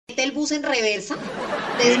suelte el bus en reversa,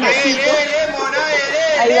 despacito.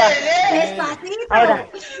 Ahí va. Despacito. Ahora,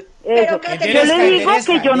 Pero, eso. Katherine, Yo le digo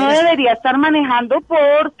enderezca, que yo no enderezca. debería estar manejando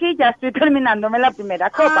porque ya estoy terminándome la primera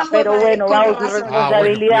copa, pero madre, bueno, con bajo su razón.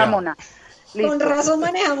 responsabilidad, cuidado. Mona. Con Listo. razón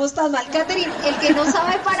manejamos tan mal. Katherine, el que no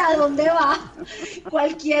sabe para dónde va,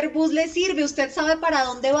 cualquier bus le sirve. ¿Usted sabe para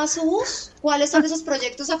dónde va su bus? ¿Cuáles son esos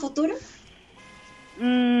proyectos a futuro?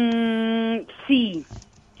 Sí,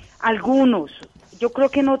 algunos. Yo creo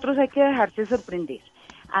que en otros hay que dejarse sorprender.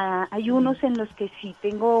 Hay unos en los que sí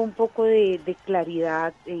tengo un poco de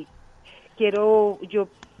claridad.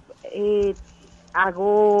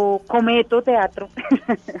 Cometo teatro.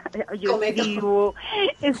 Yo Cometo. escribo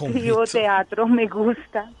Cometo. teatro, me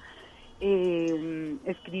gusta.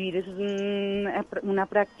 Escribir es una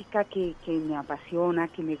práctica que me apasiona,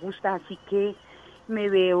 que me gusta, así que me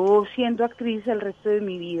veo siendo actriz el resto de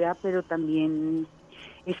mi vida, pero también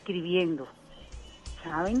escribiendo,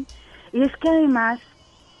 ¿saben? Y es que además,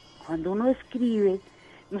 cuando uno escribe,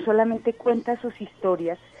 no solamente cuenta sus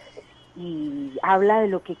historias y habla de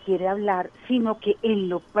lo que quiere hablar, sino que en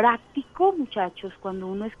lo práctico, muchachos, cuando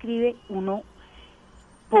uno escribe, uno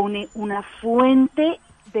pone una fuente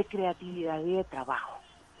de creatividad y de trabajo.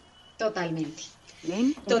 Totalmente.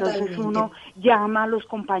 ¿Ven? Entonces Totalmente. uno llama a los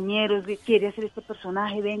compañeros, quiere hacer este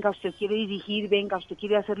personaje, venga, usted quiere dirigir, venga, usted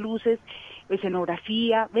quiere hacer luces,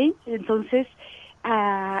 escenografía, ¿ven? Entonces,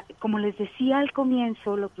 como les decía al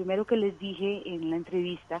comienzo, lo primero que les dije en la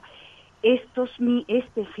entrevista, este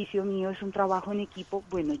oficio mío es un trabajo en equipo.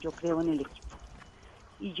 Bueno, yo creo en el equipo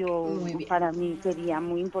y para mí sería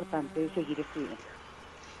muy importante seguir estudiando.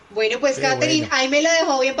 Bueno, pues Qué Katherine, bueno. ahí me lo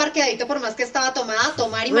dejó bien parqueadito por más que estaba tomada.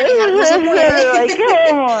 Tomar y manejar no se puede. ¡Ay, qué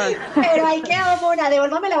amor! Pero ahí quedó, Mona.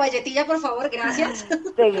 Devuélvame la valletilla, por favor. Gracias.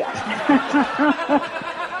 Venga.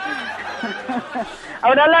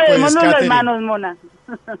 Ahora la Pues, vemos las Katherine. manos, Mona.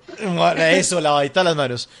 Eso, lavadita las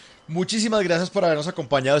manos. Muchísimas gracias por habernos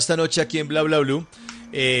acompañado esta noche aquí en Bla Bla Blue.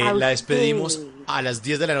 A La despedimos usted. a las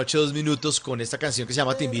 10 de la noche, 2 minutos, con esta canción que se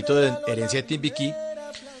llama Te Invito, de Herencia de Timbiquí,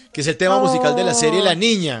 que es el tema musical de la serie La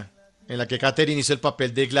Niña, en la que Katherine hizo el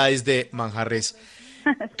papel de Gladys de Manjarres.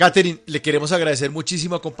 Katherine, le queremos agradecer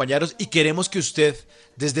muchísimo acompañarnos y queremos que usted,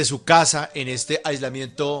 desde su casa, en este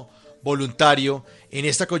aislamiento voluntario, en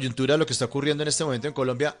esta coyuntura, lo que está ocurriendo en este momento en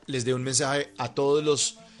Colombia, les dé un mensaje a todos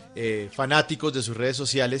los fanáticos de sus redes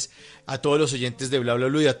sociales, a todos los oyentes de Bla Bla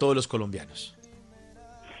Blue y a todos los colombianos.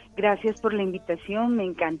 Gracias por la invitación, me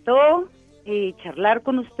encantó charlar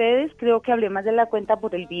con ustedes. Creo que hablé más de la cuenta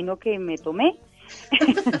por el vino que me tomé.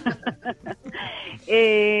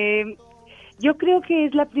 Yo creo que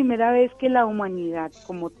es la primera vez que la humanidad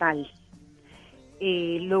como tal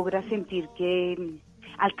logra sentir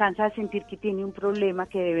alcanza a sentir que tiene un problema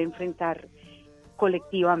que debe enfrentar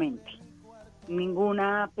colectivamente.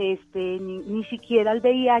 Ninguna peste, ni siquiera el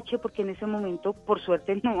VIH, porque en ese momento, por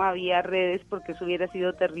suerte, no había redes, porque eso hubiera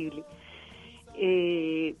sido terrible.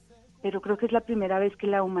 Pero creo que es la primera vez que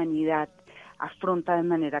la humanidad afronta de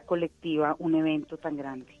manera colectiva un evento tan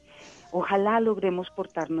grande. Ojalá logremos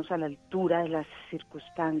portarnos a la altura de las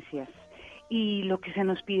circunstancias, y lo que se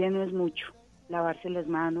nos pide no es mucho: lavarse las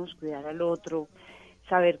manos, cuidar al otro,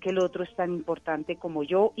 saber que el otro es tan importante como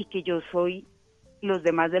yo y que yo soy los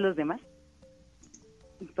demás de los demás.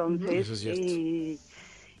 Entonces, Eso es cierto.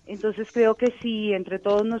 Entonces creo que si entre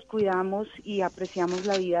todos nos cuidamos y apreciamos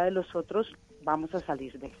la vida de los otros, vamos a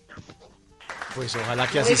salir de esto. Pues ojalá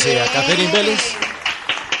que así Muy sea. bien. Katherine Vélez,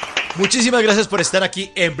 muchísimas gracias por estar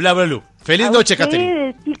aquí en Bla Bla Blue. Feliz noche, Katherine.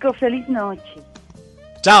 Ustedes, chicos, feliz noche.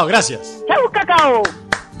 Chao, gracias. ¡Chau, cacao!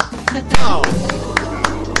 Chao.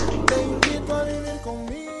 Te invito a vivir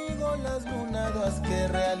conmigo las lunadas que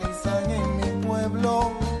realizan en mi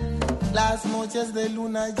pueblo. Las noches de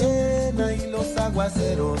luna llena y los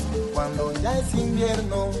aguaceros cuando ya es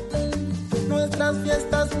invierno. Nuestras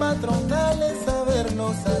fiestas patronales, a ver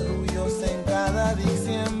los arrullos en cada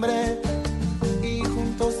diciembre. Y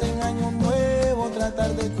juntos en año nuevo tratar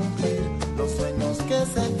de cumplir los sueños que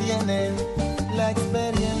se tienen. La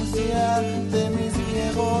experiencia de mis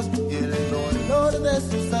viejos y el dolor de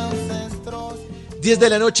sus ancestros. 10 de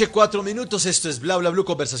la noche, 4 minutos. Esto es Bla Bla Blue,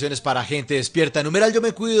 conversaciones para gente despierta. Numeral Yo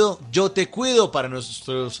Me Cuido, Yo Te Cuido, para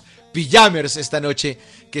nuestros pijamers esta noche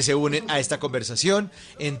que se unen a esta conversación.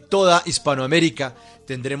 En toda Hispanoamérica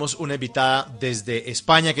tendremos una invitada desde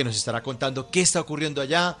España que nos estará contando qué está ocurriendo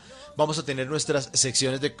allá. Vamos a tener nuestras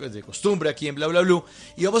secciones de costumbre aquí en Bla Bla Blue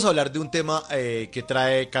y vamos a hablar de un tema que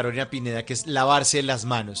trae Carolina Pineda, que es lavarse las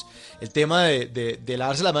manos. El tema de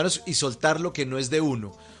lavarse las manos y soltar lo que no es de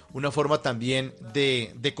uno. Una forma también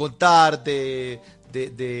de contar, de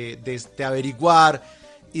averiguar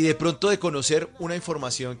y de pronto de conocer una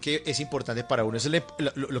información que es importante para uno. Eso es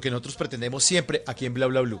lo que nosotros pretendemos siempre aquí en Bla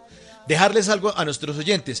Bla Blue. Dejarles algo a nuestros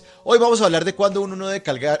oyentes. Hoy vamos a hablar de cuándo uno no debe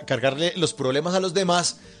cargarle los problemas a los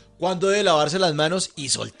demás, cuándo debe lavarse las manos y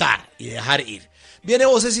soltar y dejar ir. Viene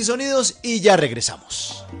Voces y Sonidos y ya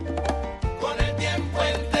regresamos. Con el tiempo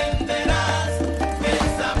entenderás que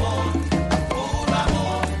es amor, puro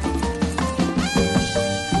amor.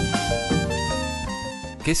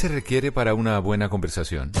 ¿Qué se requiere para una buena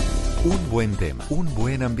conversación? Un buen tema, un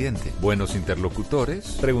buen ambiente, buenos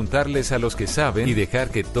interlocutores, preguntarles a los que saben y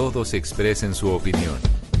dejar que todos expresen su opinión.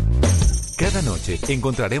 Cada noche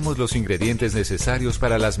encontraremos los ingredientes necesarios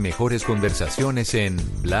para las mejores conversaciones en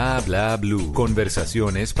Bla Bla Blue.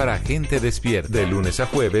 Conversaciones para gente despierta. De lunes a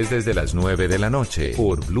jueves desde las 9 de la noche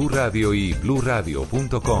por Blue Radio y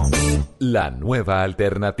bluradio.com. La nueva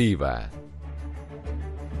alternativa.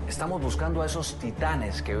 Estamos buscando a esos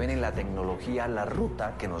titanes que ven en la tecnología la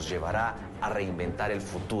ruta que nos llevará a reinventar el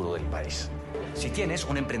futuro del país. Si tienes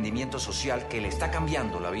un emprendimiento social que le está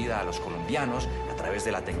cambiando la vida a los colombianos a través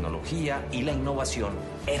de la tecnología y la innovación,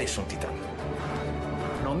 eres un titán.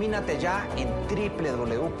 Nomínate ya en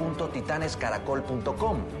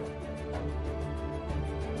www.titanescaracol.com.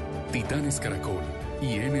 Titanes Caracol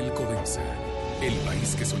y Enel Codensa. El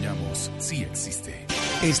país que soñamos sí existe.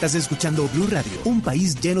 Estás escuchando Blue Radio, un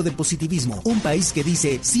país lleno de positivismo, un país que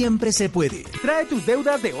dice siempre se puede. Trae tus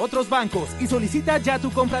deudas de otros bancos y solicita ya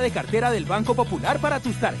tu compra de cartera del Banco Popular para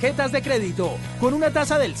tus tarjetas de crédito, con una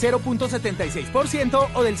tasa del 0.76%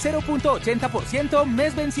 o del 0.80%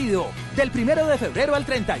 mes vencido, del 1 de febrero al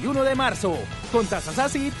 31 de marzo. Con tasas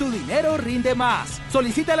así, tu dinero rinde más.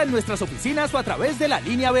 Solicítala en nuestras oficinas o a través de la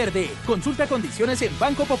línea verde. Consulta condiciones en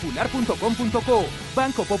bancopopular.com.co.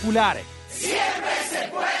 Banco Popular. ¡Siempre se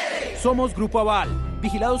puede! Somos Grupo Aval,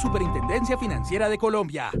 vigilado Superintendencia Financiera de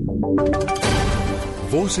Colombia.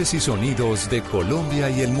 Voces y sonidos de Colombia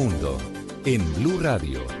y el mundo en Blue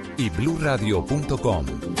Radio y bluradio.com,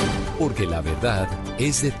 porque la verdad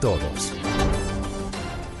es de todos.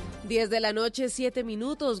 10 de la noche, 7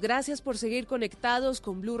 minutos. Gracias por seguir conectados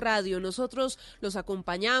con Blue Radio. Nosotros los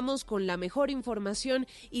acompañamos con la mejor información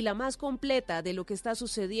y la más completa de lo que está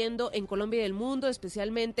sucediendo en Colombia y el mundo,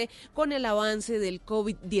 especialmente con el avance del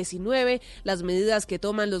COVID-19, las medidas que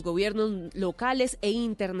toman los gobiernos locales e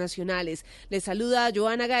internacionales. Les saluda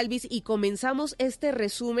Joana Galvis y comenzamos este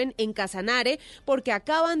resumen en Casanare porque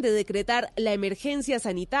acaban de decretar la emergencia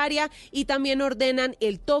sanitaria y también ordenan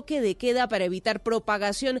el toque de queda para evitar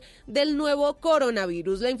propagación del nuevo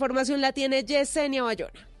coronavirus. La información la tiene Yesenia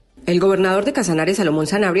Bayona. El gobernador de Casanare, Salomón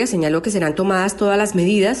Sanabria, señaló que serán tomadas todas las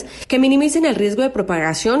medidas que minimicen el riesgo de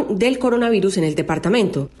propagación del coronavirus en el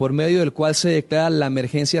departamento. Por medio del cual se declara la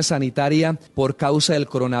emergencia sanitaria por causa del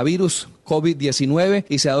coronavirus COVID-19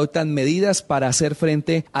 y se adoptan medidas para hacer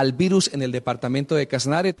frente al virus en el departamento de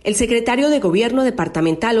Casanare. El secretario de Gobierno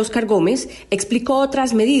departamental, Óscar Gómez, explicó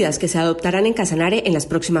otras medidas que se adoptarán en Casanare en las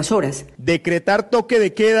próximas horas. Decretar toque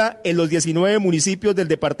de queda en los 19 municipios del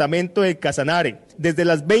departamento de Casanare, desde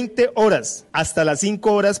las 20 horas hasta las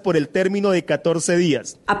 5 horas por el término de 14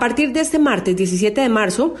 días. A partir de este martes 17 de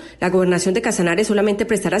marzo, la gobernación de Casanare solamente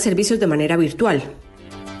prestará servicios de manera virtual.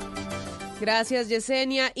 Gracias,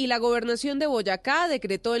 Yesenia. Y la gobernación de Boyacá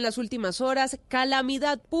decretó en las últimas horas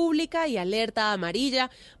calamidad pública y alerta amarilla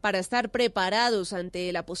para estar preparados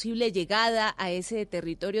ante la posible llegada a ese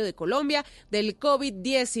territorio de Colombia del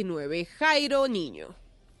COVID-19. Jairo Niño.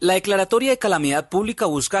 La declaratoria de calamidad pública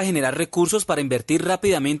busca generar recursos para invertir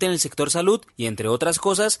rápidamente en el sector salud y, entre otras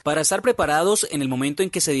cosas, para estar preparados en el momento en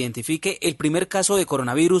que se identifique el primer caso de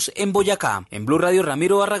coronavirus en Boyacá. En Blue Radio,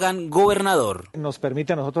 Ramiro Barragán, gobernador. Nos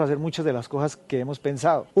permite a nosotros hacer muchas de las cosas que hemos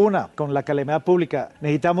pensado. Una, con la calamidad pública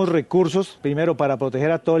necesitamos recursos, primero para proteger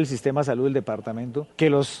a todo el sistema de salud del departamento, que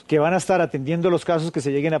los que van a estar atendiendo los casos que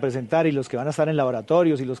se lleguen a presentar y los que van a estar en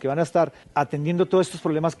laboratorios y los que van a estar atendiendo todos estos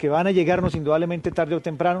problemas que van a llegarnos indudablemente tarde o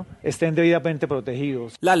temprano, estén debidamente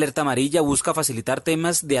protegidos. La alerta amarilla busca facilitar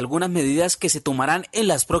temas de algunas medidas que se tomarán en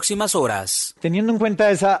las próximas horas. Teniendo en cuenta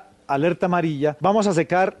esa alerta amarilla, vamos a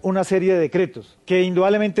sacar una serie de decretos que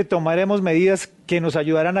indudablemente tomaremos medidas que nos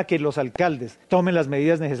ayudarán a que los alcaldes tomen las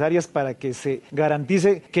medidas necesarias para que se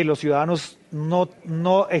garantice que los ciudadanos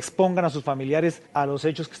no expongan a sus familiares a los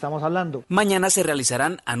hechos que estamos hablando. Mañana se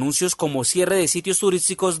realizarán anuncios como cierre de sitios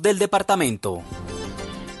turísticos del departamento.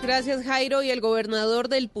 Gracias, Jairo. Y el gobernador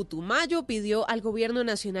del Putumayo pidió al gobierno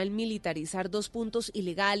nacional militarizar 2 puntos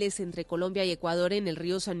ilegales entre Colombia y Ecuador en el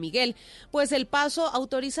río San Miguel, pues el paso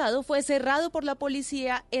autorizado fue cerrado por la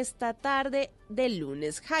policía esta tarde del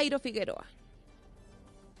lunes. Jairo Figueroa.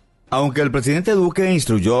 Aunque el presidente Duque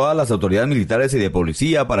instruyó a las autoridades militares y de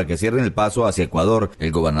policía para que cierren el paso hacia Ecuador,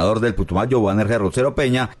 el gobernador del Putumayo, Juan Rosero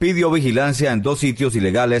Peña, pidió vigilancia en 2 sitios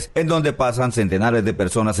ilegales en donde pasan centenares de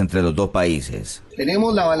personas entre los 2 países.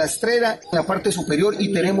 Tenemos la balastrera en la parte superior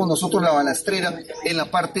y tenemos nosotros la balastrera en la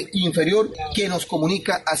parte inferior que nos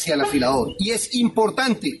comunica hacia el afilador. Y es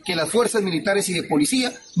importante que las fuerzas militares y de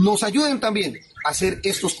policía nos ayuden también a hacer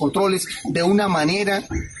estos controles de una manera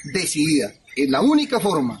decidida. Es la única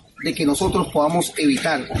forma de que nosotros podamos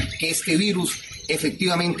evitar que este virus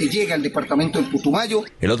efectivamente llegue al departamento del Putumayo.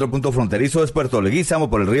 El otro punto fronterizo es Puerto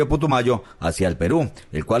Leguízamo por el río Putumayo hacia el Perú,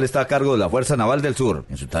 el cual está a cargo de la Fuerza Naval del Sur,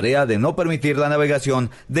 en su tarea de no permitir la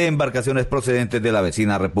navegación de embarcaciones procedentes de la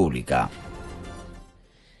vecina república.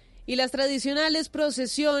 Y las tradicionales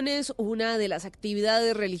procesiones, una de las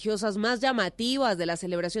actividades religiosas más llamativas de la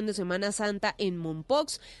celebración de Semana Santa en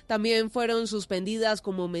Mompox, también fueron suspendidas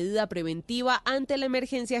como medida preventiva ante la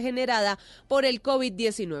emergencia generada por el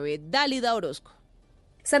COVID-19. Dálida Orozco.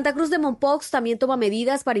 Santa Cruz de Mompox también toma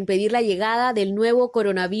medidas para impedir la llegada del nuevo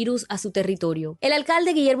coronavirus a su territorio. El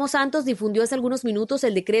alcalde Guillermo Santos difundió hace algunos minutos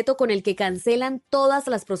el decreto con el que cancelan todas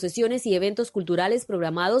las procesiones y eventos culturales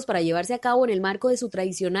programados para llevarse a cabo en el marco de su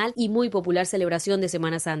tradicional y muy popular celebración de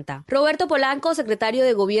Semana Santa. Roberto Polanco, secretario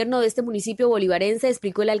de gobierno de este municipio bolivarense,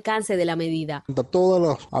 explicó el alcance de la medida. Todos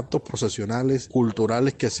los actos procesionales,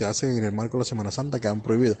 culturales que se hacen en el marco de la Semana Santa quedan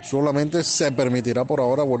prohibidos. Solamente se permitirá por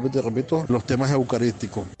ahora, vuelvo y te repito, los temas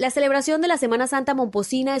eucarísticos. La celebración de la Semana Santa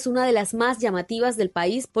momposina es una de las más llamativas del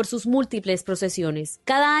país por sus múltiples procesiones.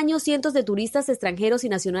 Cada año cientos de turistas extranjeros y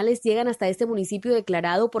nacionales llegan hasta este municipio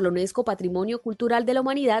declarado por la UNESCO Patrimonio Cultural de la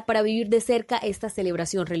Humanidad para vivir de cerca esta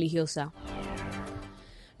celebración religiosa.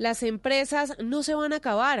 Las empresas no se van a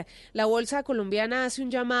acabar. La bolsa colombiana hace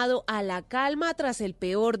un llamado a la calma tras el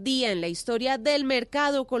peor día en la historia del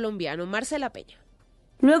mercado colombiano. Marcela Peña.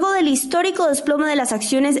 Luego del histórico desplome de las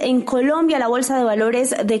acciones en Colombia, la Bolsa de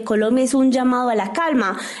Valores de Colombia hizo un llamado a la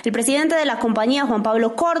calma. El presidente de la compañía, Juan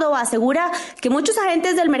Pablo Córdoba, asegura que muchos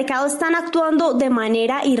agentes del mercado están actuando de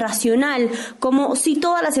manera irracional, como si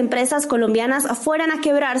todas las empresas colombianas fueran a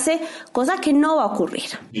quebrarse, cosa que no va a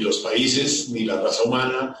ocurrir. Ni los países, ni la raza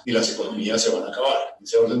humana, ni las economías se van a acabar. En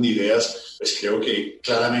ese orden de ideas, pues creo que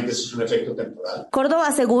claramente eso es un efecto temporal. Córdoba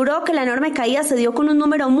aseguró que la enorme caída se dio con un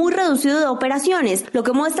número muy reducido de operaciones, lo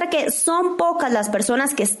que muestra que son pocas las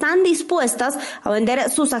personas que están dispuestas a vender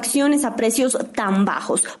sus acciones a precios tan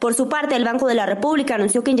bajos. Por su parte, el Banco de la República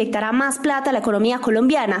anunció que inyectará más plata a la economía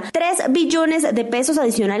colombiana, 3 billones de pesos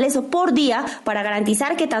adicionales por día para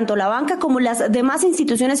garantizar que tanto la banca como las demás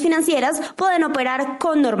instituciones financieras puedan operar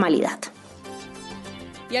con normalidad.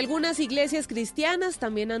 Y algunas iglesias cristianas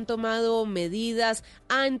también han tomado medidas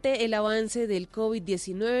ante el avance del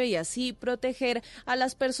COVID-19 y así proteger a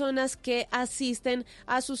las personas que asisten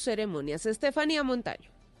a sus ceremonias. Estefanía Montaño.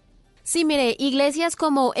 Sí, mire, iglesias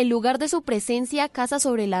como El Lugar de Su Presencia, Casa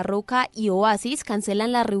sobre la Roca y Oasis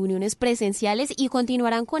cancelan las reuniones presenciales y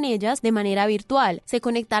continuarán con ellas de manera virtual. Se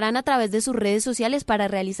conectarán a través de sus redes sociales para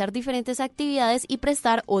realizar diferentes actividades y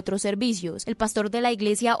prestar otros servicios. El pastor de la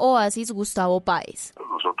iglesia Oasis, Gustavo Páez.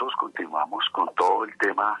 Nosotros continuamos con todo el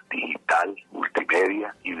tema digital,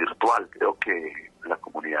 multimedia y virtual. Creo que la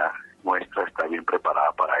comunidad nuestra está bien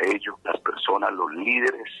preparada para ello, las personas, los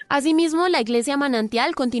líderes. Asimismo, la Iglesia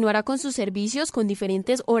Manantial continuará con sus servicios con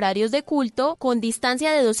diferentes horarios de culto, con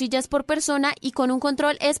distancia de 2 sillas por persona y con un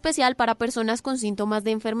control especial para personas con síntomas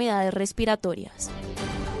de enfermedades respiratorias.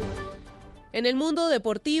 En el mundo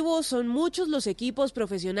deportivo son muchos los equipos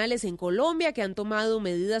profesionales en Colombia que han tomado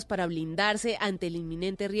medidas para blindarse ante el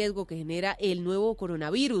inminente riesgo que genera el nuevo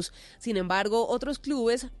coronavirus. Sin embargo, otros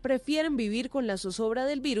clubes prefieren vivir con la zozobra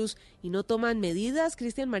del virus y no toman medidas.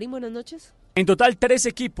 Cristian Marín, buenas noches. En total, 3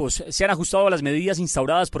 equipos se han ajustado a las medidas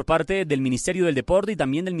instauradas por parte del Ministerio del Deporte y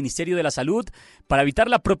también del Ministerio de la Salud para evitar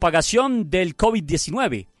la propagación del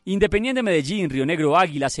COVID-19. Independiente Medellín, Río Negro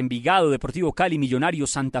Águilas, Envigado, Deportivo Cali, Millonarios,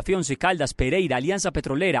 Santa Fe, Once Caldas, Pereira, Alianza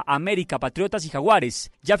Petrolera, América, Patriotas y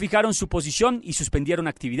Jaguares ya fijaron su posición y suspendieron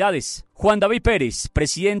actividades. Juan David Pérez,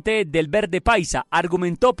 presidente del Verde Paisa,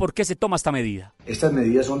 argumentó por qué se toma esta medida. Estas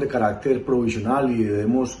medidas son de carácter provisional y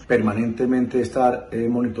debemos permanentemente estar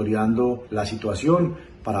monitoreando la situación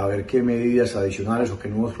para ver qué medidas adicionales o qué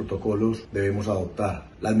nuevos protocolos debemos adoptar.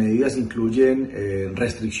 Las medidas incluyen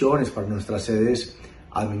restricciones para nuestras sedes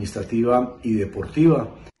administrativa y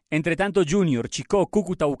deportiva. Entre tanto, Junior, Chicó,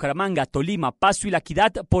 Cúcuta, Bucaramanga, Tolima, Pasto y La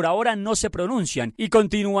Equidad por ahora no se pronuncian y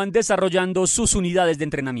continúan desarrollando sus unidades de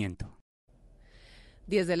entrenamiento.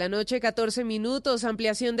 10 de la noche, 14 minutos.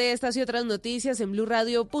 Ampliación de estas y otras noticias en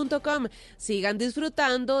bluradio.com. Sigan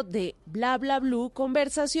disfrutando de Bla Bla Blue,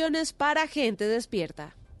 conversaciones para gente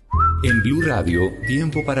despierta. En Blue Radio,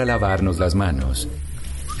 tiempo para lavarnos las manos.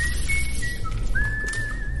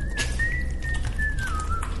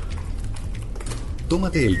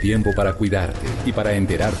 Tómate el tiempo para cuidarte y para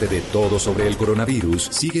enterarte de todo sobre el coronavirus.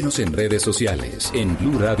 Síguenos en redes sociales, en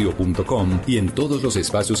bluradio.com y en todos los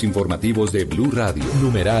espacios informativos de Blue Radio.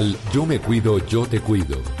 Numeral Yo me cuido, yo te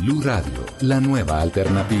cuido. Blue Radio, la nueva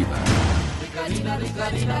alternativa. Ricarina,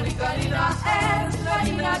 Ricarina, Ricarina, es la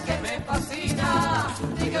harina que me fascina.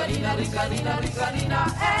 Ricarina, Ricarina, Ricarina,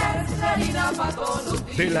 es la harina para todos los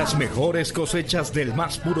días. De las mejores cosechas del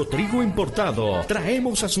más puro trigo importado,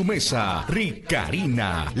 traemos a su mesa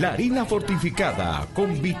Ricarina, la harina fortificada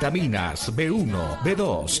con vitaminas B1,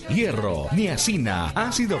 B2, hierro, niacina,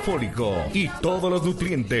 ácido fólico y todos los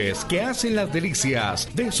nutrientes que hacen las delicias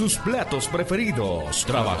de sus platos preferidos.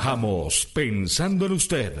 Trabajamos pensando en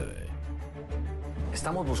usted.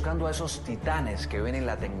 Estamos buscando a esos titanes que ven en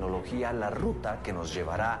la tecnología la ruta que nos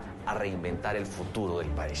llevará a reinventar el futuro del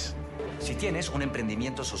país. Si tienes un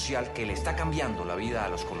emprendimiento social que le está cambiando la vida a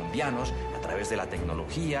los colombianos a través de la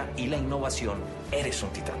tecnología y la innovación, eres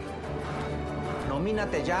un titán.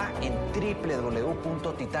 Nomínate ya en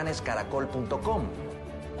www.titanescaracol.com.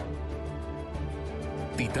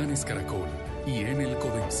 Titanes Caracol y en el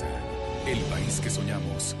Codensa. El país que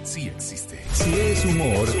soñamos sí existe. Si es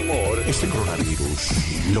humor, este coronavirus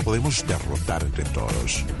lo podemos derrotar entre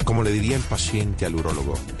todos. Como le diría el paciente al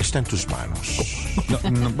urólogo, está en tus manos.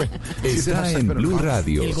 Está en Blue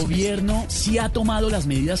Radio. ¿El gobierno sí ha tomado las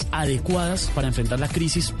medidas adecuadas para enfrentar la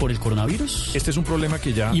crisis por el coronavirus? Este es un problema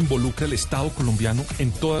que ya involucra al Estado colombiano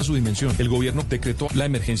en toda su dimensión. El gobierno decretó la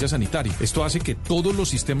emergencia sanitaria. Esto hace que todos los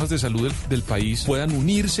sistemas de salud del país puedan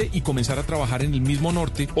unirse y comenzar a trabajar en el mismo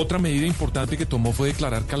norte. Otra medida importante que tomó fue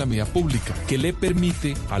declarar calamidad pública, que le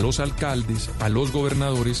permite a los alcaldes, a los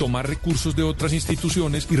gobernadores, tomar recursos de otras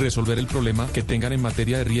instituciones y resolver el problema que tengan en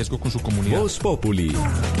materia de riesgo con su comunidad. Voz Populi.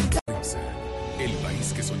 El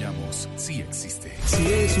país que soñamos sí existe. Si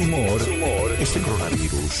es humor, este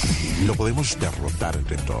coronavirus lo podemos derrotar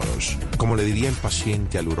entre todos. Como le diría el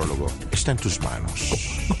paciente al urólogo, está en tus manos.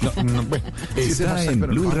 Está en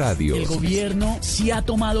Blue Radio. ¿El gobierno sí ha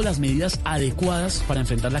tomado las medidas adecuadas para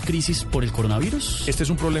enfrentar la crisis por el coronavirus? Este es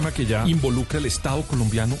un problema que ya involucra al Estado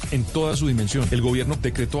colombiano en toda su dimensión. El gobierno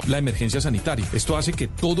decretó la emergencia sanitaria. Esto hace que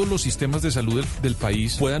todos los sistemas de salud del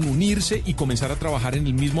país puedan unirse y comenzar a trabajar en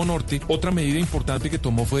el mismo norte. Otra medida importante que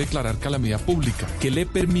tomó fue declarar calamidad pública, que le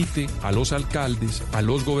permite a los alcaldes, a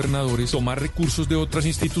los gobernadores, tomar recursos de otras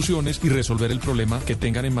instituciones y resolver el problema que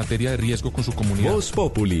tengan en materia de riesgo con su comunidad. Voz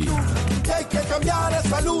Populi. Hay que cambiar el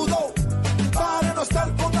saludo para no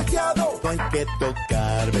estar contagiado. No hay que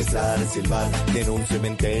tocar, besar, silbar, que en un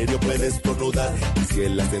cementerio puedes estornudar. Y si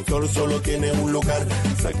el ascensor solo tiene un lugar,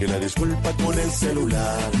 saque la disculpa con el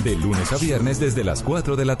celular. De lunes a viernes desde las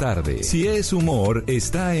 4 de la tarde. Si es humor,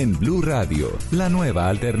 está en Blue Radio, la nueva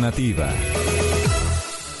alternativa.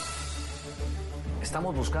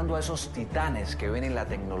 Estamos buscando a esos titanes que ven en la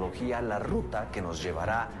tecnología la ruta que nos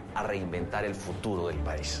llevará a reinventar el futuro del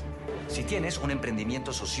país. Si tienes un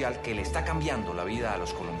emprendimiento social que le está cambiando la vida a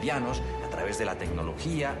los colombianos a través de la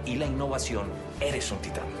tecnología y la innovación, eres un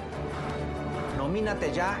titán.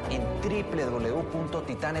 Nomínate ya en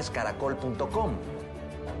www.titanescaracol.com.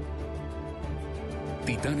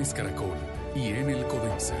 Titanes Caracol y en el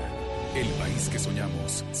Codensa. El país que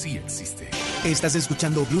soñamos sí existe. Estás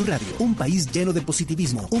escuchando Blue Radio, un país lleno de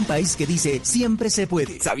positivismo, un país que dice siempre se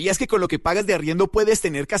puede. ¿Sabías que con lo que pagas de arriendo puedes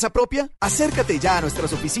tener casa propia? Acércate ya a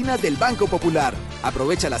nuestras oficinas del Banco Popular.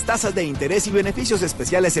 Aprovecha las tasas de interés y beneficios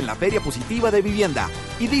especiales en la Feria Positiva de Vivienda.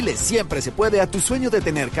 Y dile siempre se puede a tu sueño de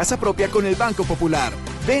tener casa propia con el Banco Popular.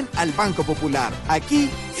 Ven al Banco Popular. Aquí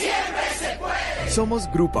siempre se puede.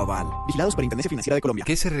 Somos Grupo Aval, vigilados por Intendencia Financiera de Colombia.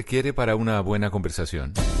 ¿Qué se requiere para una buena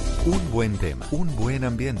conversación? Un buen tema, un buen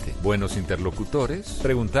ambiente, buenos interlocutores,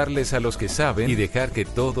 preguntarles a los que saben y dejar que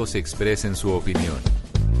todos expresen su opinión.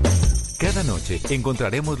 Cada noche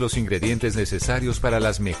encontraremos los ingredientes necesarios para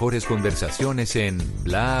las mejores conversaciones en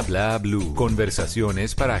Bla Bla Blue.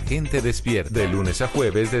 Conversaciones para gente despierta. De lunes a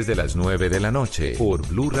jueves desde las 9 de la noche por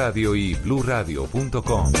Blue Radio y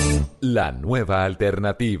bluradio.com. La nueva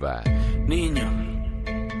alternativa. Niño,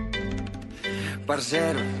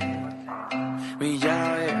 parcero, mi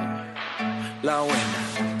llave, la buena.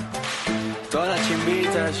 Todas las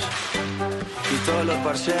chimbitas y todos los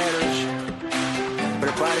parceros,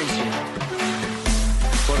 prepárense,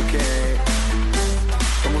 porque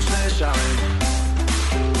como ustedes saben,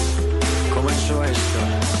 comenzó esto.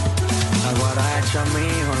 La guaracha,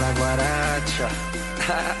 mijo, la guaracha.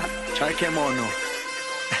 ¿Sabes qué mono?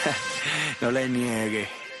 No le niegue.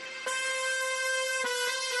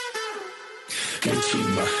 Qué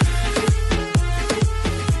chimba.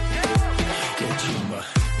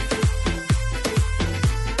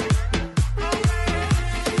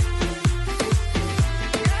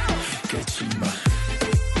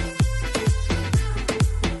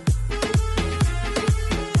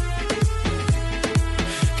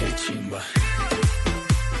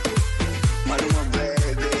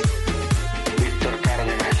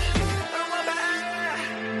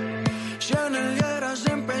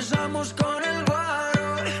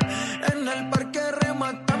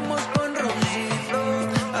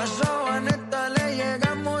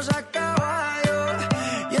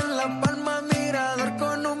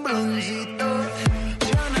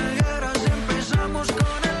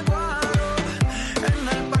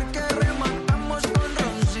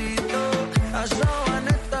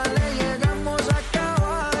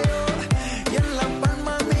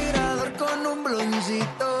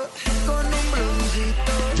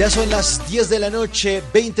 Ya son las 10 de la noche,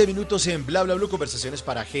 20 minutos en Bla Bla Blue, conversaciones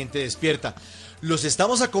para gente despierta. Los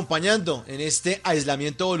estamos acompañando en este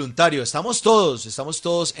aislamiento voluntario. Estamos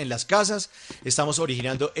todos en las casas. Estamos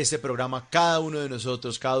originando este programa, cada uno de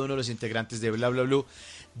nosotros, cada uno de los integrantes de Bla Bla Blue,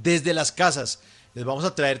 desde las casas. Les vamos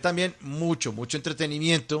a traer también mucho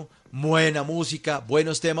entretenimiento, buena música,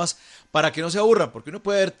 buenos temas, para que no se aburran, porque uno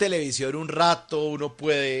puede ver televisión un rato, uno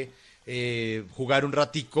puede jugar un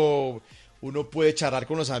ratico, uno puede charlar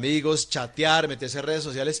con los amigos, chatear, meterse en redes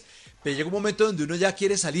sociales, pero llega un momento donde uno ya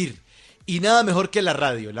quiere salir. Y nada mejor que la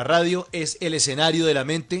radio. La radio es el escenario de la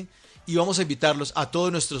mente y vamos a invitarlos a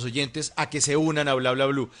todos nuestros oyentes a que se unan a Bla Bla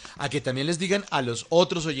Blue, a que también les digan a los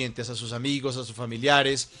otros oyentes, a sus amigos, a sus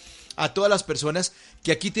familiares, a todas las personas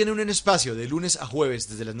que aquí tienen un espacio de lunes a jueves,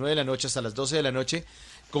 desde las 9 de la noche hasta las 12 de la noche,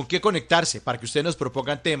 con qué conectarse, para que ustedes nos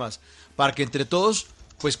propongan temas, para que entre todos,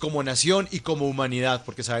 pues como nación y como humanidad,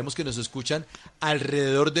 porque sabemos que nos escuchan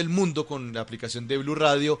alrededor del mundo con la aplicación de Blue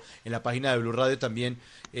Radio, en la página de Blue Radio también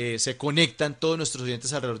se conectan todos nuestros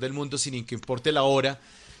oyentes alrededor del mundo sin que importe la hora,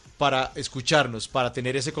 para escucharnos, para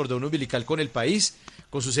tener ese cordón umbilical con el país,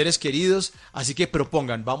 con sus seres queridos. Así que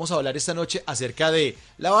propongan, vamos a hablar esta noche acerca de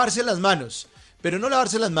lavarse las manos, pero no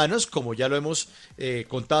lavarse las manos como ya lo hemos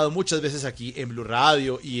contado muchas veces aquí en Blue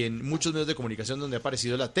Radio y en muchos medios de comunicación donde ha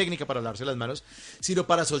aparecido la técnica para lavarse las manos, sino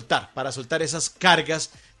para soltar esas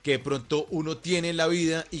cargas que de pronto uno tiene en la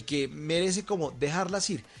vida y que merece como dejarlas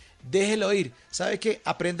ir. Déjelo ir, ¿sabe qué?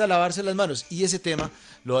 Aprenda a lavarse las manos. Y ese tema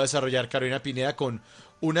lo va a desarrollar Carolina Pineda con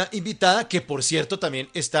una invitada que, por cierto, también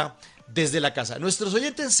está desde la casa. Nuestros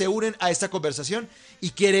oyentes se unen a esta conversación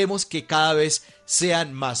y queremos que cada vez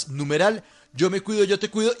sean más. Numeral, yo me cuido, yo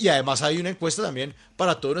te cuido. Y además hay una encuesta también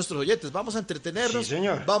para todos nuestros oyentes. Vamos a entretenernos, sí,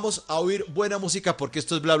 señor. Vamos a oír buena música porque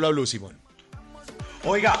esto es Bla Bla Blue, Simón.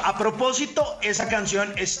 Oiga, a propósito, esa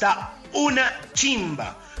canción está una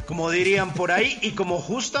chimba, como dirían por ahí y como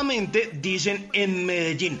justamente dicen en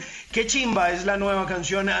Medellín. Qué chimba es la nueva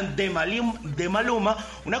canción de Maluma,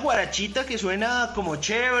 una guarachita que suena como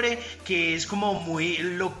chévere, que es como muy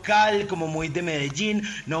local, como muy de Medellín,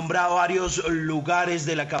 nombra varios lugares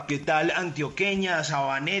de la capital antioqueña,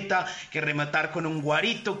 Sabaneta, que rematar con un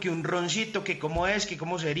guarito, que un roncito, que cómo es, que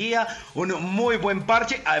cómo sería, un muy buen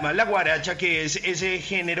parche. Además la guaracha, que es ese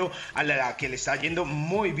género a la que le está yendo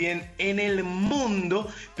muy bien en el mundo,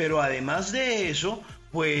 pero además de eso,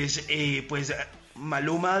 pues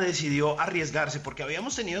Maluma decidió arriesgarse, porque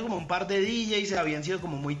habíamos tenido como un par de DJs, habían sido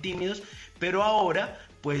como muy tímidos, pero ahora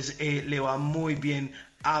pues le va muy bien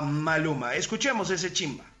a Maluma. Escuchemos ese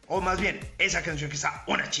chimba, o más bien esa canción que está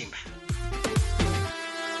una chimba.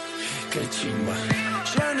 Qué chimba.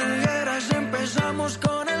 Chaneleras empezamos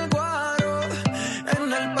con el guaro,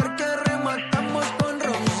 en el parque rematamos con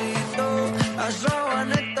roncito, a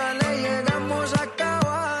Sabaneta le llegamos a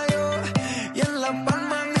caballo y en La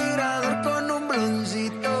Palma mirador con un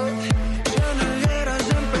bloncito. Chaneleras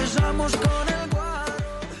empezamos con el guaro.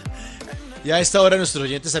 Y a esta hora nuestros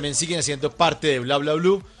oyentes también siguen haciendo parte de Bla Bla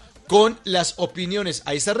Blue con las opiniones.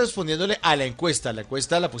 Ahí está respondiéndole a la encuesta. La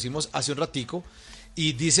encuesta la pusimos hace un ratico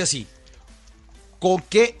y dice así: ¿con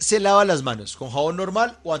qué se lava las manos? ¿Con jabón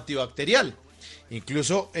normal o antibacterial?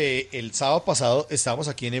 Incluso el sábado pasado estábamos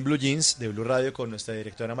aquí en Blue Jeans de Blue Radio con nuestra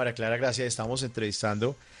directora María Clara Gracia. Estábamos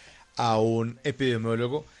entrevistando a un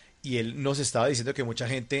epidemiólogo y él nos estaba diciendo que mucha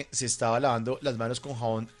gente se estaba lavando las manos con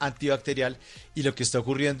jabón antibacterial, y lo que está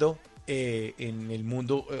ocurriendo en el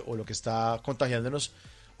mundo, o lo que está contagiándonos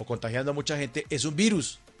o contagiando a mucha gente, es un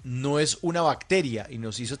virus, no es una bacteria. Y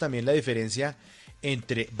nos hizo también la diferencia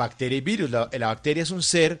entre bacteria y virus. La bacteria es un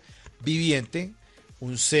ser viviente,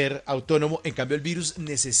 un ser autónomo. En cambio el virus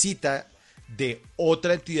necesita de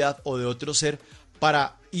otra entidad o de otro ser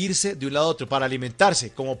para irse de un lado a otro, para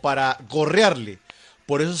alimentarse, como para gorrearle.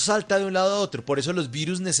 Por eso salta de un lado a otro. Por eso los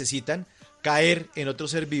virus necesitan caer en otro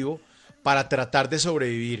ser vivo para tratar de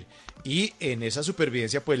sobrevivir, y en esa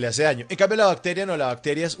supervivencia pues le hace daño. En cambio la bacteria no, la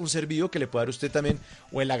bacteria es un ser vivo que le puede dar usted también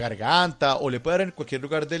o en la garganta o le puede dar en cualquier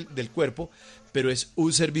lugar del cuerpo, pero es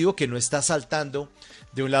un ser vivo que no está saltando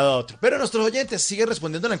de un lado a otro. Pero nuestros oyentes siguen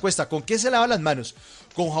respondiendo a la encuesta: ¿con qué se lavan las manos?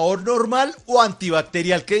 ¿Con jabón normal o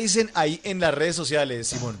antibacterial? ¿Qué dicen ahí en las redes sociales,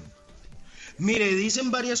 Simón? Mire,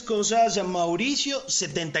 dicen varias cosas. Mauricio,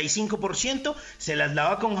 75% se las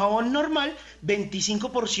lava con jabón normal,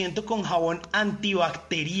 25% con jabón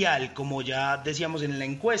antibacterial, como ya decíamos en la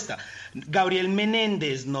encuesta. Gabriel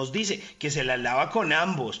Menéndez nos dice que se las lava con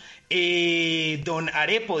ambos. Don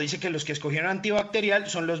Arepo dice que los que escogieron antibacterial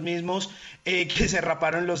son los mismos que se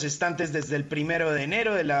raparon los estantes desde el 1 de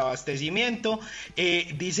enero del abastecimiento.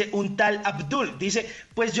 Dice un tal Abdul, dice,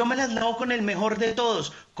 pues yo me las lavo con el mejor de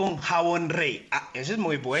todos, con jabón rey. Ese es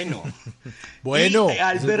muy bueno. Bueno. Y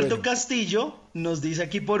Alberto bueno. Castillo nos dice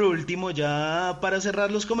aquí por último, ya para cerrar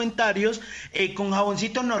los comentarios, con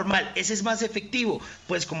jaboncito normal, ese es más efectivo,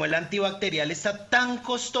 pues como el antibacterial está tan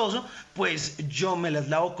costoso, pues yo me las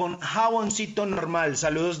lavo con jaboncito normal.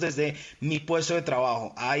 Saludos desde mi puesto de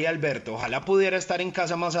trabajo. Ay, Alberto, ojalá pudiera estar en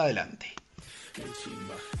casa más adelante. Qué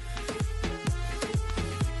chimba.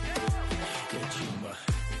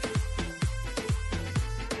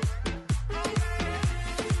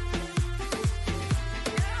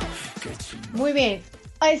 Muy bien,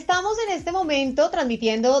 estamos en este momento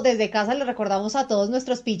transmitiendo desde casa, les recordamos a todos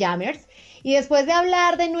nuestros pijamers, y después de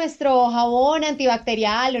hablar de nuestro jabón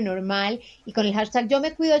antibacterial, lo normal, y con el hashtag yo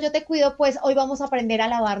me cuido, yo te cuido, pues hoy vamos a aprender a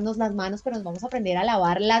lavarnos las manos, pero nos vamos a aprender a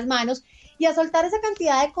lavar las manos y a soltar esa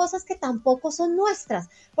cantidad de cosas que tampoco son nuestras.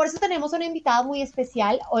 Por eso tenemos una invitada muy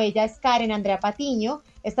especial, ella es Karen Andrea Patiño,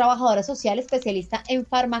 es trabajadora social, especialista en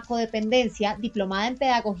farmacodependencia, diplomada en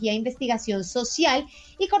pedagogía e investigación social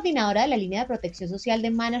y coordinadora de la línea de protección social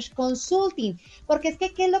de Manage Consulting. Porque es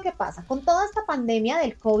que, ¿qué es lo que pasa? Con toda esta pandemia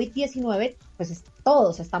del COVID-19, pues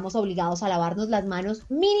todos estamos obligados a lavarnos las manos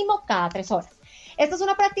mínimo cada 3 horas. Esta es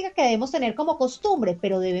una práctica que debemos tener como costumbre,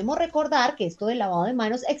 pero debemos recordar que esto del lavado de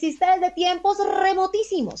manos existe desde tiempos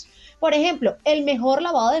remotísimos. Por ejemplo, el mejor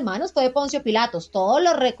lavado de manos fue de Poncio Pilatos. Todos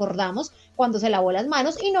lo recordamos cuando se lavó las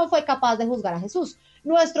manos y no fue capaz de juzgar a Jesús.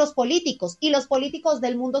 Nuestros políticos y los políticos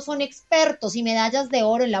del mundo son expertos y medallas de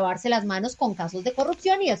oro en lavarse las manos con casos de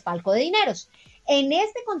corrupción y desfalco de dineros. En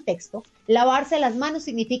este contexto, lavarse las manos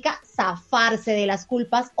significa zafarse de las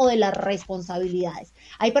culpas o de las responsabilidades.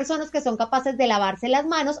 Hay personas que son capaces de lavarse las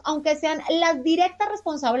manos aunque sean las directas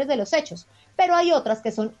responsables de los hechos, pero hay otras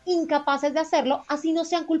que son incapaces de hacerlo así no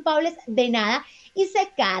sean culpables de nada y se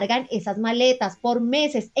cargan esas maletas por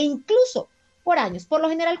meses e incluso por años. Por lo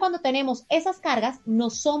general, cuando tenemos esas cargas,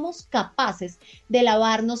 no somos capaces de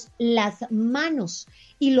lavarnos las manos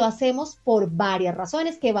y lo hacemos por varias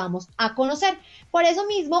razones que vamos a conocer. Por eso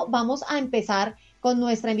mismo vamos a empezar con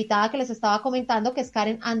nuestra invitada que les estaba comentando, que es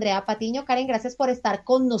Karen Andrea Patiño. Karen, gracias por estar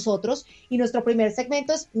con nosotros. Y nuestro primer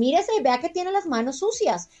segmento es, mírese y vea que tiene las manos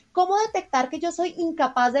sucias. ¿Cómo detectar que yo soy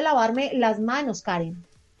incapaz de lavarme las manos, Karen?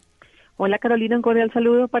 Hola Carolina, un cordial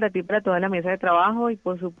saludo para ti, para toda la mesa de trabajo y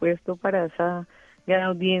por supuesto para esa gran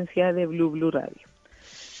audiencia de BLA Radio.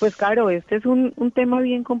 Pues claro, este es un tema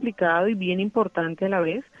bien complicado y bien importante a la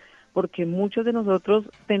vez, porque muchos de nosotros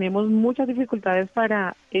tenemos muchas dificultades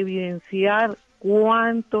para evidenciar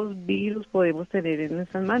cuántos virus podemos tener en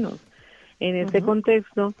nuestras manos. En este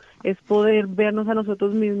contexto es poder vernos a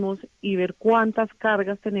nosotros mismos y ver cuántas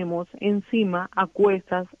cargas tenemos encima, a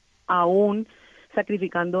cuestas, aún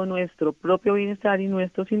sacrificando nuestro propio bienestar y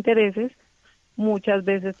nuestros intereses, muchas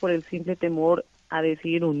veces por el simple temor a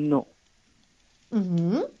decir un no.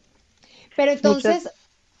 Pero entonces,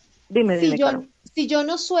 dime, si yo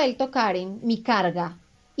no suelto, Karen, mi carga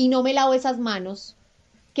y no me lavo esas manos,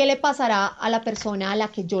 ¿qué le pasará a la persona a la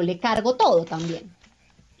que yo le cargo todo también?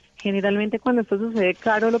 Generalmente cuando esto sucede,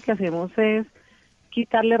 Caro, lo que hacemos es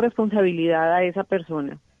quitarle responsabilidad a esa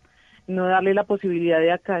persona, no darle la posibilidad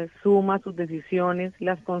de que asuma sus decisiones,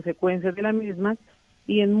 las consecuencias de las mismas,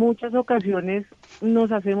 y en muchas ocasiones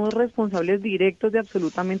nos hacemos responsables directos de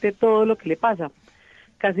absolutamente todo lo que le pasa.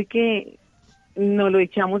 Casi que nos lo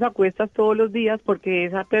echamos a cuestas todos los días porque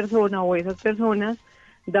esa persona o esas personas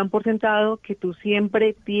dan por sentado que tú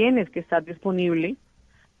siempre tienes que estar disponible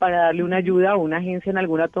para darle una ayuda o una agencia en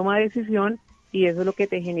alguna toma de decisión, y eso lo que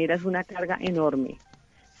te genera es una carga enorme.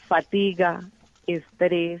 Fatiga,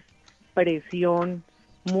 estrés, presión.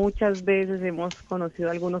 Muchas veces hemos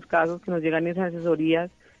conocido algunos casos que nos llegan esas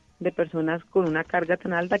asesorías de personas con una carga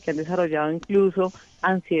tan alta que han desarrollado incluso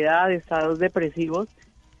ansiedad, estados depresivos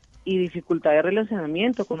y dificultad de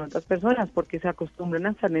relacionamiento con otras personas porque se acostumbran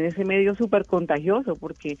a estar en ese medio súper contagioso,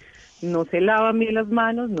 porque no se lavan bien las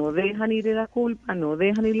manos, no dejan ir la culpa, no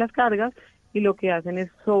dejan ir las cargas y lo que hacen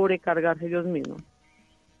es sobrecargarse ellos mismos.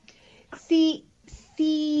 Sí.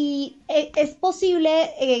 Si es posible,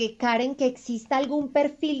 Karen, que exista algún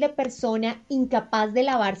perfil de persona incapaz de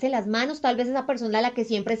lavarse las manos, tal vez esa persona a la que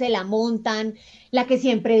siempre se la montan, la que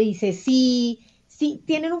siempre dice sí,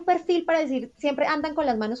 tienen un perfil para decir, siempre andan con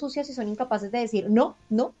las manos sucias y son incapaces de decir no.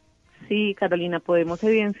 Sí, Carolina, podemos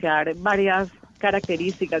evidenciar varias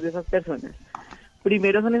características de esas personas.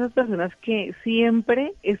 Primero, son esas personas que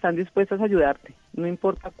siempre están dispuestas a ayudarte. No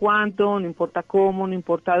importa cuánto, no importa cómo, no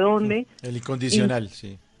importa dónde. El incondicional,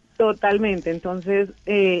 sí. Totalmente. Entonces,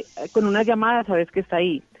 con una llamada sabes que está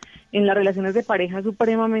ahí. En las relaciones de pareja es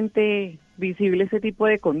supremamente visible ese tipo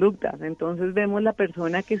de conductas. Entonces vemos la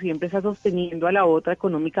persona que siempre está sosteniendo a la otra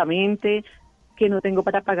económicamente, que no tengo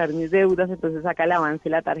para pagar mis deudas, entonces saca el avance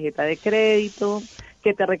la tarjeta de crédito,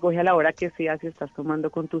 que te recoge a la hora que sea si estás tomando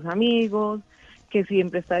con tus amigos, que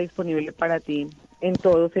siempre está disponible para ti en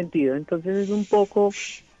todo sentido. Entonces es un poco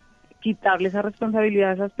quitarle esa responsabilidad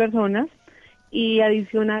a esas personas, y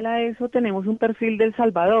adicional a eso tenemos un perfil del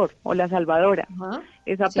salvador o la salvadora.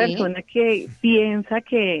 Esa persona que piensa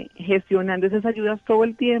que gestionando esas ayudas todo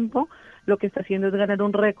el tiempo lo que está haciendo es ganar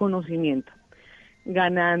un reconocimiento,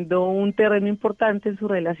 ganando un terreno importante en sus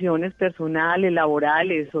relaciones personales,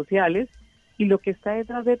 laborales, sociales, y lo que está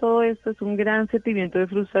detrás de todo esto es un gran sentimiento de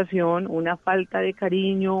frustración, una falta de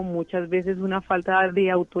cariño, muchas veces una falta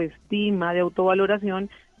de autoestima, de autovaloración,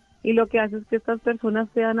 y lo que hace es que estas personas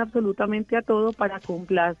se dan absolutamente a todo para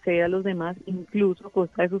complacer a los demás, incluso a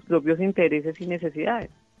costa de sus propios intereses y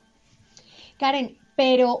necesidades. Karen,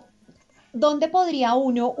 pero ¿dónde podría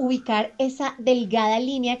uno ubicar esa delgada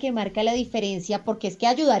línea que marca la diferencia? Porque es que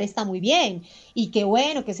ayudar está muy bien, y qué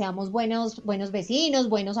bueno que seamos buenos vecinos,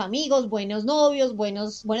 buenos amigos, buenos novios,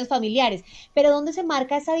 buenos familiares, pero ¿dónde se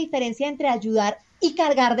marca esa diferencia entre ayudar y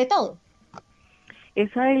cargar de todo?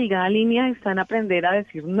 Esa delgada línea está en aprender a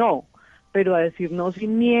decir no, pero a decir no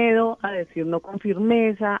sin miedo, a decir no con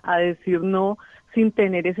firmeza, a decir no sin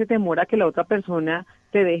tener ese temor a que la otra persona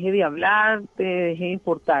te deje de hablar, te deje de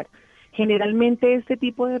importar. Generalmente este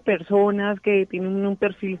tipo de personas que tienen un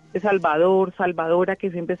perfil de salvador, salvadora,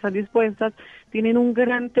 que siempre están dispuestas, tienen un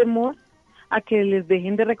gran temor a que les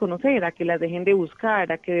dejen de reconocer, a que las dejen de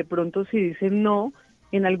buscar, a que de pronto si dicen no,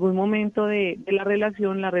 en algún momento de la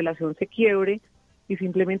relación se quiebre y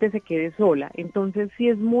simplemente se quede sola. Entonces sí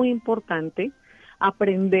es muy importante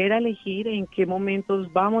aprender a elegir en qué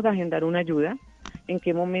momentos vamos a agendar una ayuda, en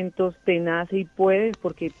qué momentos te nace y puedes,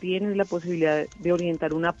 porque tienes la posibilidad de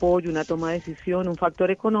orientar un apoyo, una toma de decisión, un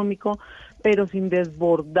factor económico, pero sin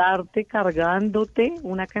desbordarte, cargándote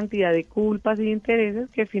una cantidad de culpas y intereses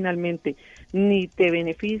que finalmente ni te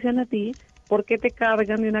benefician a ti, porque te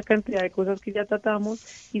cargan de una cantidad de cosas que ya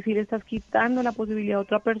tratamos, y si le estás quitando la posibilidad a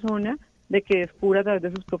otra persona de que descubra a través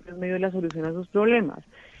de sus propios medios la solución a sus problemas.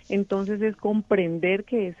 Entonces es comprender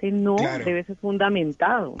que ese no debe ser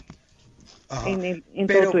fundamentado en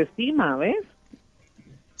tu autoestima, ¿ves?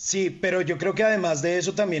 Sí, pero yo creo que además de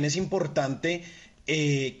eso también es importante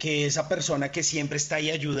que esa persona que siempre está ahí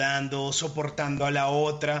ayudando, soportando a la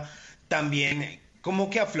otra, también como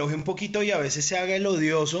que afloje un poquito y a veces se haga el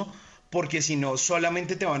odioso, porque si no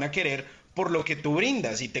solamente te van a querer por lo que tú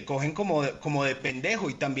brindas y te cogen como de pendejo,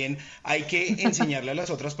 y también hay que enseñarle a las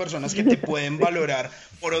otras personas que te pueden valorar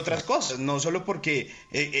por otras cosas, no solo porque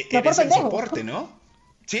eres el soporte, ¿no?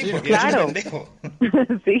 Sí, porque claro. eres un pendejo.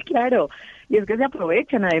 Sí, claro. Y es que se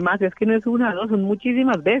aprovechan, además, es que no es una, dos, son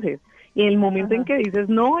muchísimas veces. Y en el momento en que dices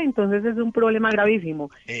no, entonces es un problema gravísimo.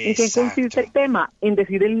 ¿En qué consiste el tema? En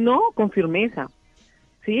decir el no con firmeza.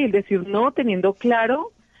 Sí, el decir no teniendo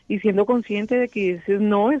claro y siendo consciente de que dices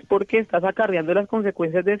no es porque estás acarreando las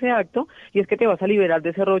consecuencias de ese acto, y es que te vas a liberar de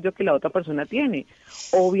ese rollo que la otra persona tiene.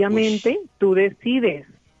 Obviamente, tú decides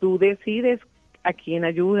a quién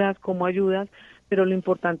ayudas, cómo ayudas, pero lo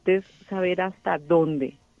importante es saber hasta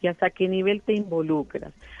dónde y hasta qué nivel te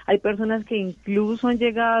involucras. Hay personas que incluso han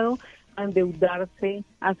llegado a endeudarse,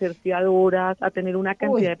 a ser fiadoras, a tener una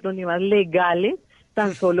cantidad de problemas legales,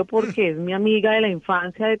 tan solo porque es mi amiga de la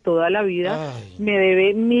infancia, de toda la vida, me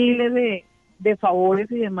debe miles de favores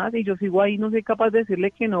y demás, y yo sigo ahí, no soy capaz de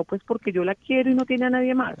decirle que no, pues porque yo la quiero y no tiene a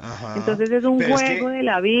nadie más. Entonces es un juego de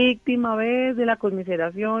la víctima, ¿ves? De la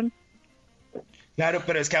conmiseración. Claro,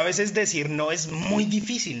 pero es que a veces decir no es muy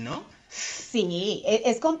difícil, ¿no? Sí,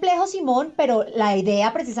 es complejo, Simón, pero la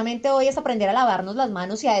idea precisamente hoy es aprender a lavarnos las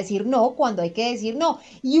manos y a decir no cuando hay que decir no.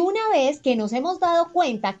 Y una vez que nos hemos dado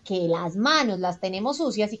cuenta que las manos las tenemos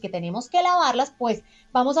sucias y que tenemos que lavarlas, pues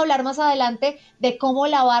vamos a hablar más adelante de cómo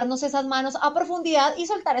lavarnos esas manos a profundidad y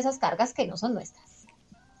soltar esas cargas que no son nuestras.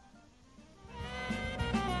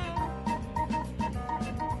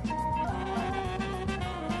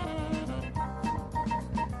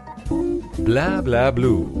 Bla bla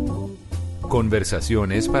blue.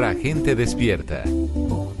 Conversaciones para gente despierta.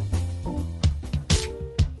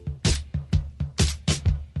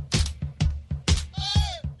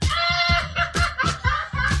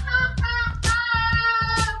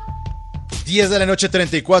 Diez de la noche,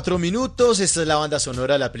 34 minutos. Esta es la banda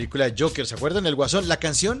sonora de la película Joker. ¿Se acuerdan? El Guasón, la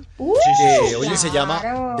canción que hoy se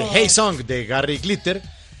llama The Hey Song de Gary Glitter.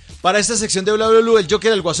 Para esta sección de Bla Bla Blue, el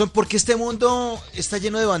Joker, el Guasón, porque este mundo está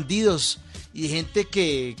lleno de bandidos y gente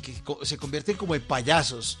que se convierten como en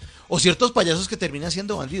payasos, o ciertos payasos que terminan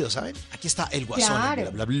siendo bandidos, ¿saben? Aquí está el Guasón,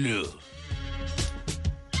 en Bla Bla Blue.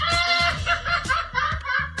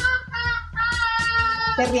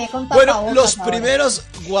 Se ríe con Bueno, tapabocas los ahora. primeros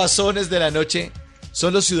guasones de la noche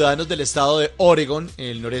son los ciudadanos del estado de Oregon, en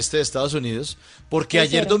el noreste de Estados Unidos, porque ¿Qué ayer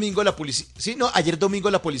hicieron? domingo la policía, ayer domingo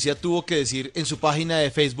la policía tuvo que decir en su página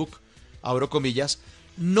de Facebook, abro comillas,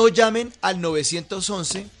 no llamen al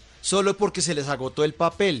 911 solo porque se les agotó el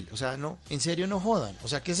papel. O sea, no, en serio no jodan. O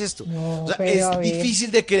sea, ¿qué es esto? No, o sea, pero a es ver.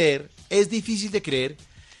 difícil de creer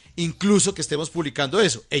incluso que estemos publicando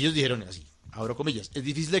eso. Ellos dijeron así, abro comillas, es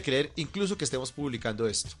difícil de creer incluso que estemos publicando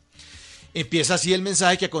esto. Empieza así el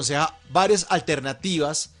mensaje que aconseja varias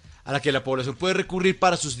alternativas a las que la población puede recurrir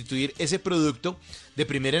para sustituir ese producto de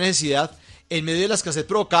primera necesidad en medio de la escasez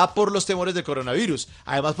provocada por los temores del coronavirus.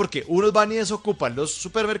 Además, porque unos van y desocupan los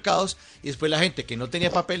supermercados y después la gente que no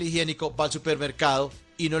tenía papel higiénico va al supermercado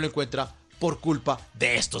y no lo encuentra por culpa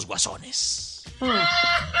de estos guasones.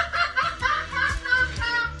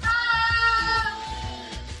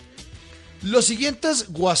 Los siguientes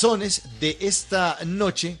guasones de esta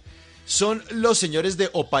noche son los señores de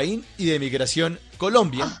Opaín y de Migración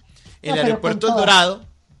Colombia, en el pero aeropuerto con El todas. Dorado,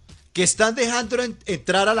 que están dejando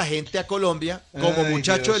entrar a la gente a Colombia como Ay,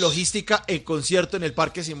 muchacho Dios. de logística en concierto en el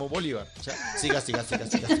Parque Simón Bolívar. O sea, siga. Como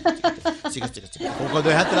cuando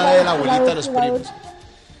deja entrar a la abuelita de los primos.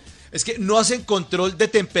 Es que no hacen control de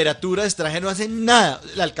temperatura de extranjero, no hacen nada.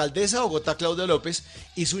 La alcaldesa de Bogotá, Claudia López,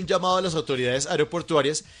 hizo un llamado a las autoridades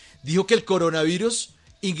aeroportuarias, dijo que el coronavirus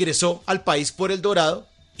ingresó al país por El Dorado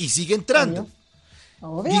y sigue entrando.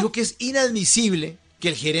 Obvio. Dijo que es inadmisible que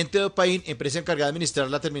el gerente de Opaín, empresa encargada de administrar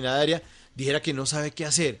la terminal aérea, dijera que no sabe qué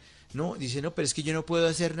hacer. No, dice, no, pero es que yo no puedo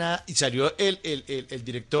hacer nada. Y salió el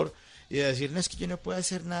director y a decir, no, es que yo no puedo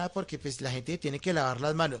hacer nada porque pues la gente tiene que lavar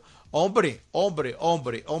las manos. Hombre,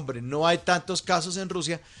 no hay tantos casos en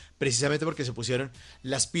Rusia precisamente porque se pusieron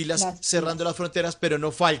las pilas cerrando las fronteras, pero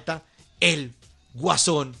no falta el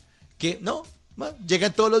guasón que, no,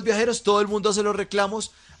 llegan todos los viajeros, todo el mundo hace los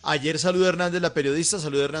reclamos. Ayer Salud Hernández, la periodista,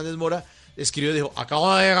 Salud Hernández Mora, escribió y dijo,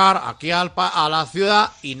 acabo de llegar aquí a la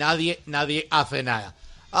ciudad y nadie hace nada.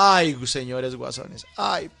 Ay, señores guasones,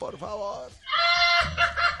 ay, por favor.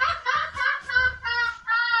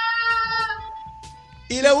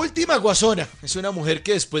 Y la última guasona es una mujer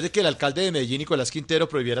que después de que el alcalde de Medellín, Nicolás Quintero,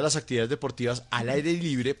 prohibiera las actividades deportivas al aire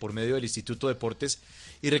libre por medio del Instituto de Deportes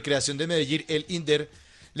y Recreación de Medellín, el INDER,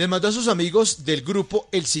 les mandó a sus amigos del grupo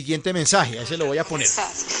el siguiente mensaje. Ahí se lo voy a poner.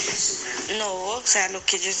 No, o sea, lo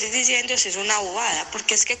que yo estoy diciendo es una bobada,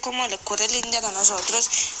 porque es que como le ocurre el INDER a nosotros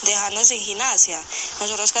dejarnos sin gimnasia,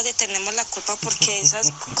 nosotros casi tenemos la culpa porque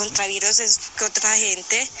esas contravirus es que otra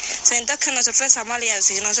gente, siento que nosotros estamos aliados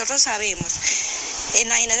y nosotros sabemos,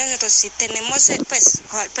 imagínate nosotros si tenemos, pues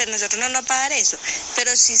nosotros no nos va a dar eso,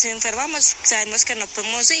 pero si se enfermamos sabemos que no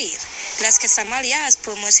podemos ir, las que estamos aliadas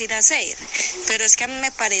podemos ir a hacer, pero es que a mí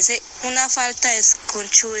me parece una falta de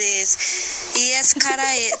conchudez y es cara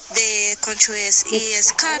de conchudez y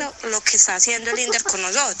es caro lo que está haciendo el INDER con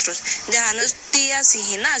nosotros, dejarnos días sin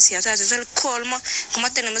gimnasia, o sea, eso es el colmo,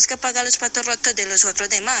 ¿cómo tenemos que pagar los platos rotos de los otros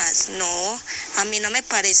demás? No, a mí no me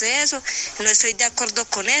parece eso, no estoy de acuerdo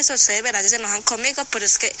con eso, ustedes verán si se enojan conmigo, pero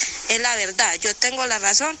es que es la verdad, yo tengo la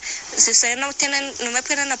razón, si ustedes no me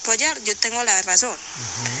pueden apoyar, yo tengo la razón,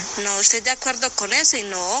 no estoy de acuerdo con eso y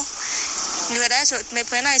no. Y fuera eso, me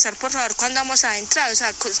pueden avisar por favor cuándo vamos a entrar, o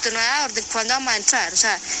sea, de nueva orden, cuándo vamos a entrar, o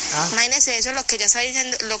sea, imagínense eso, lo que ya está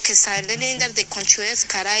diciendo, lo que está en el INDER de conchudo de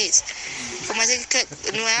cara es, ¿cómo así que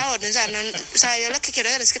nueva orden? O sea, yo lo que quiero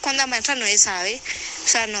decir es que cuando vamos a entrar no se sabe, o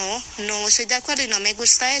sea, no estoy de acuerdo y no me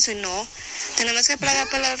gusta eso y no, tenemos que pagar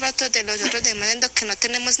por los ratos de los otros demás que no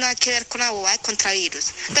tenemos nada que ver con la boba de contravirus,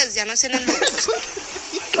 pues ya no tienen locos.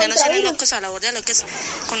 Ya no sean locos a la hora de lo que es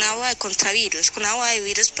con agua de contravirus, con agua de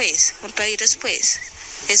virus pues, contravirus pues.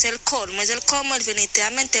 Es el colmo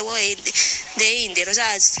definitivamente de INDER, o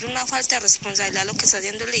sea, es una falta de responsabilidad lo que está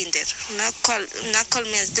haciendo el INDER, una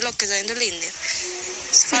colmez de lo que está haciendo el INDER.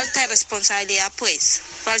 Es falta de responsabilidad pues,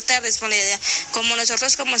 falta de responsabilidad, como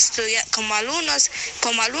nosotros como alumnos,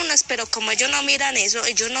 pero como ellos no miran eso.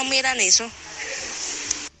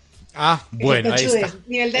 Ah, bueno, ahí está.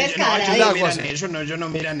 Nivel de Ellos no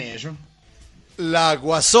miran eso. La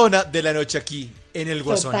guasona de la noche aquí en el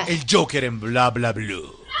guasón. Total. El Joker en Bla Bla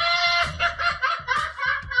Blue.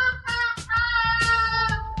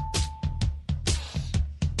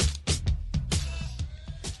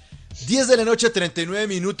 Diez de la noche, 39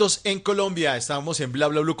 minutos en Colombia. Estamos en Bla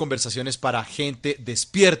Bla Blue, conversaciones para gente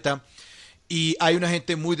despierta. Y hay una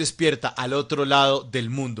gente muy despierta al otro lado del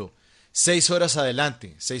mundo. 6 horas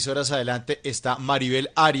adelante está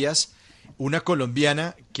Maribel Arias una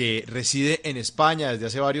colombiana que reside en España desde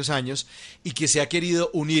hace varios años y que se ha querido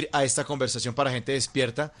unir a esta conversación para gente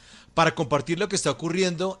despierta, para compartir lo que está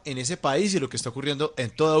ocurriendo en ese país y lo que está ocurriendo en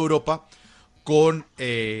toda Europa con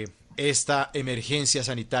esta emergencia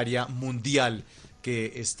sanitaria mundial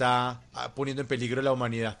que está poniendo en peligro la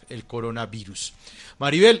humanidad, el coronavirus.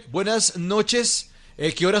 Maribel, buenas noches.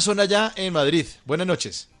 ¿Qué horas son allá en Madrid? Buenas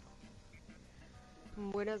noches.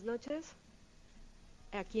 Buenas noches.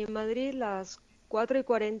 Aquí en Madrid, las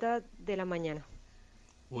 4:40 de la mañana.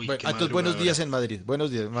 Uy, entonces, buenos días en Madrid.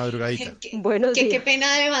 Buenos días, madrugadita. Buenos días. Qué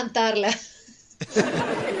pena levantarla.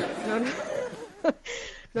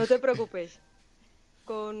 No te preocupes.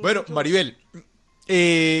 Bueno, Maribel,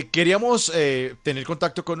 queríamos tener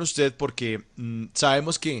contacto con usted porque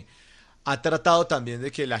sabemos que ha tratado también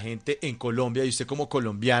de que la gente en Colombia, y usted como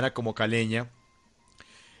colombiana, como caleña,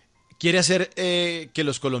 quiere hacer que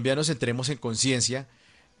los colombianos entremos en conciencia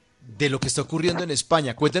de lo que está ocurriendo en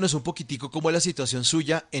España. Cuéntenos un poquitico cómo es la situación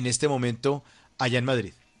suya en este momento allá en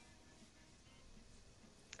Madrid.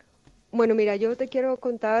 Bueno, mira, yo te quiero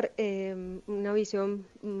contar una visión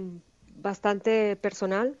bastante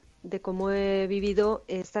personal de cómo he vivido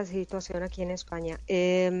esta situación aquí en España.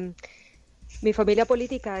 Mi familia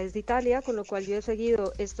política es de Italia, con lo cual yo he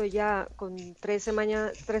seguido esto ya con 3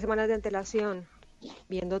 semanas de antelación,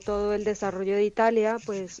 viendo todo el desarrollo de Italia,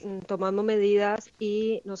 pues tomamos medidas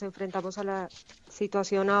y nos enfrentamos a la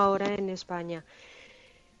situación ahora en España.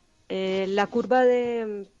 La curva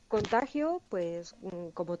de contagio, pues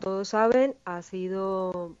como todos saben, ha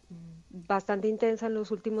sido bastante intensa en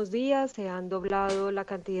los últimos días. Se han doblado la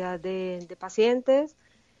cantidad de pacientes.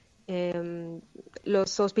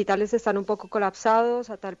 Los hospitales están un poco colapsados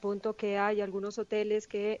a tal punto que hay algunos hoteles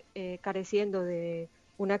que, careciendo de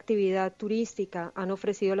una actividad turística, han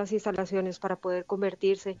ofrecido las instalaciones para poder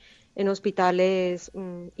convertirse en hospitales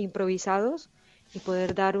improvisados y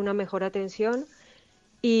poder dar una mejor atención.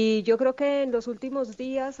 Y yo creo que en los últimos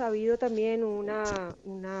días ha habido también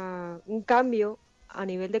un cambio a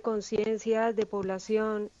nivel de conciencia de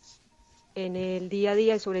población en el día a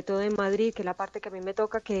día y sobre todo en Madrid, que es la parte que a mí me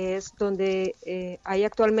toca, que es donde hay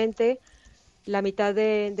actualmente la mitad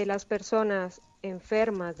de las personas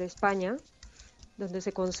enfermas de España, donde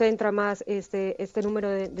se concentra más este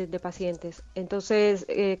número de pacientes. Entonces,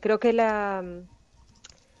 creo que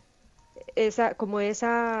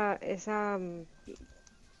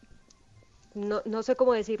no sé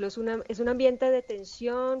cómo decirlo, es un ambiente de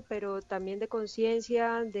tensión, pero también de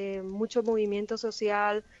conciencia, de mucho movimiento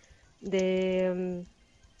social, de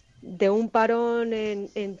un parón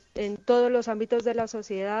en todos los ámbitos de la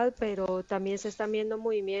sociedad, pero también se están viendo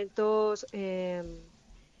movimientos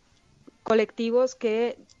colectivos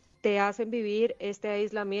que te hacen vivir este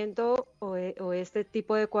aislamiento o este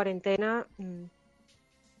tipo de cuarentena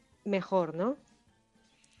mejor, ¿no?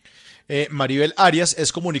 Maribel Arias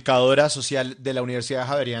es comunicadora social de la Universidad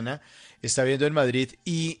Javeriana, está viviendo en Madrid.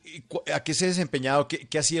 ¿Y a qué se ha desempeñado?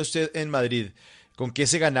 ¿Qué hacía usted en Madrid? ¿Con qué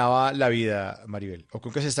se ganaba la vida, Maribel? ¿O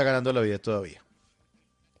con qué se está ganando la vida todavía?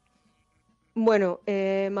 Bueno,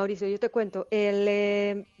 Mauricio, yo te cuento.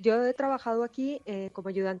 Yo he trabajado aquí como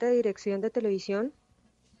ayudante de dirección de televisión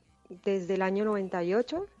desde el año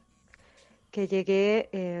 98, que llegué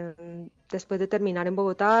después de terminar en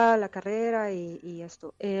Bogotá la carrera y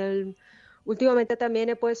esto. Últimamente también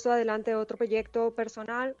he puesto adelante otro proyecto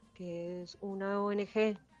personal, que es una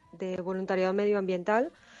ONG de voluntariado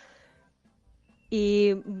medioambiental.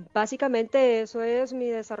 Y básicamente eso es mi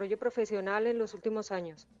desarrollo profesional en los últimos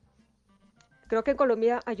años. Creo que en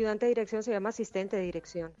Colombia ayudante de dirección se llama asistente de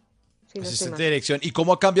dirección. Si no asistente de dirección. ¿Y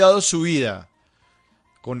cómo ha cambiado su vida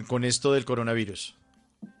con esto del coronavirus?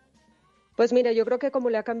 Pues mira, yo creo que como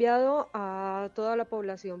le ha cambiado a toda la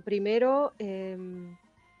población. Primero,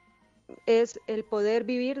 es el poder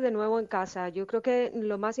vivir de nuevo en casa. Yo creo que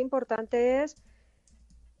lo más importante es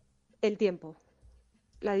el tiempo,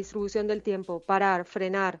 la distribución del tiempo, parar,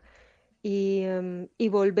 frenar y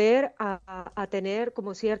volver a tener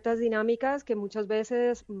como ciertas dinámicas que muchas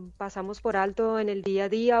veces pasamos por alto en el día a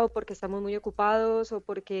día, o porque estamos muy ocupados o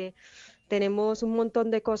porque tenemos un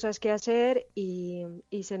montón de cosas que hacer y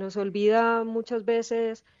se nos olvida muchas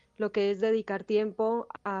veces lo que es dedicar tiempo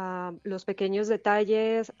a los pequeños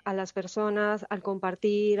detalles, a las personas, al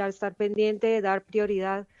compartir, al estar pendiente, dar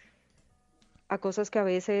prioridad a cosas que a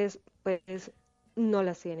veces pues no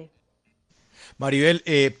las tiene. Maribel,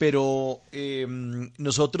 pero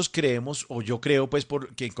nosotros creemos, o yo creo pues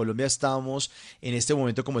porque en Colombia estábamos en este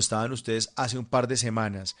momento como estaban ustedes hace un par de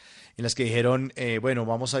semanas, en las que dijeron, bueno,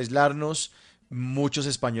 vamos a aislarnos. Muchos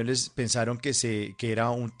españoles pensaron que era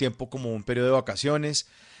un tiempo como un periodo de vacaciones,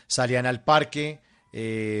 salían al parque,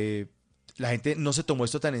 la gente no se tomó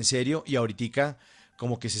esto tan en serio y ahorita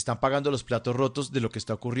como que se están pagando los platos rotos de lo que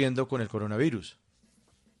está ocurriendo con el coronavirus.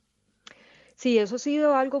 Sí, eso ha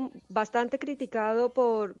sido algo bastante criticado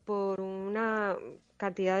por una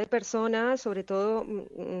cantidad de personas, sobre todo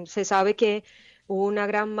se sabe que hubo una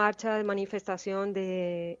gran marcha de manifestación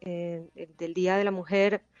del Día de la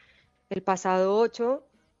Mujer el pasado 8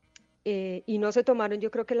 y no se tomaron yo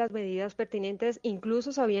creo que las medidas pertinentes,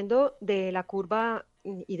 incluso sabiendo de la curva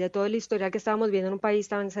y de todo el historial que estábamos viendo en un país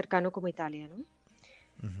tan cercano como Italia, ¿no?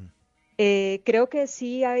 Creo que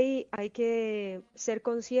sí hay que ser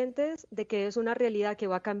conscientes de que es una realidad que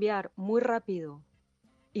va a cambiar muy rápido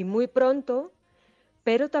y muy pronto,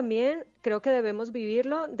 pero también creo que debemos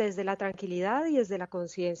vivirlo desde la tranquilidad y desde la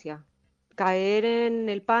conciencia. Caer en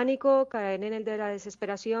el pánico, caer en el de la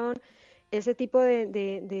desesperación, ese tipo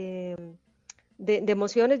de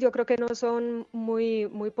emociones yo creo que no son muy,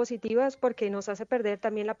 muy positivas porque nos hace perder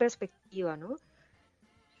también la perspectiva, ¿no?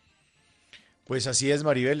 Pues así es,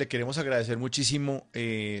 Maribel, le queremos agradecer muchísimo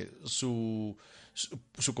su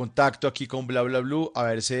contacto aquí con Bla Bla Blue,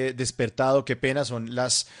 haberse despertado, qué pena, son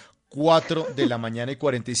las 4 de la mañana y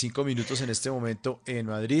 45 minutos en este momento en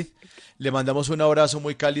Madrid. Le mandamos un abrazo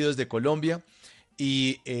muy cálido desde Colombia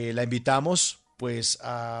y la invitamos pues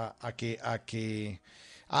a que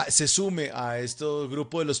se sume a este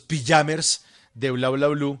grupo de los pijamers de Bla Bla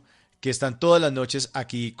Blue que están todas las noches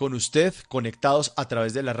aquí con usted, conectados a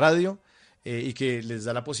través de la radio. Y que les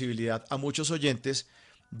da la posibilidad a muchos oyentes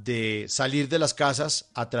de salir de las casas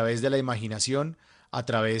a través de la imaginación, a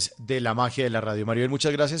través de la magia de la radio. Maribel,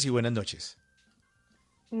 muchas gracias y buenas noches.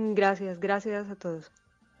 Gracias a todos.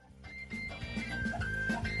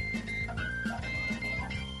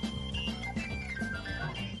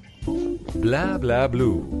 Bla bla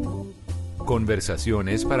blue.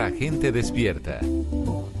 Conversaciones para gente despierta.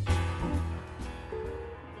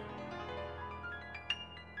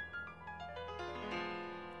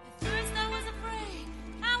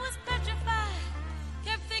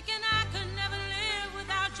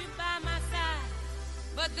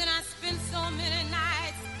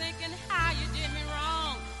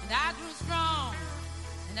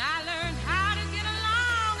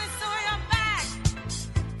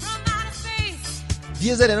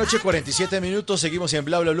 De la noche, 47 minutos, seguimos en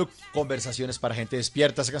Bla Bla Blue, conversaciones para gente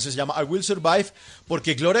despierta. Esta canción se llama I Will Survive,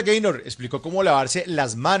 porque Gloria Gaynor explicó cómo lavarse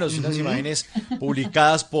las manos, unas imágenes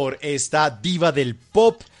publicadas por esta diva del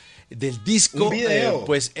pop, del disco, un video.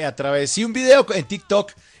 A través, sí, un video en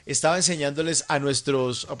TikTok, estaba enseñándoles a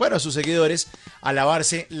a sus seguidores a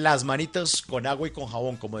lavarse las manitas con agua y con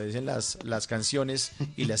jabón, como dicen las canciones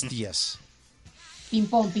y las tías. Ping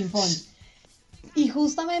pong, ping pong. Y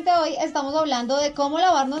justamente hoy estamos hablando de cómo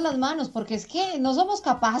lavarnos las manos, porque es que no somos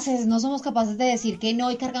capaces de decir que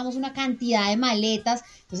no y cargamos una cantidad de maletas.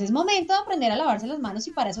 Entonces es momento de aprender a lavarse las manos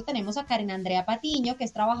y para eso tenemos a Karen Andrea Patiño, que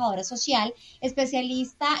es trabajadora social,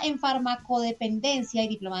 especialista en farmacodependencia y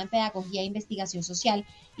diplomada en pedagogía e investigación social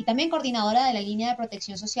y también coordinadora de la línea de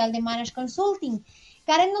protección social de Managed Consulting.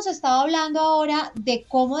 Karen nos estaba hablando ahora de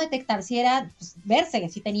cómo detectar si era, verse,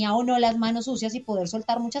 si tenía o no las manos sucias y poder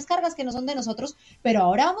soltar muchas cargas que no son de nosotros, pero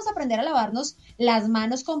ahora vamos a aprender a lavarnos las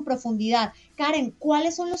manos con profundidad. Karen,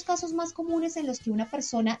 ¿cuáles son los casos más comunes en los que una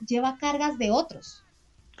persona lleva cargas de otros?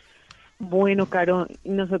 Bueno, Caro,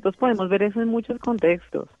 nosotros podemos ver eso en muchos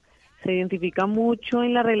contextos. Se identifica mucho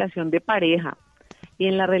en la relación de pareja y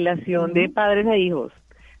en la relación de padres a hijos,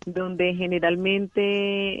 donde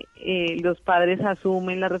generalmente los padres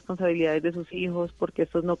asumen las responsabilidades de sus hijos porque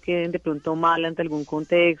estos no queden de pronto mal ante algún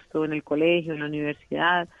contexto, en el colegio, en la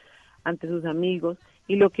universidad, ante sus amigos,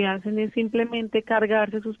 y lo que hacen es simplemente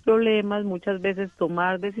cargarse sus problemas, muchas veces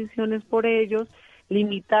tomar decisiones por ellos,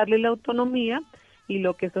 limitarles la autonomía, y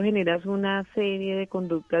lo que esto genera es una serie de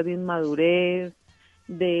conductas de inmadurez,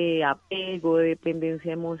 de apego, de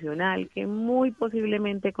dependencia emocional, que muy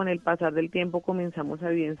posiblemente con el pasar del tiempo comenzamos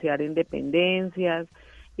a evidenciar en dependencias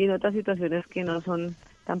y en otras situaciones que no son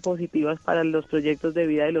tan positivas para los proyectos de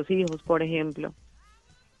vida de los hijos, por ejemplo.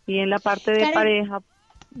 Y en la parte de Karen, pareja,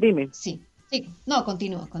 dime. Sí, no,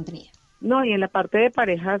 continúa. No, y en la parte de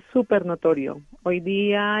pareja es súper notorio. Hoy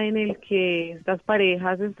día en el que estas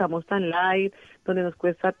parejas estamos tan light, donde nos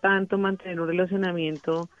cuesta tanto mantener un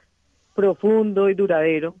relacionamiento profundo y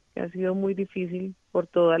duradero, que ha sido muy difícil por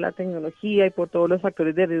toda la tecnología y por todos los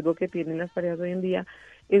factores de riesgo que tienen las parejas hoy en día,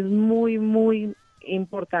 es muy, muy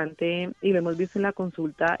importante, y lo hemos visto en la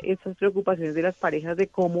consulta, estas preocupaciones de las parejas de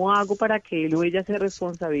cómo hago para que él o ella se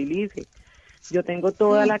responsabilice. Yo tengo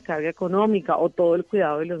toda la carga económica o todo el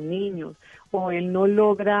cuidado de los niños, o él no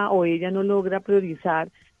logra o ella no logra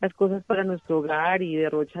priorizar las cosas para nuestro hogar y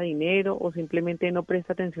derrocha dinero o simplemente no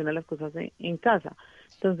presta atención a las cosas en casa.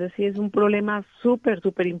 Entonces sí es un problema súper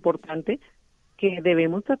importante que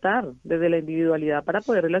debemos tratar desde la individualidad para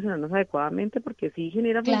poder relacionarnos adecuadamente, porque sí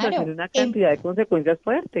genera frustración y una cantidad de consecuencias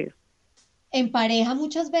fuertes. En pareja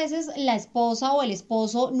muchas veces la esposa o el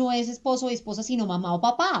esposo no es esposo o esposa, sino mamá o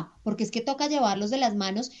papá, porque es que toca llevarlos de las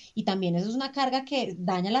manos y también eso es una carga que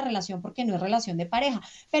daña la relación porque no es relación de pareja.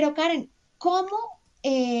 Pero Karen, ¿cómo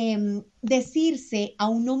decirse a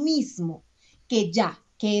uno mismo que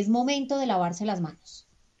es momento de lavarse las manos?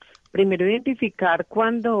 Primero identificar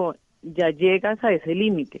cuando ya llegas a ese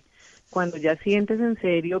límite, cuando ya sientes en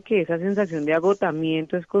serio que esa sensación de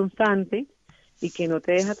agotamiento es constante y que no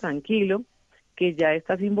te deja tranquilo, que ya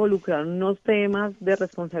estás involucrado en unos temas de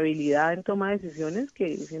responsabilidad en toma de decisiones que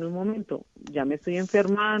dicen un momento, ya me estoy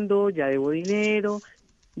enfermando, ya debo dinero,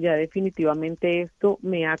 ya definitivamente esto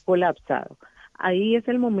me ha colapsado. Ahí es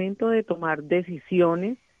el momento de tomar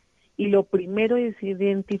decisiones y lo primero es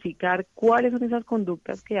identificar cuáles son esas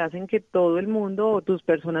conductas que hacen que todo el mundo o tus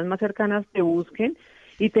personas más cercanas te busquen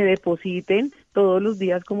y te depositen todos los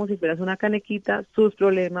días como si fueras una canequita, sus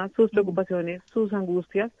problemas, sus preocupaciones, sus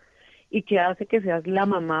angustias, y que hace que seas la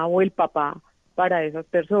mamá o el papá para esas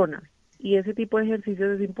personas. Y ese tipo de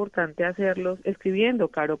ejercicios es importante hacerlos escribiendo,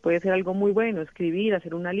 Caro, puede ser algo muy bueno, escribir,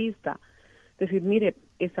 hacer una lista, decir, mire,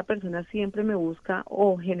 esta persona siempre me busca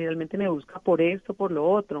o generalmente me busca por esto, por lo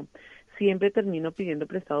otro, siempre termino pidiendo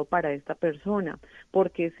prestado para esta persona,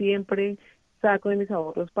 porque siempre saco de mis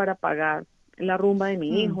ahorros para pagar la rumba de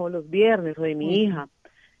mi hijo los viernes o de mi hija.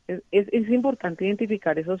 Es importante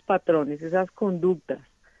identificar esos patrones, esas conductas,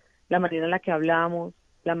 la manera en la que hablamos,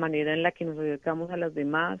 la manera en la que nos acercamos a las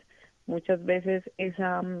demás, muchas veces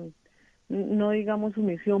esa, no digamos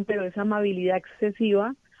sumisión, pero esa amabilidad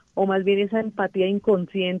excesiva, o más bien esa empatía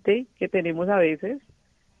inconsciente que tenemos a veces,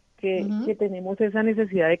 que tenemos esa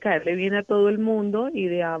necesidad de caerle bien a todo el mundo y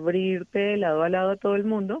de abrirte de lado a lado a todo el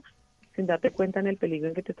mundo, sin darte cuenta en el peligro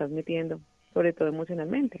en que te estás metiendo, sobre todo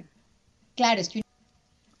emocionalmente. Claro, es que...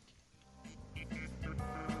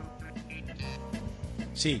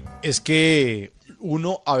 Sí, es que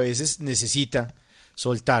uno a veces necesita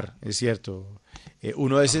soltar, es cierto.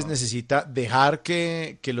 Uno a veces necesita dejar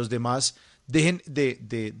que los demás dejen de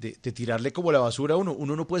tirarle como la basura a uno.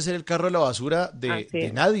 Uno no puede ser el carro de la basura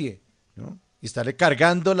de nadie, ¿no? Y estarle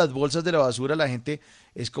cargando las bolsas de la basura a la gente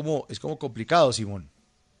es como complicado, Simón.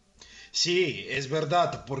 Sí, es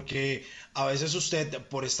verdad, porque a veces usted,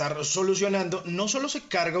 por estar solucionando, no solo se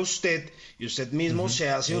carga usted y usted mismo se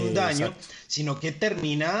hace un daño, exacto, sino que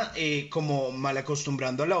termina como mal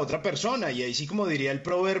acostumbrando a la otra persona. Y ahí sí, como diría el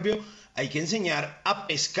proverbio, hay que enseñar a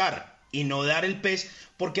pescar y no dar el pez,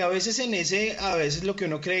 porque a veces a veces lo que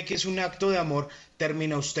uno cree que es un acto de amor,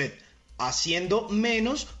 termina usted haciendo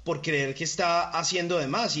menos por creer que está haciendo de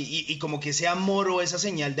más y como que ese amor o esa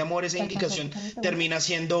señal de amor, esa indicación termina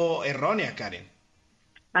siendo errónea, Karen.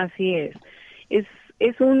 Así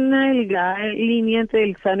es una delgada línea entre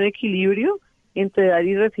el sano equilibrio entre dar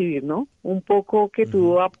y recibir, ¿no? Un poco que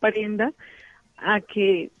tú aprendas a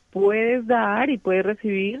que puedes dar y puedes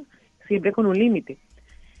recibir siempre con un límite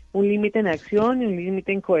en acción y un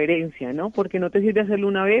límite en coherencia, ¿no? Porque no te sirve hacerlo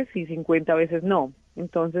una vez y 50 veces no.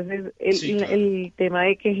 Entonces es el tema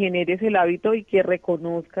de que generes el hábito y que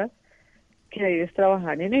reconozcas que debes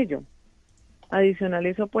trabajar en ello. Adicional a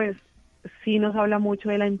eso, pues, sí nos habla mucho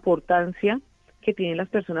de la importancia que tienen las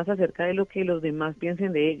personas acerca de lo que los demás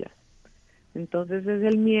piensen de ellas. Entonces es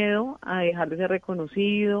el miedo a dejar de ser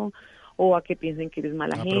reconocido o a que piensen que eres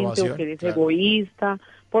mala gente o que eres egoísta,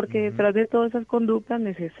 porque detrás de todas esas conductas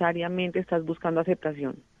necesariamente estás buscando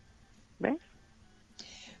aceptación. ¿Ves?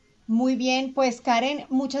 Muy bien, pues Karen,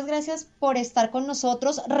 muchas gracias por estar con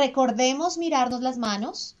nosotros. Recordemos mirarnos las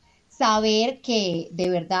manos, saber que de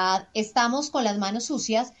verdad estamos con las manos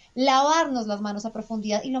sucias, lavarnos las manos a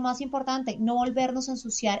profundidad y lo más importante, no volvernos a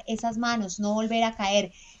ensuciar esas manos, no volver a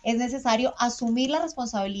caer. Es necesario asumir la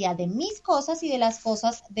responsabilidad de mis cosas y de las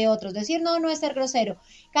cosas de otros. Decir no es ser grosero.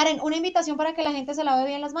 Karen, una invitación para que la gente se lave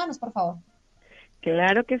bien las manos, por favor.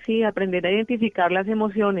 Claro que sí, aprender a identificar las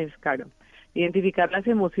emociones, Caro. Identificar las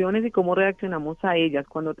emociones y cómo reaccionamos a ellas.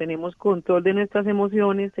 Cuando tenemos control de nuestras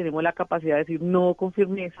emociones, tenemos la capacidad de decir no con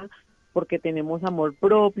firmeza, porque tenemos amor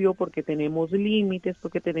propio, porque tenemos límites,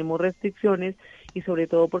 porque tenemos restricciones y sobre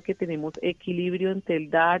todo porque tenemos equilibrio entre el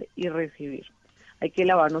dar y recibir. Hay que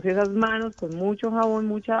lavarnos esas manos con mucho jabón,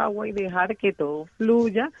 mucha agua y dejar que todo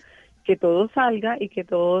fluya, que todo salga y que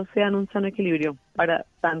todos sean un sano equilibrio para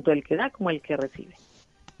tanto el que da como el que recibe.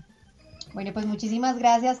 Bueno, pues muchísimas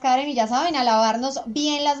gracias, Karen. Y ya saben, a lavarnos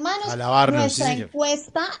bien las manos. A lavarnos, Nuestra sí, señor.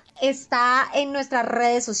 encuesta está en nuestras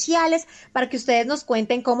redes sociales para que ustedes nos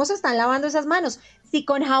cuenten cómo se están lavando esas manos. Si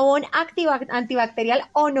con jabón antibacterial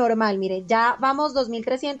o normal. Mire, ya vamos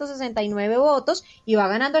 2.369 votos y va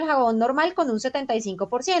ganando el jabón normal con un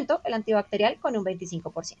 75%, el antibacterial con un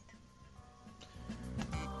 25%.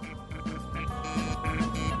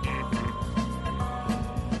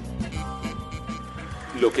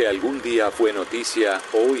 Lo que algún día fue noticia,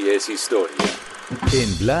 hoy es historia.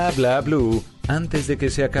 En Bla Bla Blue, antes de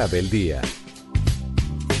que se acabe el día.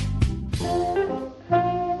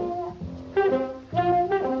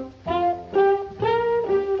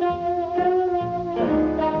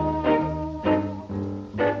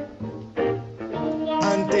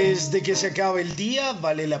 Antes de que se acabe el día,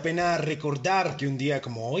 vale la pena recordar que un día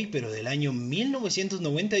como hoy, pero del año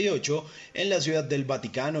 1998, en la Ciudad del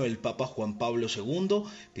Vaticano, el Papa Juan Pablo II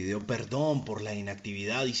pidió perdón por la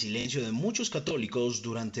inactividad y silencio de muchos católicos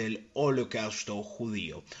durante el Holocausto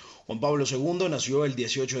judío. Juan Pablo II nació el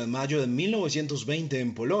 18 de mayo de 1920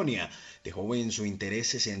 en Polonia. De joven su interés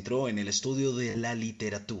se centró en el estudio de la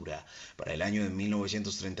literatura. Para el año de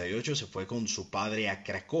 1938 se fue con su padre a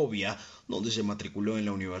Cracovia, donde se matriculó en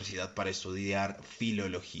la universidad para estudiar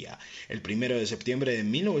filología. El 1 de septiembre de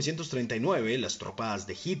 1939, las tropas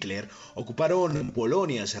de Hitler ocuparon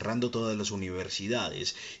Polonia, cerrando todas las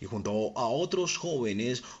universidades, y junto a otros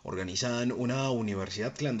jóvenes organizan una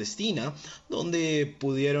universidad clandestina donde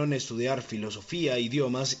pudieron estudiar filosofía,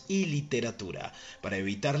 idiomas y literatura. Para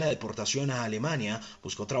evitar la deportación a Alemania,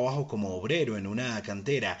 buscó trabajo como obrero en una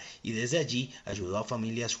cantera y desde allí ayudó a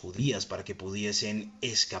familias judías para que pudiesen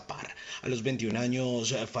escapar. A los 21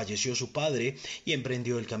 años falleció su padre y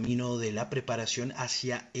emprendió el camino de la preparación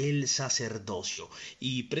hacia el sacerdocio.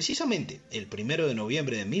 Y precisamente el 1 de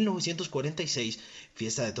noviembre de 1946,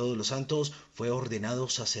 fiesta de Todos los Santos, fue ordenado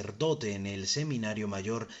sacerdote en el Seminario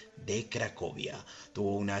Mayor de Cracovia.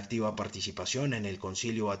 Tuvo una activa participación en el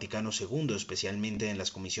Concilio Vaticano II, especialmente en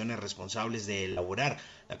las comisiones responsables de elaborar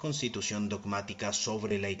la Constitución dogmática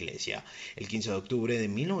sobre la Iglesia. El 15 de octubre de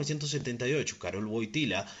 1978, Karol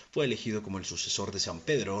Wojtyła fue elegido como el sucesor de San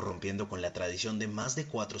Pedro, rompiendo con la tradición de más de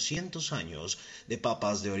 400 años de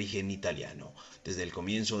papas de origen italiano. Desde el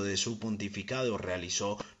comienzo de su pontificado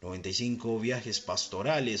realizó 95 viajes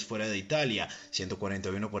pastorales fuera de Italia,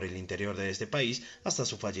 141 por el interior de este país, hasta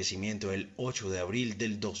su fallecimiento el 8 de abril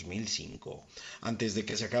del 2005. Antes de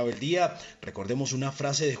que se acabe el día, recordemos una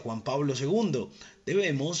frase de Juan Pablo II.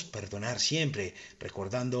 Debemos perdonar siempre,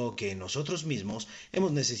 recordando que nosotros mismos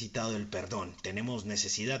hemos necesitado el perdón. Tenemos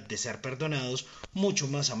necesidad de ser perdonados mucho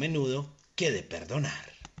más a menudo que de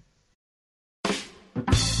perdonar.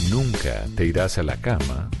 Nunca te irás a la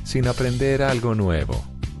cama sin aprender algo nuevo.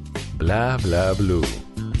 Bla Bla Blue.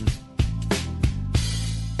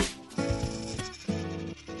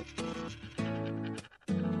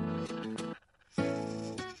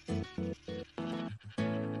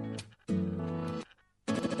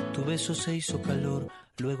 Tu beso se hizo calor,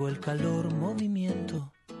 luego el calor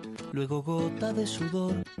movimiento, luego gota de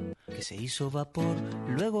sudor que se hizo vapor,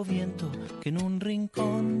 luego viento que en un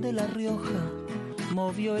rincón de La Rioja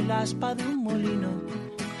movió el aspa de un molino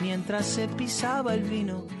mientras se pisaba el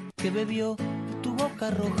vino que bebió tu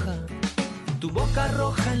boca roja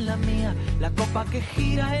en la mía, la copa que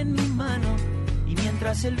gira en mi mano, y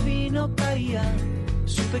mientras el vino caía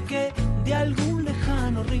supe que de algún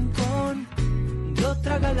lejano rincón de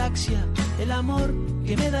otra galaxia el amor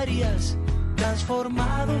que me darías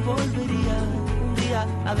transformado volvería un día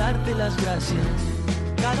a darte las gracias.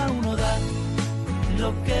 Cada uno da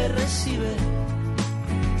lo que recibe,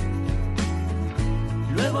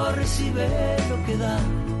 luego recibe lo que da.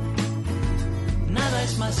 Nada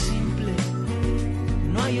es más simple,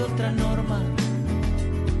 no hay otra norma.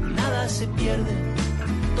 Nada se pierde,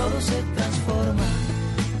 todo se transforma.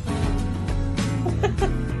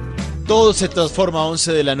 Todo se transforma.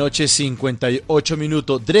 11 de la noche, 58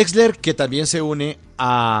 minutos. Drexler, que también se une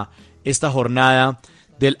a esta jornada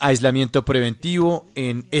del aislamiento preventivo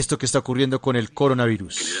en esto que está ocurriendo con el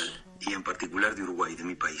coronavirus. Y en particular de Uruguay, de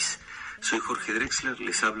mi país. Soy Jorge Drexler,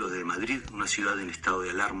 les hablo de Madrid, una ciudad en estado de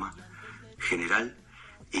alarma general,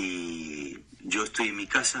 y yo estoy en mi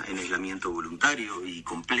casa en aislamiento voluntario y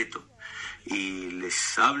completo, y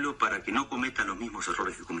les hablo para que no cometan los mismos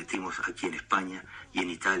errores que cometimos aquí en España y en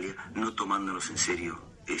Italia, no tomándonos en serio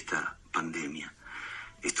esta pandemia.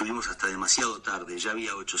 Estuvimos hasta demasiado tarde, ya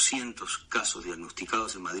había 800 casos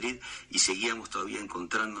diagnosticados en Madrid y seguíamos todavía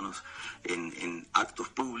encontrándonos en actos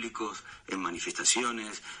públicos, en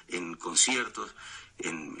manifestaciones, en conciertos,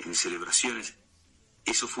 en celebraciones.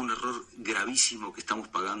 Eso fue un error gravísimo que estamos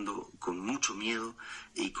pagando con mucho miedo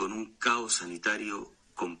y con un caos sanitario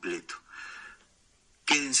completo.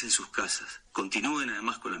 Quédense en sus casas, continúen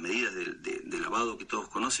además con las medidas de lavado que todos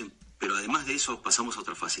conocen, pero además de eso pasamos a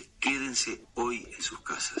otra fase. Quédense hoy en sus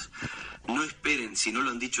casas. No esperen, si no lo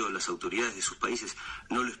han dicho las autoridades de sus países,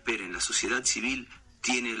 no lo esperen. La sociedad civil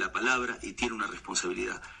tiene la palabra y tiene una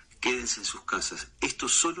responsabilidad. Quédense en sus casas. Esto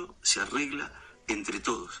solo se arregla entre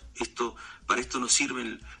todos. Para esto no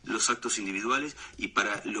sirven los actos individuales y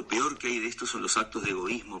para lo peor que hay de esto son los actos de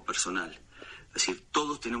egoísmo personal. Es decir,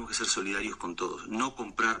 todos tenemos que ser solidarios con todos, no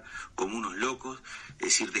comprar como unos locos, es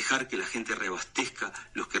decir, dejar que la gente reabastezca,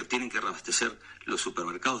 los que tienen que reabastecer los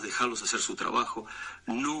supermercados, dejarlos hacer su trabajo,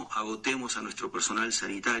 no agotemos a nuestro personal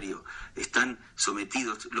sanitario, están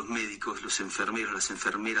sometidos los médicos, los enfermeros, las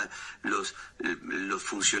enfermeras, los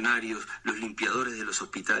funcionarios, los limpiadores de los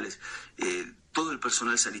hospitales, todo el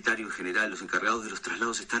personal sanitario en general, los encargados de los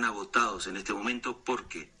traslados están agotados en este momento. ¿Por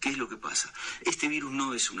qué? ¿Qué es lo que pasa? Este virus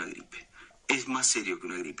no es una gripe. Es más serio que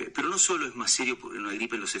una gripe, pero no solo es más serio por una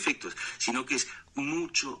gripe en los efectos, sino que es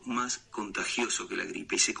mucho más contagioso que la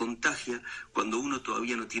gripe y se contagia cuando uno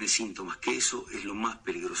todavía no tiene síntomas, que eso es lo más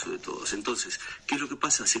peligroso de todos. Entonces, ¿qué es lo que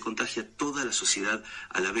pasa? Se contagia toda la sociedad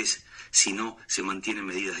a la vez, si no se mantienen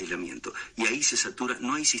medidas de aislamiento. Y ahí se satura,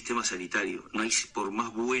 no hay sistema sanitario, no hay, por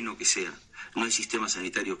más bueno que sea, no hay sistema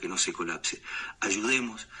sanitario que no se colapse.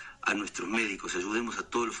 Ayudemos a nuestros médicos, ayudemos a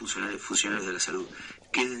todos los funcionarios de la salud.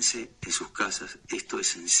 Quédense en sus casas, esto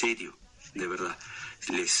es en serio, de verdad.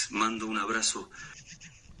 Les mando un abrazo.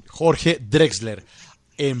 Jorge Drexler,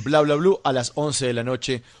 en Bla Bla Blue a las 11 de la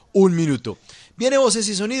noche, 1 minuto. Viene Voces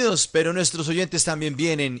y Sonidos, pero nuestros oyentes también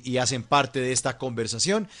vienen y hacen parte de esta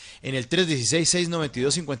conversación en el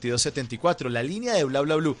 316-692-5274, la línea de Bla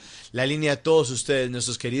Bla Blue, la línea de todos ustedes,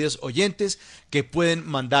 nuestros queridos oyentes, que pueden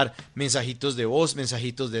mandar mensajitos de voz,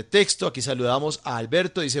 mensajitos de texto. Aquí saludamos a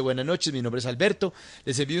Alberto, dice: buenas noches, mi nombre es Alberto,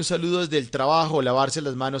 les envío un saludo desde el trabajo, lavarse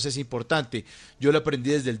las manos es importante, yo lo aprendí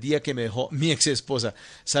desde el día que me dejó mi ex esposa.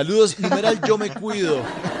 Saludos, numeral yo me cuido.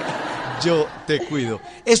 Yo te cuido.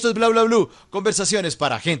 Esto es Bla Bla Blue, conversaciones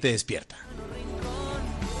para gente despierta.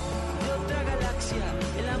 De otra galaxia,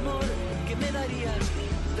 el amor que me darías,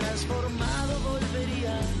 transformado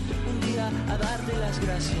volvería un día a darte las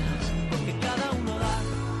gracias, porque cada uno da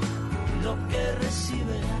lo que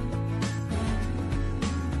recibe,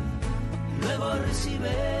 luego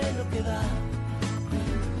recibe lo que da.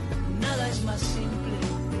 Nada es más simple,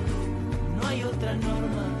 no hay otra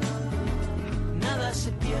norma, nada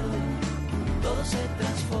se pierde, todo se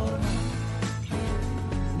transforma.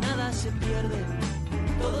 Nada se pierde,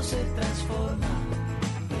 todo se transforma.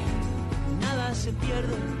 Nada se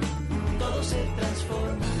pierde, todo se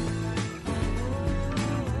transforma.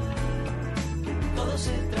 Todo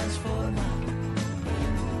se transforma.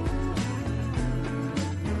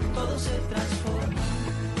 Todo se transforma.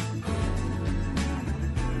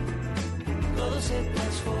 Todo se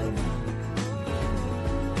transforma.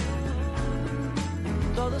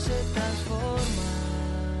 Todo se transforma.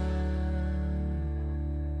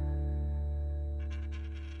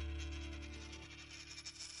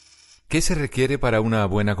 ¿Qué se requiere para una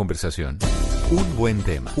buena conversación? Un buen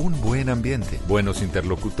tema, un buen ambiente, buenos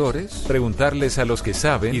interlocutores, preguntarles a los que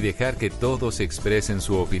saben y dejar que todos expresen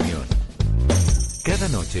su opinión. Cada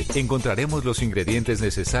noche encontraremos los ingredientes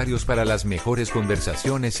necesarios para las mejores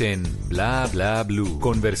conversaciones en Bla Bla Blue.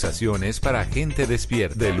 Conversaciones para gente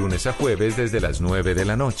despierta. De lunes a jueves desde las 9 de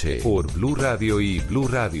la noche. Por Blue Radio y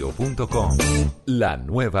bluradio.com. La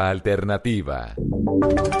nueva alternativa.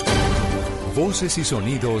 Voces y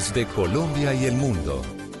sonidos de Colombia y el mundo.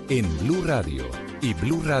 En Blue Radio y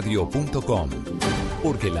bluradio.com.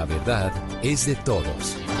 Porque la verdad es de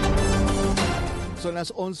todos. Son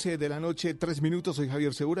las 11 de la noche, 3 minutos. Soy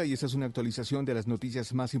Javier Segura y esta es una actualización de las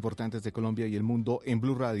noticias más importantes de Colombia y el mundo en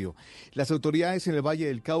Blue Radio. Las autoridades en el Valle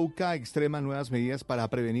del Cauca extreman nuevas medidas para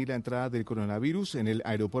prevenir la entrada del coronavirus en el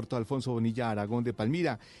aeropuerto Alfonso Bonilla Aragón de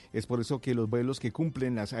Palmira. Es por eso que los vuelos que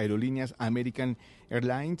cumplen las aerolíneas American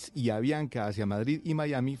Airlines y Avianca hacia Madrid y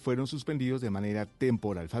Miami fueron suspendidos de manera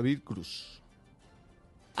temporal. Fabián Cruz.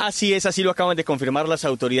 Así es, así lo acaban de confirmar las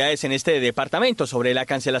autoridades en este departamento sobre la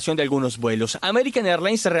cancelación de algunos vuelos. American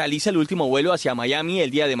Airlines realiza el último vuelo hacia Miami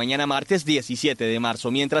el día de mañana martes 17 de marzo.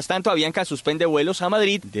 Mientras tanto, Avianca suspende vuelos a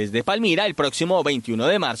Madrid desde Palmira el próximo 21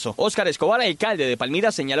 de marzo. Óscar Escobar, alcalde de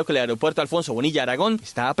Palmira, señaló que el aeropuerto Alfonso Bonilla Aragón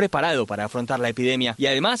está preparado para afrontar la epidemia y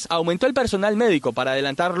además aumentó el personal médico para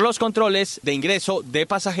adelantar los controles de ingreso de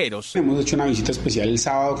pasajeros. Hemos hecho una visita especial el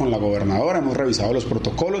sábado con la gobernadora, hemos revisado los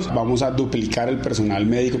protocolos, vamos a duplicar el personal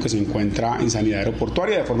médico médico que se encuentra en sanidad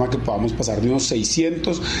aeroportuaria, de forma que podamos pasar de unos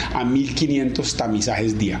 600 a 1.500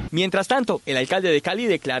 tamizajes día. Mientras tanto, el alcalde de Cali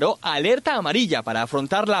declaró alerta amarilla para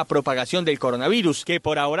afrontar la propagación del coronavirus, que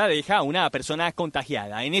por ahora deja a una persona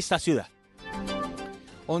contagiada en esta ciudad.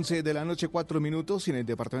 11 de la noche, 4 minutos. En el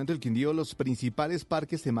departamento del Quindío, los principales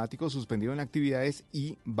parques temáticos suspendieron actividades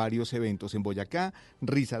y varios eventos. En Boyacá,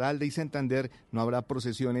 Risaralda y Santander no habrá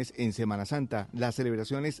procesiones en Semana Santa. Las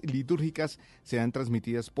celebraciones litúrgicas serán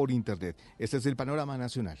transmitidas por Internet. Este es el panorama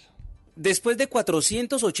nacional. Después de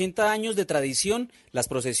 480 años de tradición, las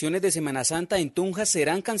procesiones de Semana Santa en Tunja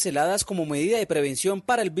serán canceladas como medida de prevención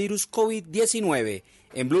para el virus COVID-19.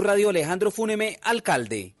 En Blue Radio, Alejandro Fúneme,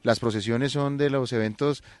 alcalde. Las procesiones son de los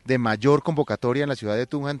eventos de mayor convocatoria en la ciudad de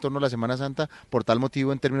Tunja en torno a la Semana Santa. Por tal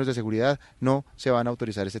motivo, en términos de seguridad, no se van a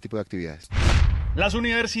autorizar este tipo de actividades. Las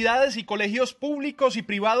universidades y colegios públicos y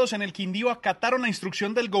privados en el Quindío acataron la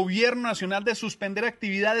instrucción del Gobierno Nacional de suspender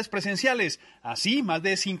actividades presenciales. Así, más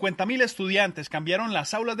de 50.000 estudiantes cambiaron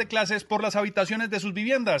las aulas de clases por las habitaciones de sus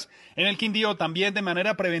viviendas. En el Quindío también de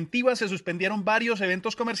manera preventiva se suspendieron varios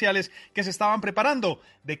eventos comerciales que se estaban preparando.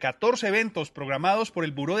 De 14 eventos programados por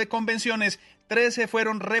el Buró de Convenciones, 13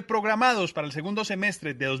 fueron reprogramados para el segundo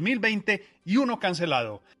semestre de 2020 y uno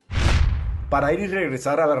cancelado. Para ir y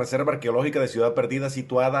regresar a la Reserva Arqueológica de Ciudad Perdida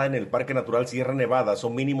situada en el Parque Natural Sierra Nevada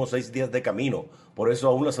son mínimo 6 días de camino. Por eso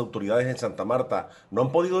aún las autoridades en Santa Marta no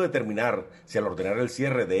han podido determinar si al ordenar el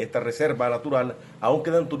cierre de esta reserva natural aún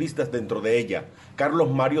quedan turistas dentro de ella.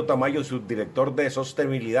 Carlos Mario Tamayo, subdirector de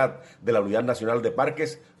Sostenibilidad de la Unidad Nacional de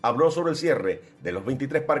Parques, habló sobre el cierre de los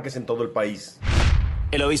 23 parques en todo el país.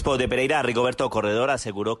 El obispo de Pereira, Rigoberto Corredor,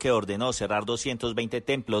 aseguró que ordenó cerrar 220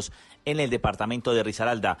 templos en el departamento de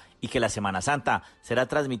Risaralda y que la Semana Santa será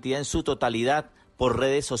transmitida en su totalidad por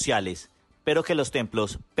redes sociales, pero que los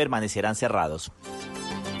templos permanecerán cerrados.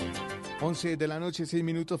 11 de la noche, 6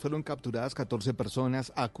 minutos, fueron capturadas 14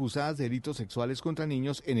 personas acusadas de delitos sexuales contra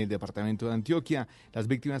niños en el departamento de Antioquia. Las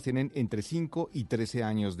víctimas tienen entre 5 y 13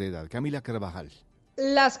 años de edad. Camila Carvajal.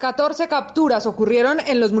 Las 14 capturas ocurrieron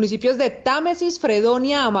en los municipios de Támesis,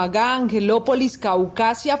 Fredonia, Amagá, Angelópolis,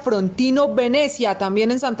 Caucasia, Frontino, Venecia, también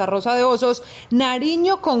en Santa Rosa de Osos,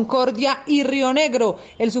 Nariño, Concordia y Río Negro.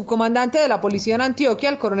 El subcomandante de la policía en Antioquia,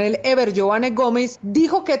 el coronel Eber Giovanni Gómez,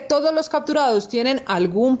 dijo que todos los capturados tienen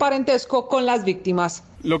algún parentesco con las víctimas.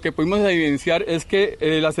 Lo que pudimos evidenciar es que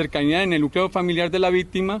la cercanía en el núcleo familiar de la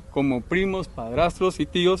víctima, como primos, padrastros y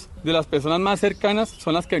tíos de las personas más cercanas,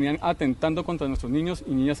 son las que venían atentando contra nuestros niños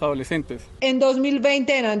y niñas adolescentes. En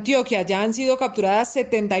 2020 en Antioquia ya han sido capturadas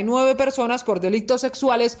 79 personas por delitos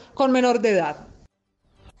sexuales con menor de edad.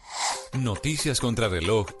 Noticias contra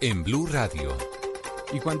reloj en Blue Radio.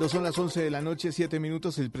 Y cuando son las 11 de la noche, 7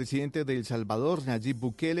 minutos, el presidente de El Salvador, Nayib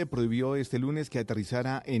Bukele, prohibió este lunes que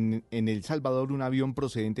aterrizara en El Salvador un avión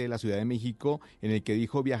procedente de la Ciudad de México, en el que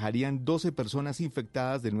dijo viajarían 12 personas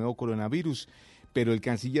infectadas del nuevo coronavirus. Pero el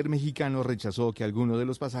canciller mexicano rechazó que algunos de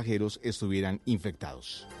los pasajeros estuvieran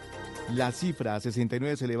infectados. La cifra, a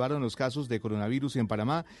 69 se elevaron los casos de coronavirus en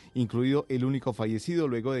Panamá, incluido el único fallecido,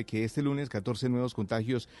 luego de que este lunes 14 nuevos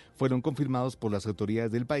contagios fueron confirmados por las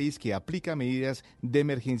autoridades del país, que aplica medidas de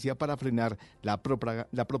emergencia para frenar la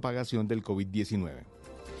propagación del COVID-19.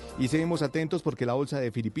 Y seguimos atentos porque la bolsa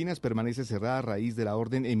de Filipinas permanece cerrada a raíz de la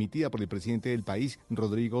orden emitida por el presidente del país,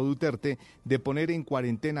 Rodrigo Duterte, de poner en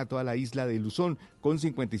cuarentena toda la isla de Luzón, con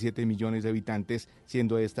 57 millones de habitantes,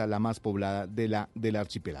 siendo esta la más poblada del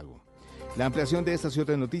archipiélago. La ampliación de estas y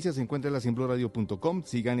otras noticias se encuentra en bluradio.com.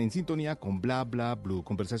 Sigan en sintonía con Bla Bla Blue,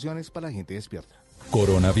 conversaciones para gente despierta.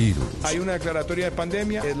 Coronavirus. Hay una declaratoria de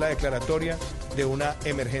pandemia, es la declaratoria de una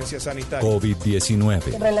emergencia sanitaria.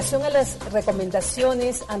 COVID-19. En relación a las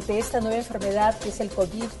recomendaciones ante esta nueva enfermedad que es el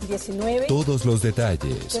COVID-19. Todos los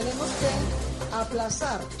detalles. Tenemos que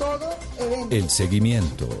aplazar todo evento. El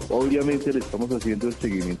seguimiento. Obviamente le estamos haciendo el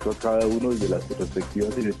seguimiento a cada uno de las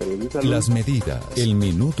respectivas direcciones de salud. Las medidas. El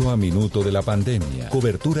minuto a minuto de la pandemia.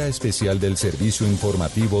 Cobertura especial del servicio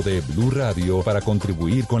informativo de Blue Radio para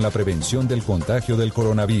contribuir con la prevención del contagio del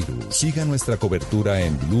coronavirus. Siga nuestra cobertura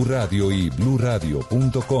en Blue Radio y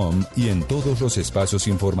bluradio.com y en todos los espacios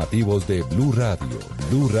informativos de Blue Radio,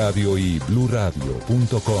 Blue Radio y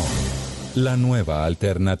bluradio.com. La nueva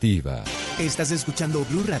alternativa. Estás escuchando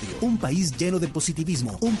Blue Radio, un país lleno de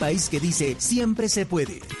positivismo, un país que dice siempre se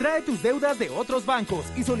puede. Trae tus deudas de otros bancos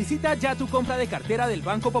y solicita ya tu compra de cartera del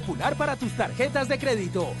Banco Popular para tus tarjetas de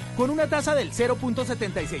crédito, con una tasa del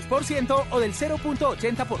 0.76% o del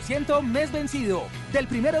 0.80% mes vencido, del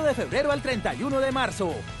 1 de febrero al 31 de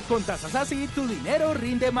marzo. Con tasas así, tu dinero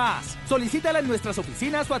rinde más. Solicítala en nuestras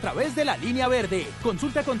oficinas o a través de la línea verde.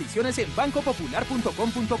 Consulta condiciones en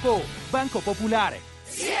bancopopular.com.co. Banco Popular.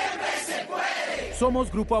 siempre se puede.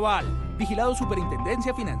 Somos Grupo Aval, vigilado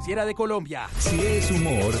Superintendencia Financiera de Colombia. Si es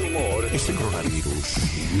humor, este coronavirus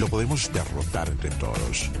lo podemos derrotar entre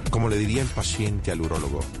todos. Como le diría el paciente al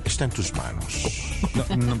urólogo, está en tus manos.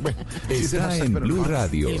 Está en Blue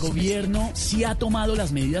Radio. ¿El gobierno sí ha tomado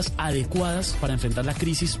las medidas adecuadas para enfrentar la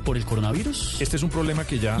crisis por el coronavirus? Este es un problema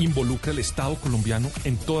que ya involucra al Estado colombiano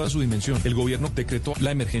en toda su dimensión. El gobierno decretó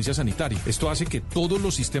la emergencia sanitaria. Esto hace que todos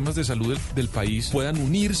los sistemas de salud del país puedan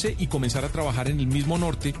unirse y comenzar a trabajar en el mismo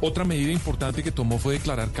norte. Otra medida importante que tomó fue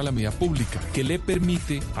declarar calamidad pública, que le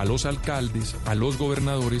permite a los alcaldes, a los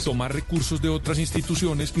gobernadores, tomar recursos de otras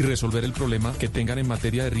instituciones y resolver el problema que tengan en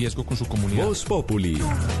materia de riesgo con su comunidad. Voz Populi.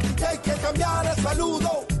 Hay que cambiar el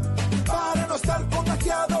saludo para no estar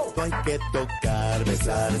contagiado. No hay que tocar,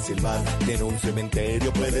 besar, silbar, que en un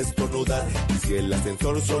cementerio puedes estornudar. Y si el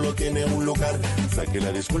ascensor solo tiene un lugar, saque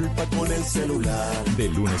la disculpa con el celular. De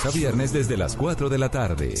lunes a viernes desde las 4 de la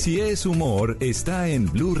tarde. Si es humor, está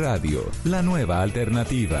en Blue Radio, la nueva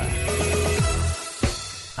alternativa.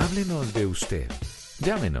 Háblenos de usted.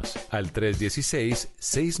 Llámenos al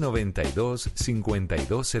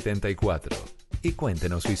 316-692-5274 y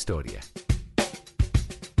cuéntenos su historia.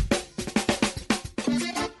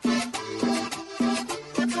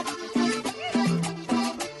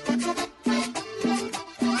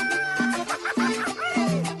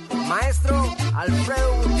 Maestro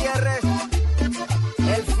Alfredo Gutiérrez,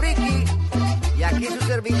 el friki, y aquí su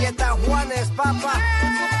servilleta Juanes Papa.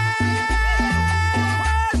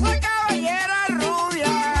 Esa cabellera rubia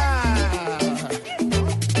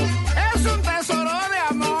es un tesoro de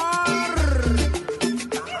amor.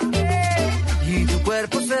 Y tu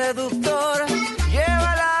cuerpo seductor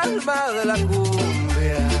lleva el alma de la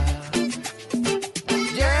cumbia.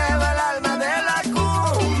 Lleva el alma de la cumbia.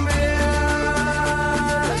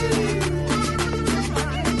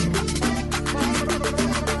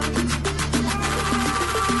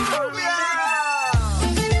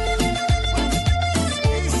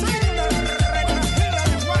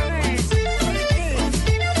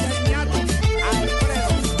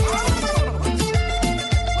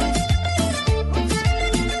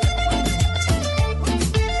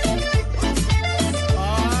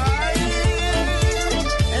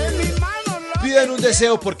 Pidan un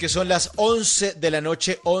deseo porque son las 11 de la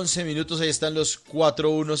noche, 11 minutos. Ahí están los 4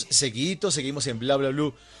 unos seguiditos. Seguimos en Bla Bla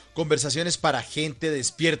Blue. Conversaciones para gente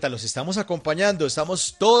despierta. Los estamos acompañando.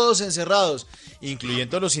 Estamos todos encerrados,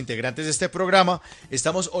 incluyendo los integrantes de este programa.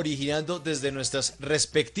 Estamos originando desde nuestras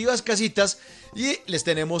respectivas casitas y les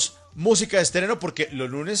tenemos música de estreno porque los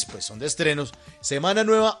lunes pues son de estrenos. Semana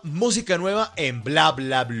nueva, música nueva en Bla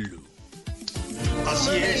Bla Blue.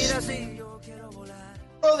 Así es.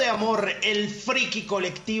 De amor, el friki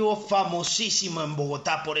colectivo famosísimo en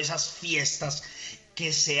Bogotá por esas fiestas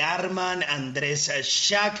que se arman. Andrés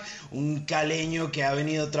Shack, un caleño que ha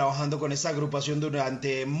venido trabajando con esta agrupación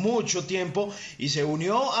durante mucho tiempo y se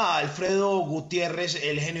unió a Alfredo Gutiérrez,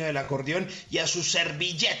 el genio del acordeón, y a su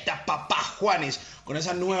servilleta Papá Juanes con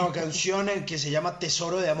esa nueva canción que se llama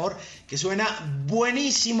Tesoro de Amor, que suena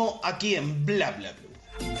buenísimo aquí en Bla Bla Blue.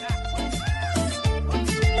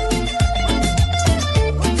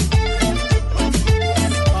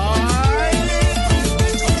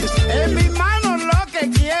 En mis manos lo que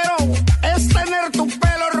quiero es tener tu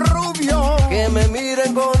pelo rubio. Que me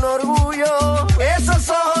miren con orgullo esos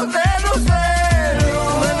ojos de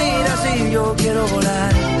lucero. Me mira si yo quiero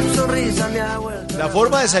volar, tu sonrisa me ha vuelto. La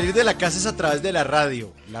forma de salir de la casa es a través de la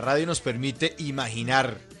radio. La radio nos permite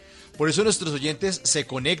imaginar. Por eso nuestros oyentes se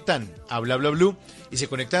conectan a Bla Bla Blue y se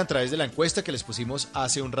conectan a través de la encuesta que les pusimos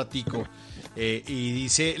hace un ratico. Y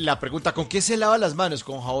dice la pregunta: ¿con qué se lava las manos?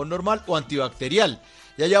 ¿Con jabón normal o antibacterial?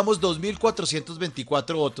 Ya llevamos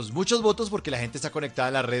 2.424 votos. Muchos votos porque la gente está conectada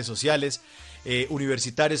en las redes sociales.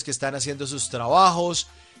 Universitarios que están haciendo sus trabajos.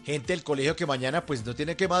 Gente del colegio que mañana pues no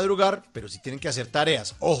tiene que madrugar, pero sí tienen que hacer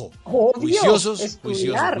tareas. Ojo, juiciosos.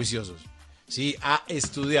 Sí, a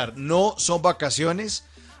estudiar. No son vacaciones,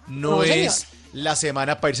 no es la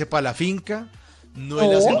semana para irse para la finca, no es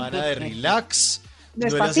la semana de relax, no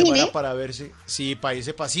es la semana para verse, sí, para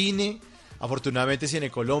irse para cine. Afortunadamente Cine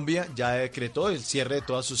Colombia ya decretó el cierre de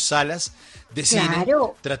todas sus salas de cine,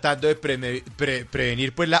 tratando de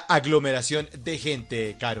prevenir pues la aglomeración de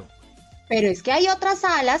gente, Caro. Pero es que hay otras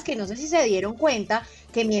salas que no sé si se dieron cuenta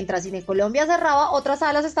que mientras Cine Colombia cerraba, otras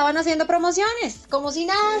salas estaban haciendo promociones, como si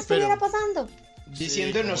nada estuviera pasando.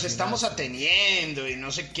 Diciendo nos estamos ateniendo y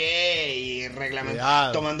no sé qué, y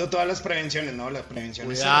tomando todas las prevenciones. No, las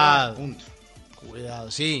prevenciones cerradas, punto. Cuidado,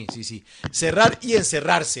 sí. Cerrar y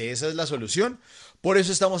encerrarse, esa es la solución. Por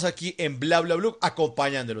eso estamos aquí en Bla Bla Blue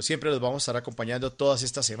acompañándolos. Siempre los vamos a estar acompañando todas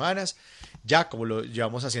estas semanas, ya como lo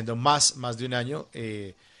llevamos haciendo más de un año,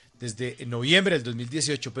 desde noviembre del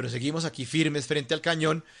 2018, pero seguimos aquí firmes frente al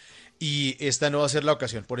cañón y esta no va a ser la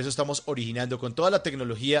ocasión. Por eso estamos originando con toda la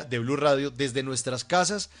tecnología de Blue Radio desde nuestras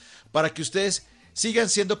casas para que ustedes sigan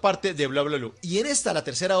siendo parte de Bla Bla Blue. Y en esta, la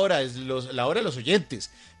tercera hora, es la hora de los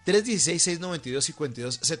oyentes.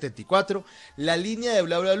 316-692-5274, la línea de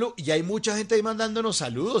Bla Bla Blue. Y hay mucha gente ahí mandándonos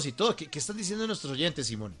saludos y todo. ¿Qué están diciendo nuestros oyentes,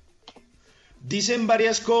 Simón? Dicen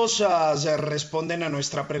varias cosas, responden a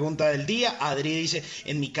nuestra pregunta del día. Adri dice,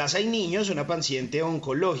 en mi casa hay niños, una paciente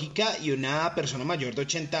oncológica y una persona mayor de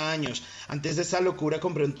 80 años. Antes de esta locura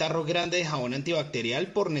compré un tarro grande de jabón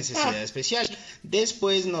antibacterial por necesidad especial.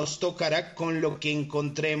 Después nos tocará con lo que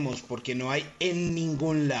encontremos, porque no hay en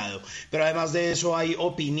ningún lado. Pero además de eso hay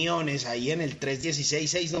opiniones ahí en el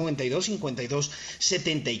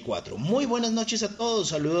 316-692-5274. Muy buenas noches a todos,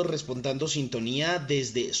 saludos respondando sintonía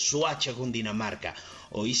desde Soacha, Cundinamarca.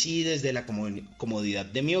 Hoy sí desde la comodidad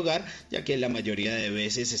de mi hogar, ya que la mayoría de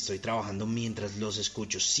veces estoy trabajando mientras los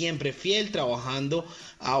escucho. Siempre fiel, trabajando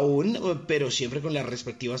aún, pero siempre con las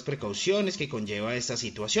respectivas precauciones que conlleva esta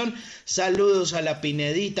situación. Saludos a la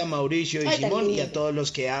Pinedita, Mauricio y Simón y a todos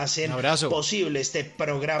los que hacen posible este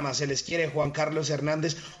programa. Se les quiere, Juan Carlos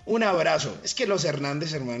Hernández. Un abrazo. Es que los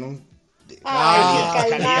Hernández, hermano... Ay,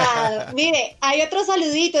 calmado. Mire, hay otro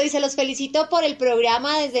saludito, dice, los felicito por el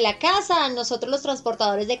programa desde la casa. Nosotros los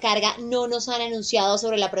transportadores de carga no nos han anunciado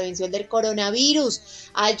sobre la prevención del coronavirus.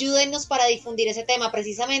 Ayúdennos para difundir ese tema.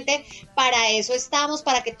 Precisamente para eso estamos,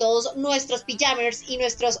 para que todos nuestros pijamers y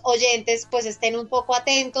nuestros oyentes pues estén un poco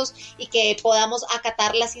atentos y que podamos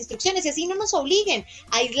acatar las instrucciones y así no nos obliguen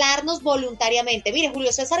a aislarnos voluntariamente. Mire,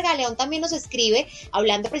 Julio César Galeón también nos escribe,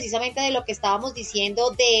 hablando precisamente de lo que estábamos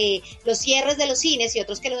diciendo de los cierres de los cines y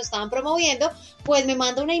otros que los estaban promoviendo, pues me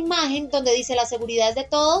manda una imagen donde dice: la seguridad es de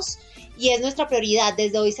todos y es nuestra prioridad.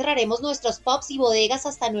 Desde hoy cerraremos nuestros pubs y bodegas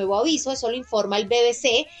hasta nuevo aviso. Eso lo informa el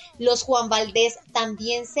BBC. Los Juan Valdés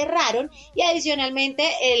también cerraron y adicionalmente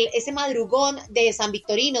ese madrugón de San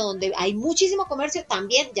Victorino, donde hay muchísimo comercio,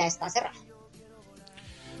 también ya está cerrado.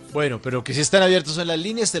 Bueno, pero que sí están abiertos son las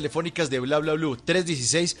líneas telefónicas de Bla Bla Blue,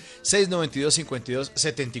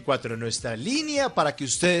 316-692-5274, nuestra línea para que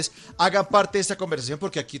ustedes hagan parte de esta conversación,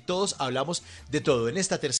 porque aquí todos hablamos de todo. En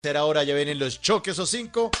esta tercera hora ya vienen los choques o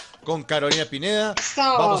 5 con Carolina Pineda,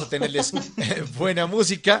 vamos a tenerles buena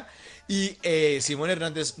música y Simón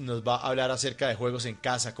Hernández nos va a hablar acerca de juegos en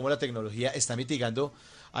casa, cómo la tecnología está mitigando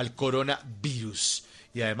al coronavirus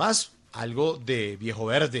y además... algo de viejo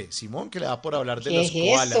verde, Simón, que le da por hablar de los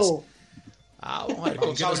koalas. Eso? Vamos a ver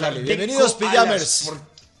con qué nos sale. Bienvenidos, pijamers.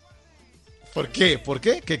 ¿Por qué? ¿Por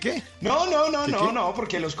qué? ¿Qué? No,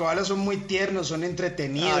 porque los koalas son muy tiernos, son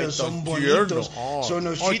entretenidos, son bonitos, son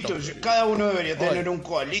ositos. Cada uno debería tener un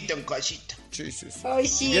koalita en casita. Sí. Ay,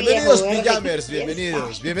 sí, bienvenidos, pijamers,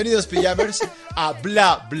 bienvenidos, pijamers, a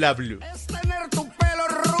Bla Bla Blue. Es tener tu pelo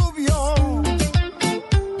rubio.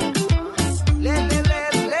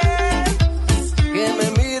 Que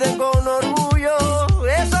me miren con orgullo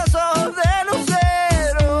esos ojos de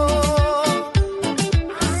lucero.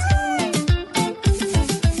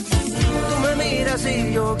 Tú me miras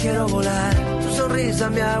y yo quiero volar. Tu sonrisa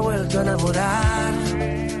me ha vuelto a enamorar.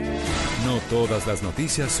 No todas las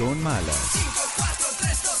noticias son malas.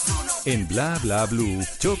 En Bla Bla Blue,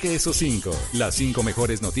 choque esos 5. Las 5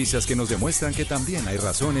 mejores noticias que nos demuestran que también hay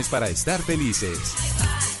razones para estar felices.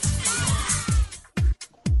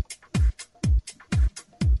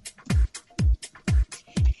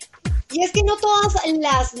 Y es que no todas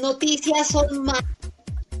las noticias son malas.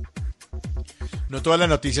 No todas las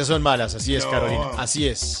noticias son malas, así es, Carolina. Así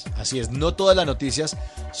es. No todas las noticias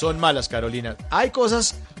son malas, Carolina. Hay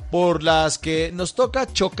cosas por las que nos toca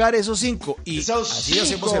chocar esos 5. Y así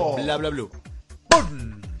hacemos en Bla Bla Blue.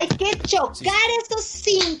 ¡Pum! Es que chocar esos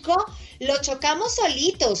 5 lo chocamos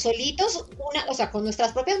solitos, o sea, con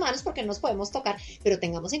nuestras propias manos, porque no nos podemos tocar, pero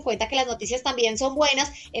tengamos en cuenta que las noticias también son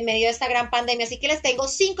buenas en medio de esta gran pandemia, así que les tengo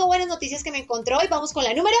 5 buenas noticias que me encontré hoy. Vamos con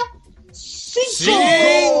la número 5.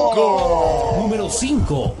 Número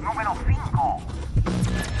 5.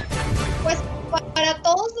 Pues para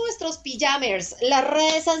todos nuestros pijamers, las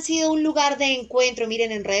redes han sido un lugar de encuentro.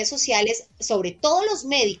 Miren, en redes sociales, sobre todo los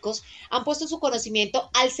médicos, han puesto su conocimiento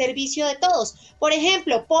al servicio de todos. Por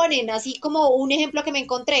ejemplo, ponen así como un ejemplo que me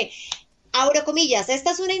encontré, abro comillas,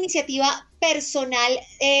 esta es una iniciativa personal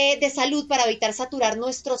de salud para evitar saturar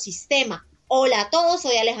nuestro sistema. Hola a todos,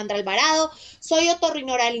 soy Alejandra Alvarado, soy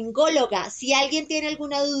otorrinolaringóloga. Si alguien tiene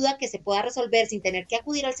alguna duda que se pueda resolver sin tener que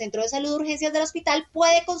acudir al centro de salud de urgencias del hospital,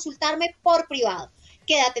 puede consultarme por privado.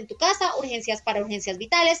 quédate en tu casa, urgencias para urgencias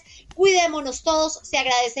vitales, cuidémonos todos, se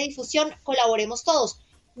agradece difusión, colaboremos todos,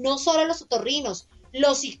 no solo los otorrinos,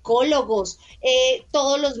 los psicólogos,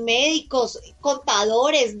 todos los médicos,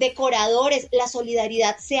 contadores, decoradores, la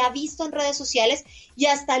solidaridad se ha visto en redes sociales y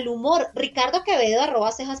hasta el humor. Ricardo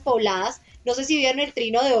Quevedo, @cejaspobladas, no sé si vieron el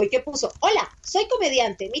trino de hoy que puso: hola, soy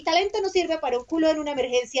comediante, mi talento no sirve para un culo en una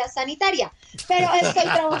emergencia sanitaria, pero estoy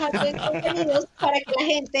trabajando en contenidos para que la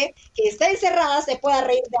gente que está encerrada se pueda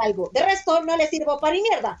reír de algo. De resto, no le sirvo para ni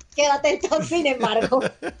mierda. Quédate entonces, sin embargo.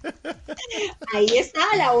 Ahí está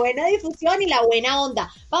la buena difusión y la buena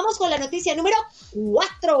onda. Vamos con la noticia número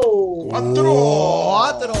 4.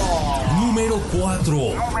 Número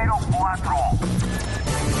 4.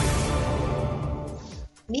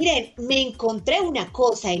 Miren, me encontré una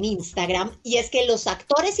cosa en Instagram y es que los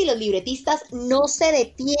actores y los libretistas no se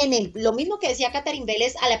detienen. Lo mismo que decía Catherine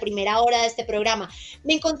Vélez a la primera hora de este programa.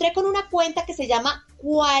 Me encontré con una cuenta que se llama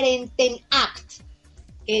Quarantine Act,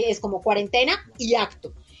 que es como cuarentena y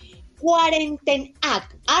acto. Quarantine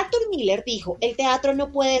Act. Arthur Miller dijo: el teatro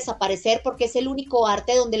no puede desaparecer porque es el único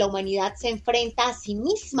arte donde la humanidad se enfrenta a sí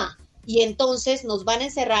misma y entonces nos van a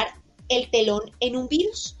encerrar el telón en un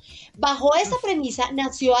virus. Bajo esa premisa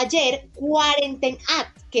nació ayer Quarantine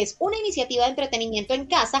Act, que es una iniciativa de entretenimiento en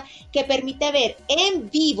casa que permite ver en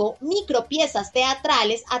vivo micropiezas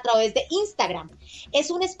teatrales a través de Instagram. Es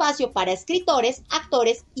un espacio para escritores,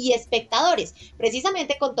 actores y espectadores.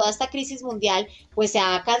 Precisamente con toda esta crisis mundial, pues se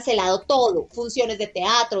ha cancelado todo: funciones de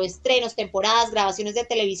teatro, estrenos, temporadas, grabaciones de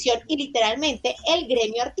televisión y literalmente el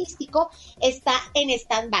gremio artístico está en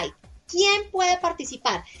stand-by. ¿Quién puede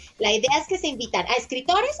participar? La idea es que se invitan a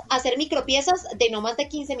escritores a hacer micropiezas de no más de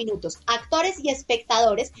 15 minutos, actores y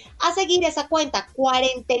espectadores a seguir esa cuenta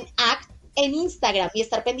Quarantine Act en Instagram y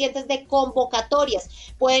estar pendientes de convocatorias.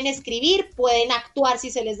 Pueden escribir, pueden actuar si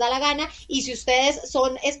se les da la gana, y si ustedes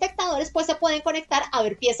son espectadores, pues se pueden conectar a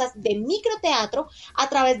ver piezas de microteatro a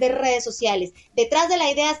través de redes sociales. Detrás de la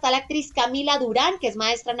idea está la actriz Camila Durán, que es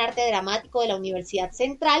maestra en arte dramático de la Universidad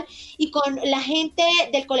Central, y con la gente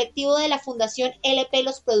del colectivo de la Fundación LP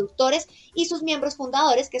Los Productores y sus miembros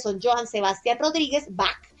fundadores, que son Joan Sebastián Rodríguez,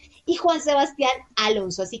 BAC, y Juan Sebastián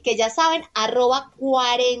Alonso. Así que ya saben,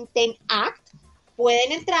 @Quarantine Act,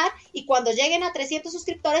 pueden entrar y cuando lleguen a 300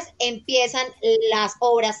 suscriptores empiezan las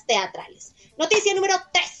obras teatrales. Noticia número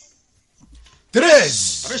 3.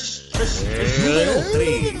 Número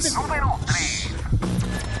 3.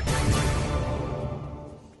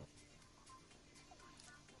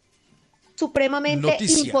 Supremamente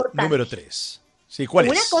Noticia importante. número 3. Sí, ¿cuál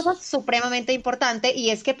es? Una cosa supremamente importante, y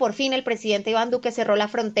es que por fin el presidente Iván Duque cerró la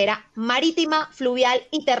frontera marítima, fluvial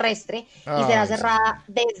y terrestre y será cerrada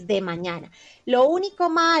desde mañana. Lo único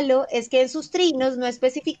malo es que en sus trinos no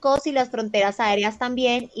especificó si las fronteras aéreas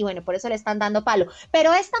también, y bueno, por eso le están dando palo.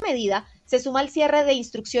 Pero esta medida se suma al cierre de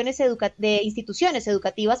instituciones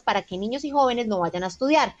educativas para que niños y jóvenes no vayan a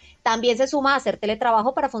estudiar. También se suma a hacer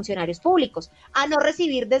teletrabajo para funcionarios públicos, a no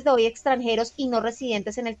recibir desde hoy extranjeros y no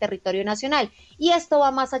residentes en el territorio nacional. Y esto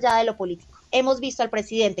va más allá de lo político. Hemos visto al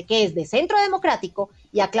presidente, que es de Centro Democrático,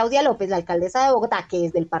 y a Claudia López, la alcaldesa de Bogotá, que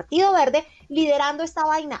es del Partido Verde, liderando esta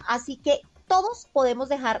vaina. Así que todos podemos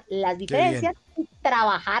dejar las diferencias y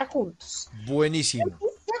trabajar juntos. Buenísimo.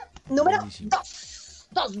 Número 2.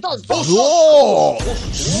 Número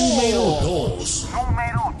 2.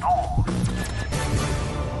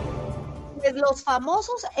 Pues los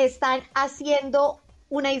famosos están haciendo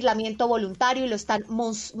un aislamiento voluntario y lo están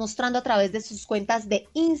mostrando a través de sus cuentas de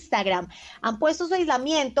Instagram. Han puesto su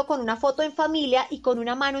aislamiento con una foto en familia y con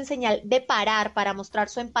una mano en señal de parar para mostrar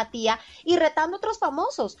su empatía y retando a otros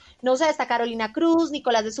famosos. No sé, está Carolina Cruz,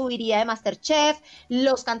 Nicolás de Subiría de MasterChef,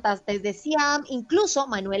 los cantantes de Siam, incluso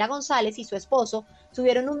Manuela González y su esposo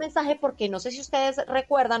subieron un mensaje porque no sé si ustedes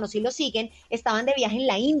recuerdan o si lo siguen, estaban de viaje en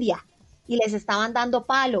la India y les estaban dando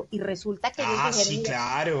palo y resulta que ellos dijeron, sí,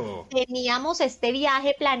 claro, teníamos este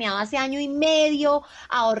viaje planeado hace 1 año y medio,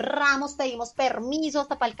 ahorramos, pedimos permiso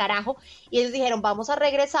hasta para el carajo, y ellos dijeron vamos a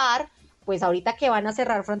regresar, pues ahorita que van a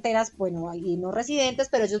cerrar fronteras, bueno, ahí no residentes,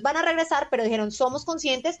 pero ellos van a regresar, pero dijeron somos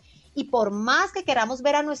conscientes y por más que queramos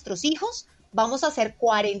ver a nuestros hijos, vamos a hacer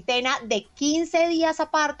cuarentena de 15 días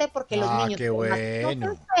aparte porque los niños no se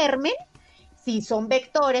enfermen, si son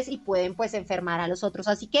vectores y pueden pues enfermar a los otros.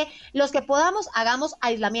 Así que los que podamos, hagamos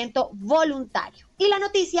aislamiento voluntario. Y la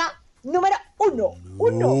noticia número 1.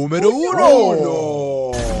 Número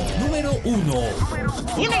 1.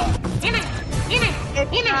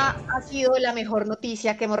 Esta ha sido la mejor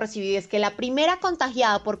noticia que hemos recibido, es que la primera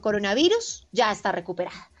contagiada por coronavirus ya está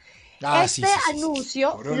recuperada.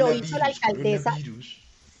 Anuncio lo hizo la alcaldesa.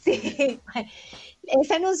 Sí.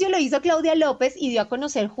 Ese anuncio lo hizo Claudia López y dio a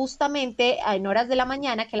conocer justamente en horas de la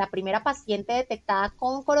mañana que la primera paciente detectada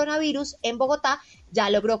con coronavirus en Bogotá ya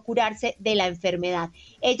logró curarse de la enfermedad.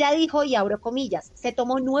 Ella dijo, y abro comillas, se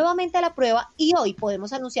tomó nuevamente la prueba y hoy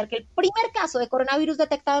podemos anunciar que el primer caso de coronavirus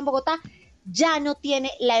detectado en Bogotá ya no tiene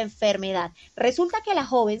la enfermedad. Resulta que la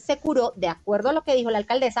joven se curó, de acuerdo a lo que dijo la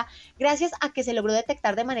alcaldesa, gracias a que se logró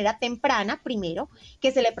detectar de manera temprana, primero,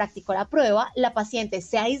 que se le practicó la prueba, la paciente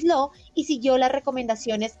se aisló y siguió las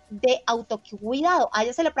recomendaciones de autocuidado. A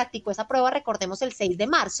ella se le practicó esa prueba, recordemos, el 6 de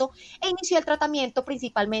marzo e inició el tratamiento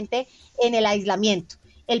principalmente en el aislamiento.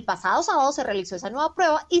 El pasado sábado se realizó esa nueva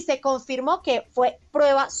prueba y se confirmó que fue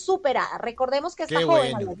prueba superada. Recordemos que esta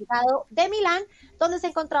joven había llegado de Milán, donde se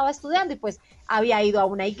encontraba estudiando y pues había ido a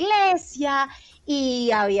una iglesia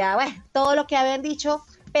y había, bueno, todo lo que habían dicho,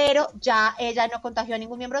 pero ya ella no contagió a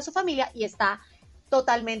ningún miembro de su familia y está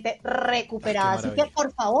totalmente recuperada. Así que,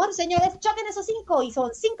 por favor, señores, choquen esos 5 y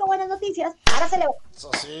son 5 buenas noticias. Ahora se le va.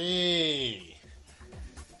 Eso sí.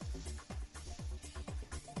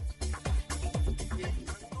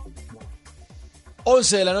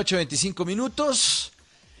 Once de la noche, 25 minutos.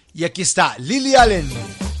 Y aquí está Lily Allen,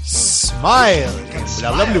 Smile, en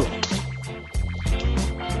Bla Bla Blue.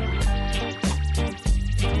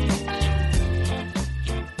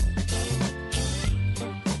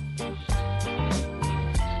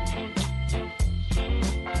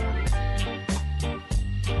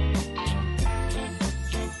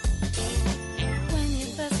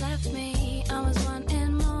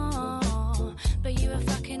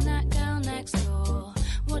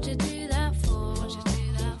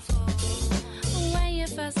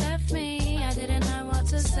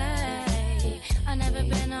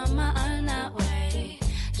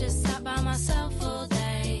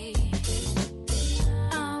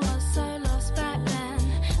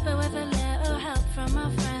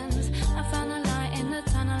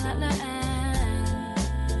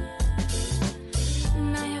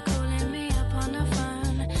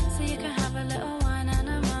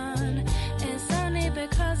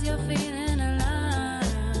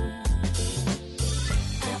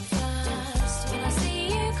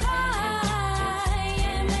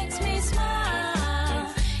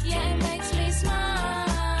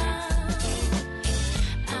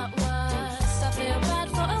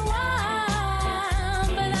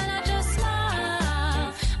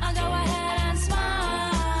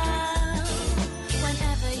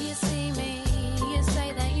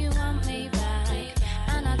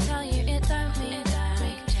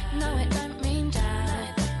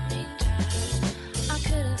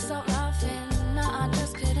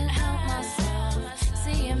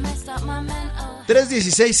 Tres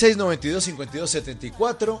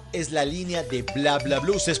 316-692-5274 es la línea de Bla Bla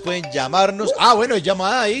Blue. Ustedes pueden llamarnos. Ah, bueno, hay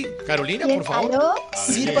llamada ahí. Carolina, por favor. ¿Aló?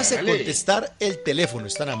 Sírvase contestar el teléfono,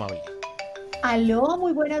 es tan amable. Aló,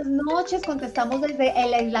 muy buenas noches. Contestamos desde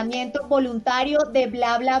el aislamiento voluntario de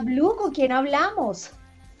Bla Bla Blue. ¿Con quién hablamos?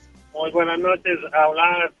 Muy buenas noches.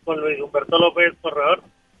 Habla con Luis Humberto López, corredor.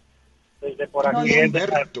 Desde por aquí. Luis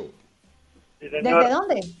Humberto. Sí, ¿Desde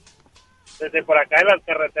dónde? Desde por acá de las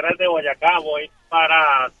carreteras de Boyacá voy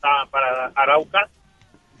para Arauca.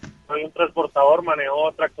 Soy un transportador,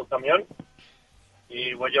 manejo tractocamión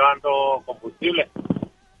y voy llevando combustible.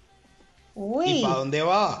 Uy. ¿Y para dónde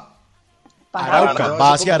va? Arauca,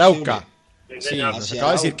 va hacia Arauca. Sí, nos hacia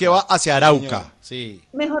acaba de decir que va hacia Arauca. Sí.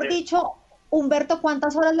 Mejor dicho, Humberto,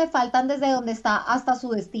 ¿cuántas horas le faltan desde donde está hasta su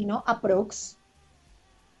destino, aprox?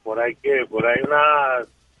 Por ahí unas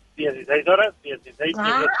 16 horas, 16, 18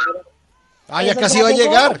 horas. Ah, ya casi va a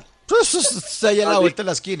llegar. Está allá a la vuelta de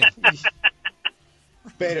la esquina.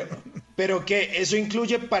 Pero que eso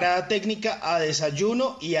incluye parada técnica a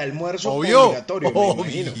desayuno y almuerzo obligatorio.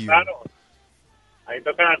 Obvio. Claro. Ahí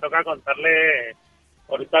toca contarle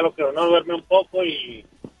ahorita lo que uno duerme un poco y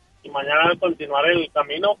mañana continuar el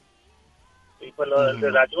camino. Y pues lo del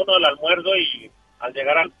desayuno, el almuerzo y al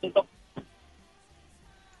llegar al punto.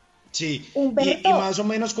 Sí. ¿Y más o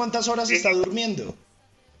menos cuántas horas está durmiendo?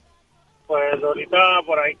 Pues ahorita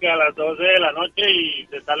por ahí que a las 12 de la noche y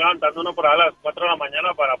se está levantando uno por ahí a las 4 de la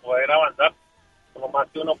mañana para poder avanzar lo más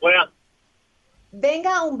que uno pueda.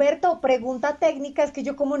 Venga, Humberto, pregunta técnica, es que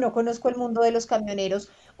yo como no conozco el mundo de los camioneros,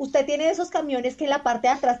 ¿usted tiene esos camiones que en la parte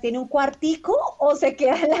de atrás tiene un cuartico o se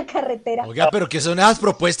queda en la carretera? Oiga, pero ¿qué son esas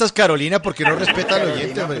propuestas, Carolina? Porque no respeta al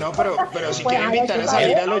oyente. No, pero si quiere invitar a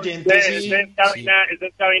salir al oyente, sí. Esa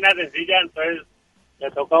es cabina sencilla, entonces le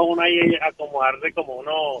toca a uno ahí acomodarse como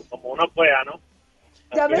uno pueda, ¿no?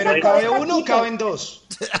 Pero cabe uno o caben dos.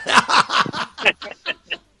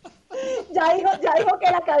 Ya dijo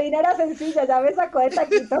que la cabina era sencilla, ya me sacó de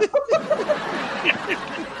taquito.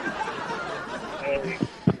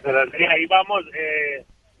 Pero sí, ahí vamos.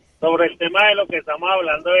 Sobre el tema de lo que estamos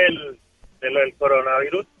hablando de lo del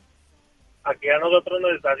coronavirus, aquí a nosotros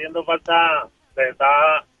nos está haciendo falta,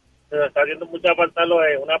 nos está haciendo mucha falta lo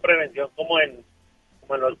de una prevención como en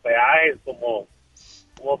los peajes, como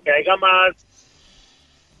que haya más,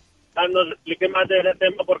 nos explique más de ese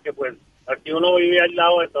tema, porque pues aquí uno vive al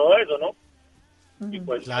lado de todo eso, ¿no? Y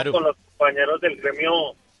pues claro, con los compañeros del gremio,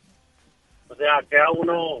 o sea, queda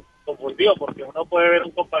uno confundido, porque uno puede ver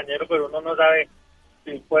un compañero, pero uno no sabe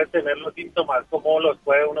si puede tener los síntomas, cómo los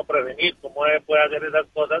puede uno prevenir, cómo puede hacer esas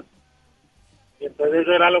cosas. Y entonces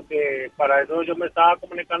eso era lo que, para eso yo me estaba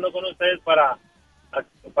comunicando con ustedes, para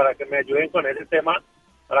que me ayuden con ese tema,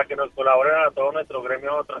 para que nos colaboren a todo nuestro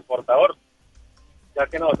gremio transportador, ya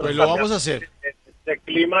que nosotros pues lo vamos a hacer de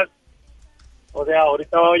climas, o sea,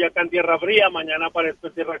 ahorita voy acá en tierra fría, mañana aparezco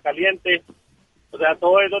en tierra caliente, o sea,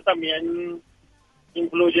 todo eso también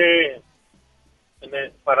influye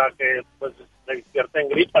para que pues se despierten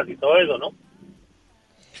gripas y todo eso, ¿no?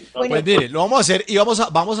 Entonces, pues mire, lo vamos a hacer y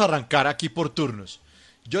vamos a arrancar aquí por turnos.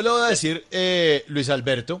 Yo le voy a decir, Luis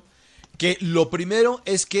Alberto, que lo primero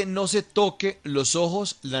es que no se toque los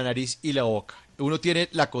ojos, la nariz y la boca. Uno tiene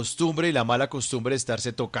la costumbre y la mala costumbre de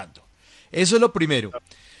estarse tocando. Eso es lo primero.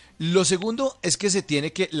 Lo segundo es que se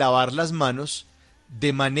tiene que lavar las manos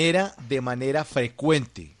de manera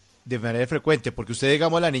frecuente. De manera frecuente, porque usted,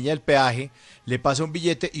 digamos, a la niña del peaje le pasa un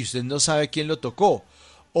billete y usted no sabe quién lo tocó.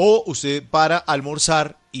 O usted para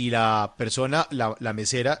almorzar y la persona, la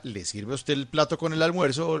mesera, le sirve a usted el plato con el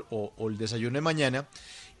almuerzo o el desayuno de mañana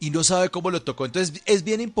y no sabe cómo lo tocó. Entonces es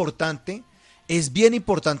bien importante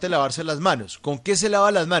lavarse las manos. ¿Con qué se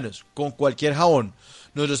lava las manos? Con cualquier jabón.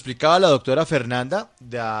 Nos lo explicaba la doctora Fernanda,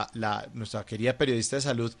 nuestra querida periodista de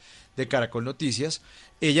salud de Caracol Noticias.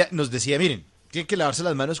 Ella nos decía, miren, tienen que lavarse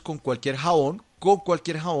las manos con cualquier jabón,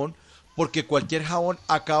 porque cualquier jabón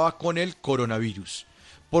acaba con el coronavirus.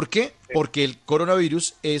 ¿Por qué? Porque el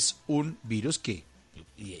coronavirus es un virus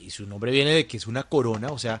y su nombre viene de que es una corona,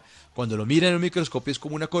 o sea, cuando lo miran en un microscopio es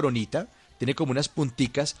como una coronita, tiene como unas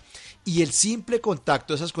punticas, y el simple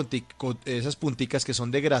contacto, esas punticas que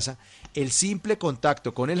son de grasa, el simple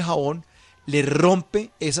contacto con el jabón le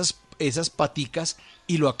rompe esas paticas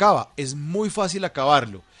y lo acaba. Es muy fácil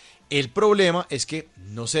acabarlo. El problema es que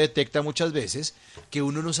no se detecta muchas veces, que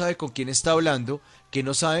uno no sabe con quién está hablando, que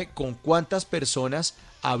no sabe con cuántas personas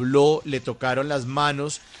habló, le tocaron las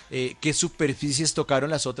manos, qué superficies tocaron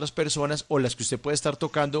las otras personas o las que usted puede estar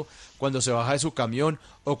tocando cuando se baja de su camión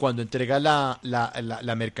o cuando entrega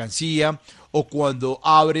la mercancía o cuando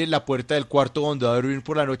abre la puerta del cuarto donde va a dormir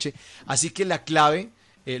por la noche. Así que la clave,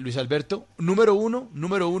 Luis Alberto, número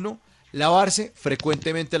uno, lavarse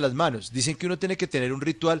frecuentemente las manos. Dicen que uno tiene que tener un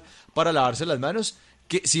ritual para lavarse las manos,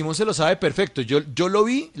 que Simón se lo sabe perfecto. Yo lo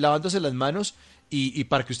vi lavándose las manos y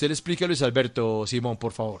para que usted le explique a Luis Alberto, Simón,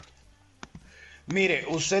 por favor. Mire,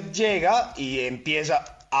 usted llega y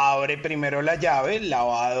abre primero la llave,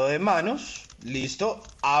 lavado de manos, listo,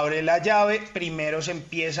 abre la llave, primero se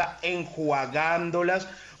empieza enjuagándolas,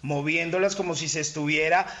 moviéndolas como si se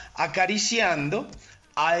estuviera acariciando.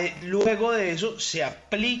 Luego de eso se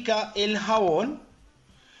aplica el jabón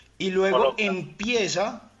y luego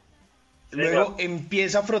empieza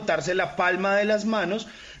a frotarse la palma de las manos,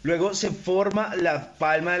 luego se forma la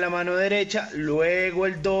palma de la mano derecha, luego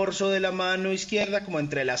el dorso de la mano izquierda, como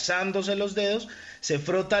entrelazándose los dedos, se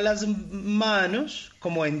frota las manos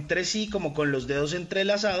como entre sí, como con los dedos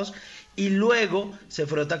entrelazados, y luego se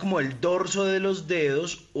frota como el dorso de los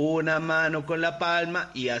dedos, una mano con la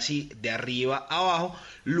palma y así de arriba a abajo.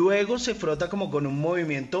 Luego se frota como con un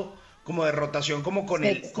movimiento como de rotación, como con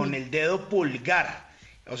el dedo pulgar.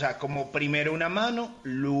 O sea, como primero una mano,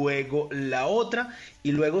 luego la otra,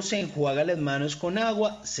 y luego se enjuaga las manos con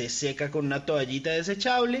agua, se seca con una toallita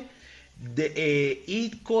desechable,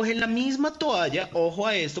 y coge la misma toalla, ojo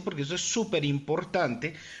a esto porque eso es súper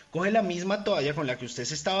importante, coge la misma toalla con la que usted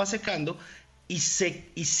se estaba secando y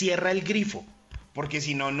cierra el grifo, porque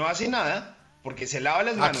si no, no hace nada, porque se lava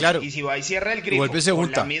las manos, claro. Y si va y cierra el grifo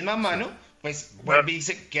con la misma mano, pues vuelve y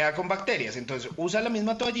se queda con bacterias. Entonces usa la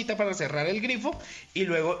misma toallita para cerrar el grifo y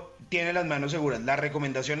luego tiene las manos seguras. La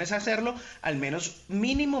recomendación es hacerlo al menos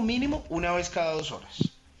mínimo una vez cada 2 horas.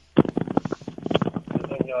 Sí,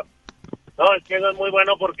 señor. No, es que eso es muy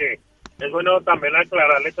bueno porque es bueno también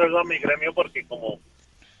aclararle todo eso a mi gremio, porque como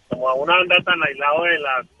a uno anda tan aislado de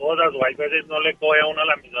las cosas, o hay veces no le coge a uno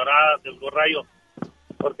la emisora de Blue Radio,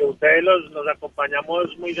 porque ustedes los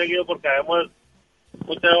acompañamos muy seguido, porque habemos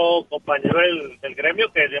muchos compañeros del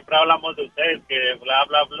gremio que siempre hablamos de ustedes, que Bla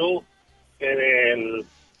Bla Blue,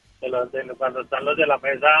 cuando están los de la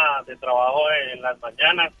mesa de trabajo en las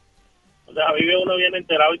mañanas. O sea, vive uno bien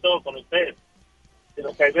enterado y todo con ustedes.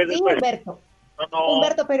 Sino que hay veces, sí, pues, Humberto. no.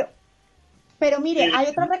 Humberto, pero mire, Sí. hay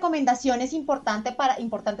otras recomendaciones importantes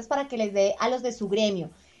para que les dé a los de su gremio.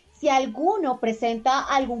 Si alguno presenta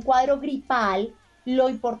algún cuadro gripal, lo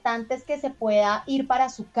importante es que se pueda ir para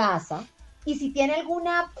su casa. Y si tiene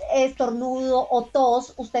alguna estornudo o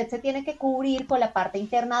tos, usted se tiene que cubrir con la parte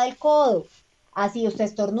interna del codo. Así usted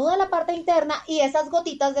estornuda la parte interna y esas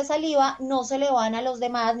gotitas de saliva no se le van a los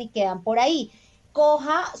demás ni quedan por ahí.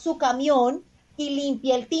 Coja su camión y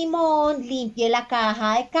limpie el timón, limpie la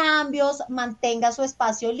caja de cambios, mantenga su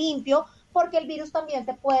espacio limpio, porque el virus también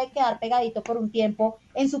se puede quedar pegadito por un tiempo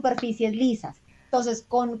en superficies lisas. Entonces,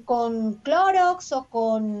 con Clorox o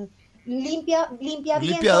con limpia bien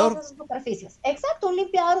limpiador. todas esas superficies. Exacto, un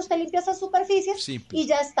limpiador, usted limpia esas superficies y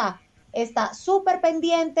ya está. Está súper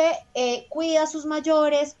pendiente, cuida a sus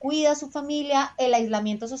mayores, cuida a su familia, el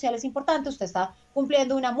aislamiento social es importante, usted está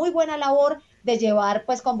cumpliendo una muy buena labor de llevar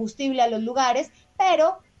pues combustible a los lugares,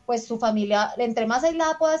 pero pues su familia, entre más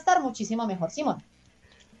aislada pueda estar, muchísimo mejor, Simón.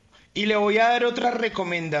 Y le voy a dar otra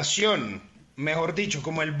recomendación, mejor dicho,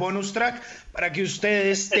 como el bonus track, para que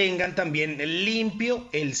ustedes tengan también limpio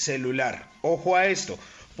el celular. Ojo a esto,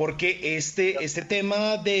 porque este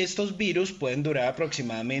tema de estos virus pueden durar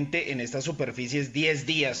aproximadamente en estas superficies 10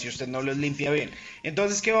 días si usted no los limpia bien.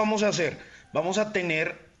 Entonces, ¿qué vamos a hacer? Vamos a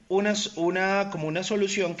tener una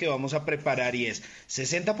solución que vamos a preparar y es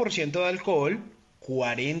 60% de alcohol,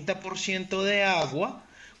 40% de agua.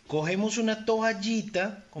 Cogemos una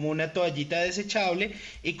toallita, como una toallita desechable,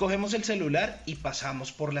 y cogemos el celular y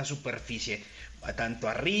pasamos por la superficie, tanto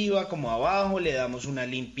arriba como abajo, le damos una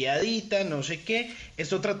limpiadita, no sé qué.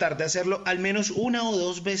 Esto tratar de hacerlo al menos 1 o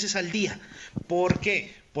 2 veces al día. ¿Por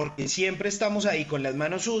qué? Porque siempre estamos ahí con las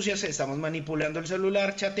manos sucias, estamos manipulando el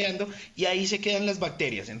celular, chateando, y ahí se quedan las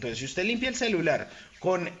bacterias. Entonces, si usted limpia el celular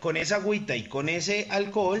con esa agüita y con ese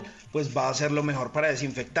alcohol, pues va a ser lo mejor para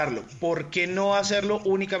desinfectarlo. ¿Por qué no hacerlo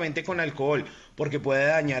únicamente con alcohol? Porque puede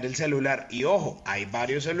dañar el celular. Y ojo, hay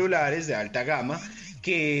varios celulares de alta gama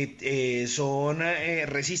que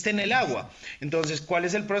resisten el agua. Entonces, ¿cuál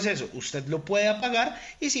es el proceso? Usted lo puede apagar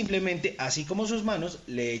y simplemente, así como sus manos,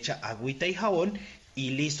 le echa agüita y jabón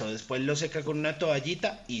y listo. Después lo seca con una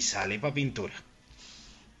toallita y sale para pintura.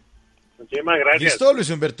 Muchísimas gracias. ¿Listo, Luis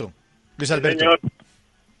Humberto? Luis Alberto. Señor.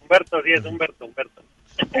 Humberto, sí, es Humberto.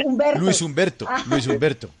 Luis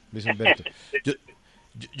Humberto.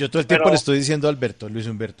 Yo todo el tiempo le estoy diciendo Alberto, Luis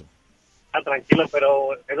Humberto. Tranquilo,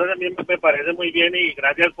 pero eso también me parece muy bien y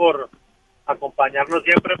gracias por acompañarnos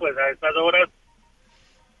siempre pues a estas horas.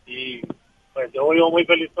 Y pues yo vivo muy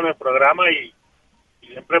feliz con el programa y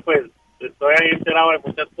siempre pues estoy ahí enterado de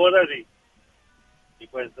muchas cosas y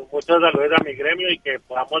pues muchos saludos a mi gremio y que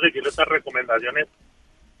podamos seguir estas recomendaciones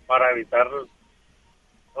para evitar,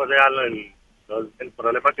 o sea, el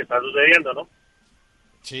problema que está sucediendo, ¿no?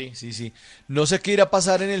 Sí. No sé qué irá a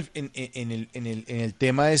pasar en el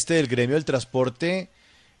tema del gremio del transporte,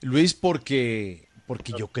 Luis, porque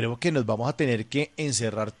yo creo que nos vamos a tener que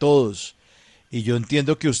encerrar todos. Y yo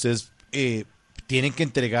entiendo que ustedes tienen que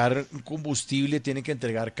entregar combustible, tienen que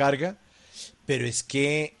entregar carga, pero es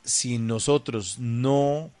que si nosotros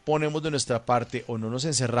no ponemos de nuestra parte o no nos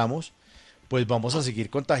encerramos, pues vamos a seguir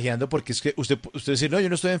contagiando, porque es que usted dice, no, yo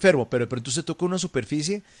no estoy enfermo, pero de pronto usted toca una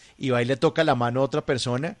superficie y va y le toca la mano a otra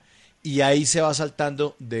persona y ahí se va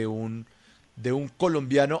saltando de un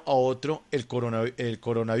colombiano a otro el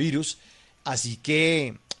coronavirus. Así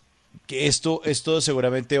que esto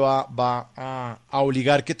seguramente va a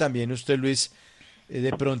obligar que también usted, Luis,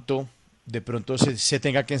 de pronto se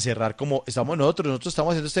tenga que encerrar como estamos nosotros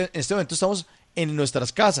estamos haciendo en este momento estamos en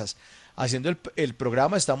nuestras casas haciendo el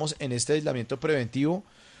programa, estamos en este aislamiento preventivo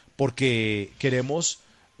porque queremos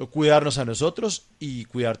cuidarnos a nosotros y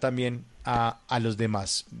cuidar también a los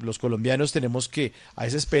demás. Los colombianos tenemos que, a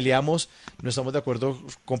veces peleamos, no estamos de acuerdo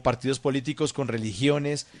con partidos políticos, con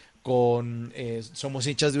religiones, somos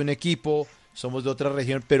hinchas de un equipo, somos de otra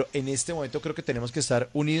región, pero en este momento creo que tenemos que estar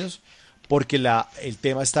unidos porque el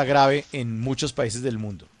tema está grave en muchos países del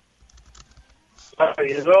mundo.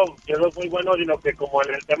 Y eso es muy bueno, sino que como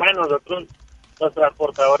en el tema de nosotros, los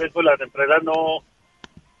transportadores, pues las empresas no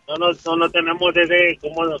tenemos ese,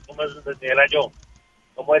 ¿cómo decía yo?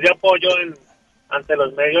 Como ese apoyo ante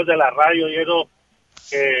los medios de la radio y eso,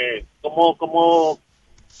 que cómo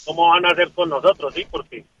van a hacer con nosotros, ¿sí?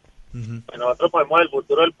 Porque pues nosotros podemos el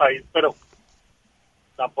futuro del país, pero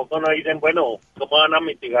tampoco nos dicen, bueno, cómo van a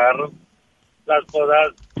mitigar las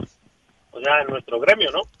cosas, o sea, en nuestro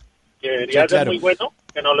gremio, ¿no? Que debería ser muy bueno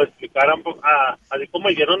que nos lo explicaran, así como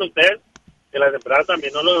hicieron ustedes, que las empresas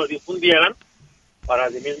también no lo difundieran para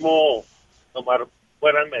así mismo tomar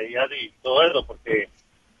buenas medidas y todo eso, porque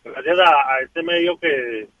gracias a este medio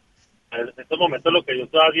que en estos momentos lo que yo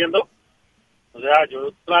estoy haciendo, o sea,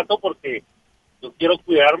 yo trato porque yo quiero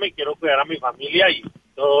cuidarme y quiero cuidar a mi familia y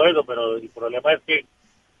todo eso, pero el problema es que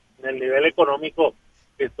en el nivel económico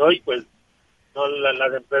que estoy, pues no,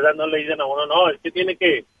 las empresas no le dicen a uno, no, es que tiene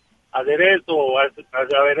que hacer esto o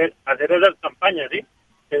hacer esas campañas, ¿sí?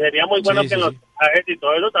 Que sería muy bueno que los viajes y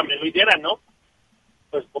todo eso también lo hicieran, ¿no?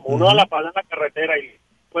 Pues como uno la pasa en la carretera y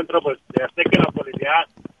encuentro, pues ya sé que la policía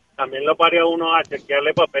también lo pare a uno a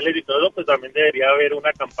chequearle papeles y todo eso, pues también debería haber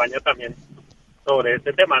una campaña también sobre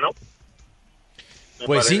este tema, ¿no?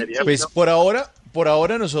 Pues sí, pues por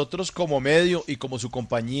ahora nosotros como medio y como su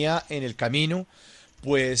compañía en el camino,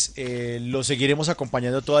 pues lo seguiremos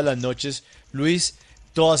acompañando todas las noches. Luis,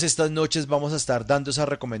 todas estas noches vamos a estar dando esas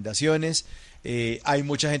recomendaciones. Hay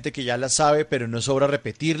mucha gente que ya las sabe, pero no sobra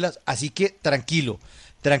repetirlas. Así que tranquilo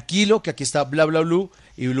que aquí está Bla Bla Blue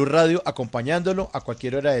y Blue Radio acompañándolo a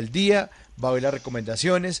cualquier hora del día. Va a haber las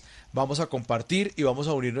recomendaciones, vamos a compartir y vamos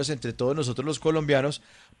a unirnos entre todos nosotros los colombianos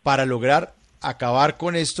para lograr acabar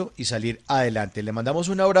con esto y salir adelante. Le mandamos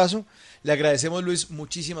un abrazo, le agradecemos, Luis,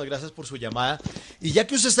 muchísimas gracias por su llamada, y ya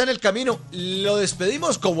que usted está en el camino, lo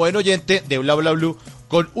despedimos como buen oyente de Bla Bla Blue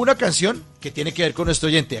con una canción que tiene que ver con nuestro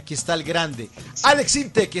oyente. Aquí está el grande Alex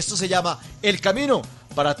Intec, que esto se llama El Camino,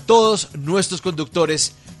 para todos nuestros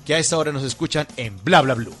conductores que a esta hora nos escuchan en Bla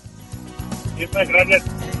Bla Blue. Muchas gracias.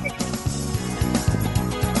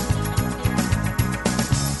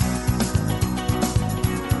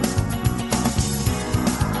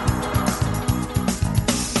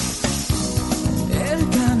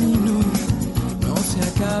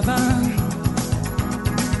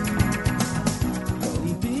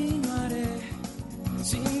 Continuaré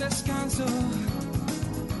sin descanso.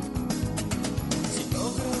 Si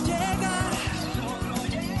logro llegar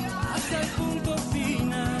hasta el punto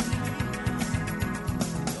final,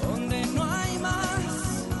 donde no hay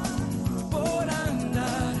más por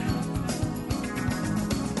andar,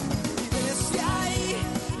 y desde ahí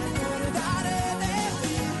me acordaré de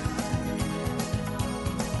ti.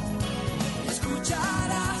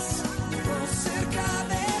 Escucharás cerca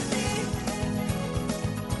de ti,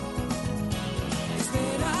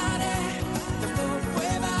 esperaré que tú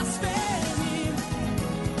puedas venir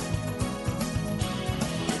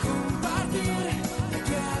y compartir de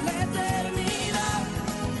aquí a la eternidad.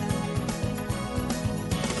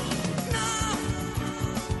 No,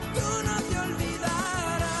 tú no te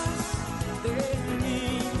olvidarás de mí.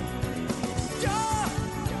 Yo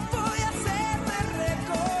voy a hacerte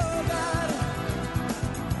recordar.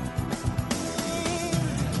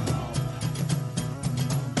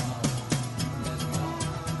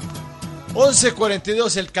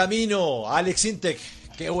 11:42, El Camino, Alex Intec.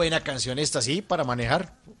 Qué buena canción esta, ¿sí? Para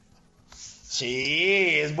manejar.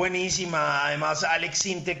 Sí, es buenísima. Además, Alex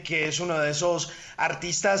Intec, que es uno de esos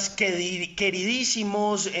artistas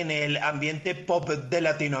queridísimos en el ambiente pop de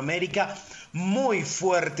Latinoamérica, muy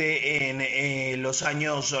fuerte en los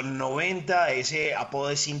años 90, ese apodo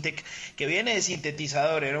de Sintec, que viene de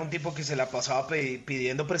sintetizador, era un tipo que se la pasaba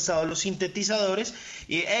pidiendo prestado los sintetizadores,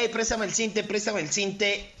 y hey, préstame el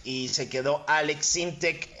sinte, y se quedó Alex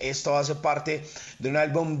Sintec. Esto hace parte de un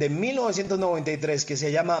álbum de 1993 que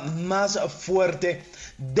se llama Más Fuerte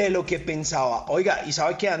de lo que pensaba. Oiga, y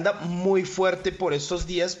sabe que anda muy fuerte por estos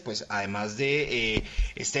días, pues además de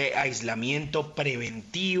este aislamiento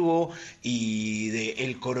preventivo y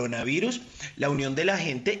del coronavirus, la unión de la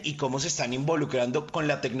gente y cómo se están involucrando con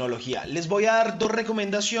la tecnología. Les voy a dar 2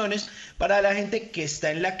 recomendaciones para la gente que está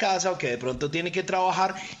en la casa o que de pronto tiene que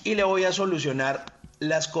trabajar, y le voy a solucionar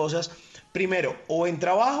las cosas primero, o en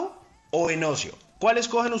trabajo o en ocio. ¿Cuál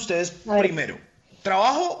escogen ustedes primero?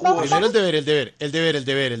 ¿Trabajo o ocio? Primero el deber.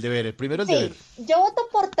 Primero el deber. Yo voto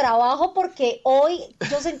por trabajo porque hoy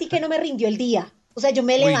yo sentí que no me rindió el día. O sea, yo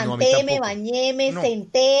me levanté, me bañé, me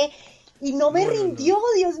senté y no me rindió,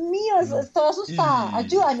 Dios mío, estaba asustada.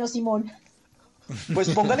 Ayúdanos, Simón. Pues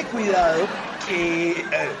póngale cuidado, que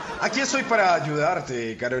aquí estoy para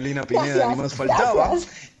ayudarte, Carolina Pineda, ni más faltaba.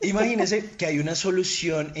 Gracias. Imagínese que hay una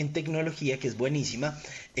solución en tecnología que es buenísima,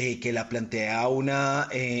 que la plantea una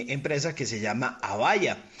empresa que se llama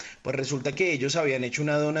Avaya. Pues resulta que ellos habían hecho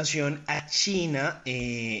una donación a China,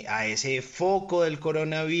 a ese foco del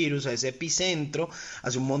coronavirus, a ese epicentro,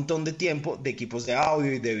 hace un montón de tiempo, de equipos de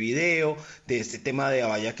audio y de video, de este tema de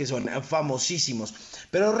Avaya, que son famosísimos.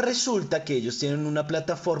 Pero resulta que ellos tienen una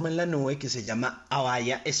plataforma en la nube que se llama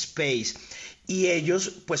Avaya Space. y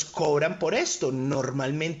ellos pues cobran por esto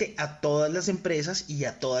normalmente a todas las empresas y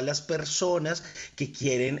a todas las personas que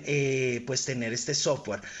quieren pues tener este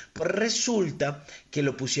software. Pues resulta que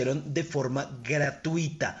lo pusieron de forma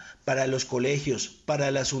gratuita para los colegios, para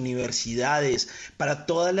las universidades, para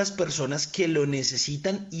todas las personas que lo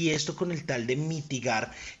necesitan, y esto con el tal de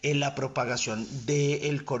mitigar la propagación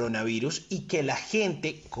del coronavirus y que la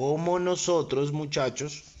gente como nosotros,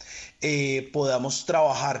 muchachos, podamos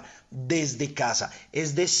trabajar desde casa.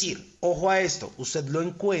 Es decir, ojo a esto, usted lo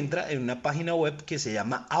encuentra en una página web que se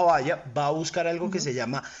llama Avaya, va a buscar algo que se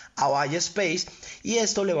llama Avaya Space, y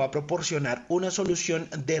esto le va a proporcionar una solución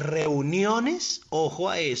de reuniones, ojo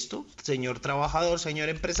a esto, señor trabajador, señor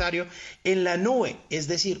empresario, en la nube. Es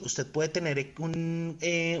decir, usted puede tener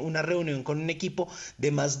una reunión con un equipo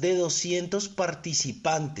de más de 200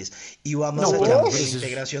 participantes, y va más allá de la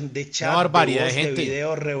integración de chat, de voz, de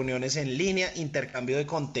video, reuniones en línea, intercambio de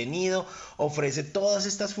contenido. Ofrece todas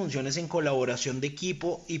estas funciones en colaboración de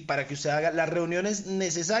equipo y para que usted haga las reuniones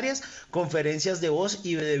necesarias, conferencias de voz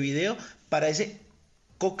y de video para ese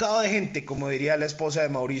cocado de gente, como diría la esposa de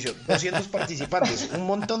Mauricio. 200 participantes, un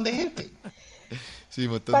montón de gente. Sí,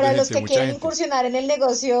 montón para de los gente, que quieren gente. incursionar en el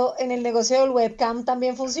negocio del webcam,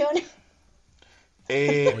 ¿también funciona?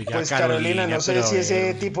 Oiga, Pues Carolina, no sé si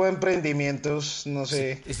ese tipo de emprendimientos, no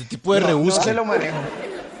sé. Este tipo de no rebusque. se lo manejo.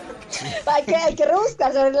 Hay que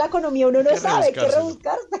rebuscar sobre la economía, uno no sabe, hay que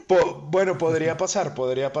rebuscar. Bueno, podría pasar,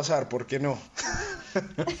 ¿por qué no?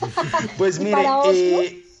 Pues mire, ¿Para ocio?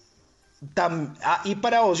 Y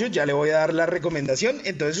para ocio ya le voy a dar la recomendación.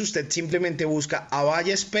 Entonces usted simplemente busca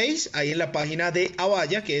Avaya Space ahí en la página de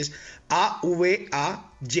Avaya, que es AVAYA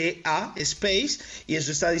Space, y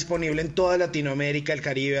eso está disponible en toda Latinoamérica, el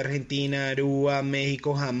Caribe, Argentina, Aruba,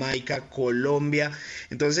 México, Jamaica, Colombia.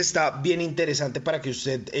 Entonces está bien interesante para que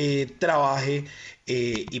usted trabaje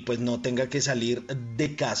y pues no tenga que salir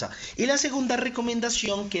de casa. Y la segunda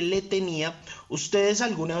recomendación que le tenía: ¿ustedes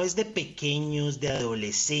alguna vez de pequeños, de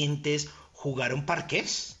adolescentes, jugaron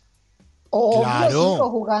parqués? Claro. Sigo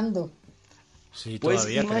jugando. Sí, pues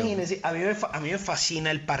todavía imagínense, a mí me fascina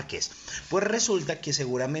el parqués. Pues resulta que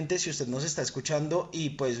seguramente si usted nos está escuchando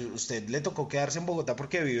y pues usted le tocó quedarse en Bogotá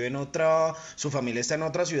porque vive en otra, su familia está en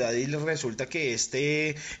otra ciudad, y resulta que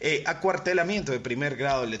este acuartelamiento de primer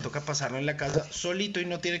grado le toca pasarlo en la casa solito y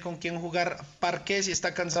no tiene con quién jugar parqués y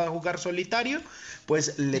está cansado de jugar solitario,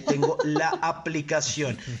 pues le tengo la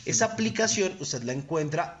aplicación. Esa aplicación usted la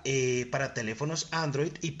encuentra para teléfonos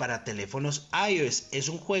Android y para teléfonos iOS. Es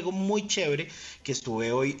un juego muy chévere que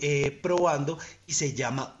estuve hoy probando y se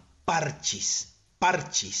llama Parchis.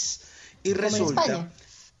 Y resulta...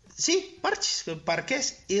 Sí,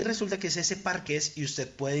 parqués. Y resulta que es ese parqués y usted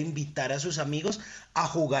puede invitar a sus amigos a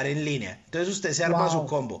jugar en línea. Entonces usted se arma su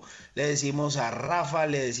combo. Le decimos a Rafa,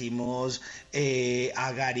 le decimos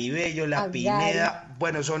a Garibello, la Pineda.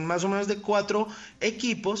 Bueno, son más o menos de 4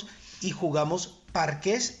 equipos y jugamos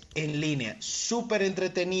parqués en línea. Súper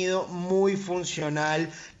entretenido, muy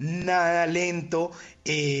funcional, nada lento,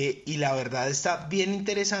 y la verdad está bien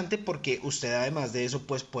interesante porque usted además de eso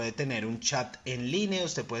pues puede tener un chat en línea.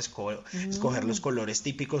 Usted puede escoger los colores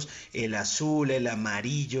típicos, el azul, el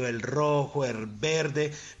amarillo, el rojo, el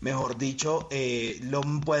verde, mejor dicho, lo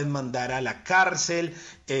pueden mandar a la cárcel,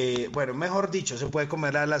 bueno, mejor dicho, se puede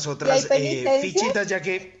comer a las otras fichitas, ya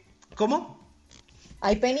que... ¿Cómo?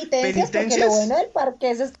 Hay penitencias, porque lo bueno del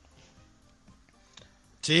parqués es...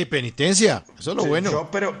 Sí, penitencia, eso es lo bueno.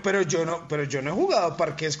 Pero yo no he jugado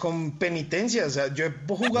parqués con penitencia. O sea, yo he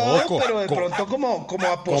jugado, pero de pronto como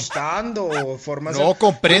apostando, formas... No,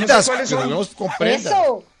 con prendas, con prendas.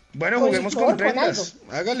 Eso. Bueno, juguemos con prendas.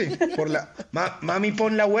 Hágale. Mami,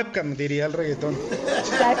 pon la webcam, diría el reggaetón.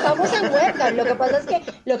 Ya estamos en webcam. Lo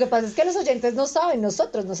que pasa es que los oyentes no saben,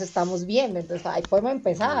 nosotros nos estamos viendo, entonces ahí podemos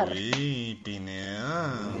empezar. Uy,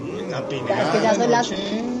 Pineda. Es que ya son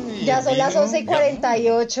las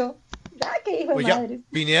 11:48. Qué hijo de madre.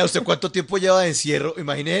 Pineda, ¿usted cuánto tiempo lleva de encierro?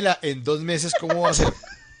 Imagínela, en 2 meses, ¿cómo va a ser?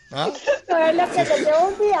 ¿Ah? No es lo que se lleva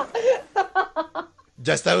un día.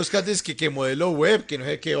 Ya está buscando es que modelo web, que no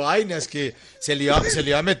sé qué vainas, que se le iba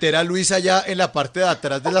a meter a Luis allá en la parte de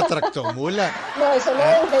atrás de la tractomula. No, eso lo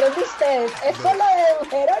dedujeron ustedes. Eso lo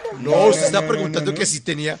dedujeron ustedes. No, usted está preguntando que si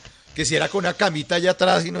era con una camita allá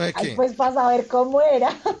atrás y no sé qué. Pues para saber cómo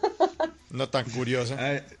era. No tan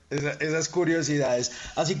curiosa. Esas curiosidades.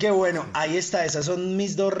 Así que bueno, ahí está. Esas son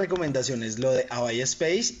mis dos recomendaciones. Lo de Avaya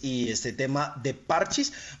Space y este tema de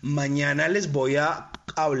parchis. Mañana les voy a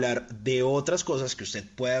hablar de otras cosas que usted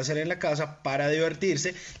puede hacer en la casa para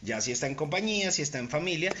divertirse, ya si está en compañía, si está en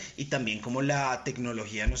familia, y también cómo la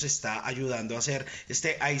tecnología nos está ayudando a hacer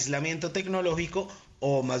este aislamiento tecnológico,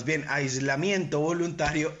 o más bien aislamiento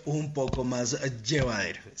voluntario, un poco más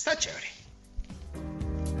llevadero. Está chévere.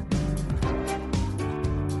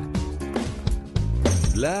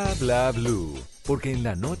 Bla bla blue, porque en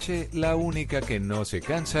la noche la única que no se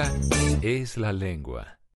cansa es la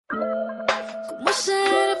lengua. ¿Cómo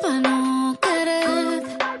hacer para no querer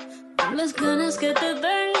con las ganas que te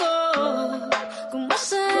tengo? ¿Cómo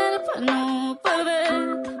hacer para no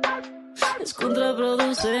perder? Es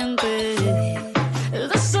contraproducente el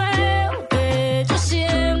deseo que yo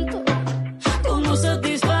siento. ¿Cómo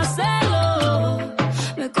satisfacerlo?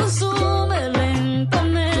 Me consume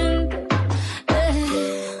lentamente.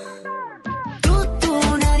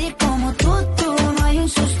 Nadie como tú, no hay un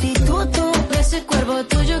sustituto de ese cuerpo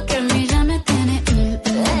tuyo que a mí ya me tiene.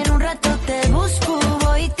 En un rato te busco,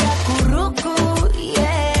 voy y te acurruco,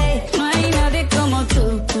 yeah. No hay nadie como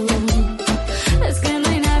tú, es que no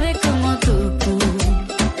hay nadie como tú.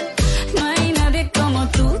 No hay nadie como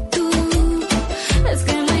tú, es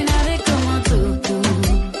que no hay nadie como tú.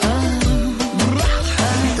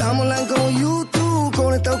 Estamos online como YouTube,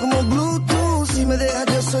 conectado como Bluetooth. Si me dejas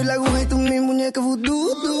yo soy la aguja y tú mi muñeca voodoo.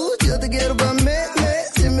 Yo te quiero pa'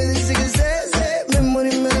 si me dice que me muero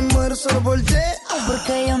y me muero solo por ti.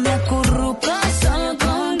 Porque yo me acurruco solo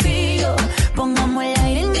contigo. Pongamos el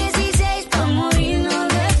aire en 16 pa' morirnos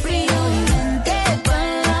de frío. Y vente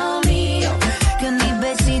pa'l lado mío, que mis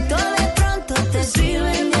besitos de pronto te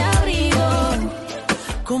sirven de abrigo.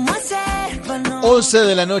 ¿Cómo hacer pa' no? 11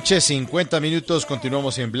 de la noche, 50 minutos.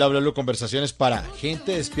 Continuamos en Bla Bla Bla, conversaciones para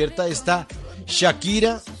gente despierta. Está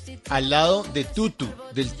Shakira al lado de Tutu,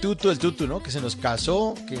 del Tutu, ¿no? Que se nos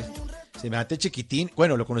casó, que semejante Chiquitín.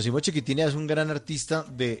 Bueno, lo conocimos Chiquitín, es un gran artista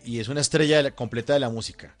y es una estrella completa de la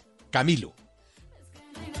música. Camilo.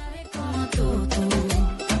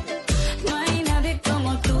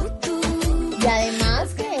 Y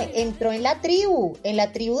además que entró en la tribu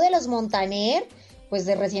de los Montaner, pues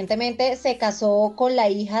recientemente se casó con la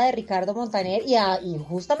hija de Ricardo Montaner y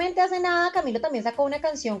justamente hace nada Camilo también sacó una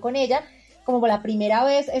canción con ella, como la primera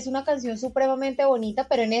vez. Es una canción supremamente bonita,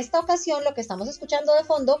 pero en esta ocasión lo que estamos escuchando de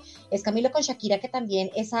fondo es Camilo con Shakira, que también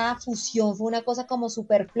esa fusión fue una cosa como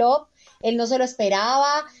super flop, él no se lo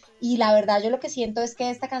esperaba. Y la verdad yo lo que siento es que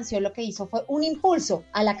esta canción lo que hizo fue un impulso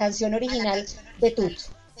a la canción original de Tut.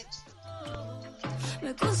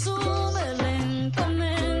 Me consume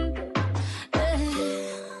lentamente.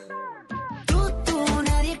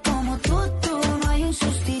 Nadie como tú, no hay un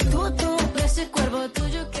sustituto de ese cuerpo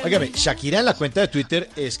tuyo que... Óigame, Shakira en la cuenta de Twitter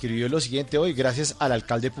escribió lo siguiente hoy: gracias al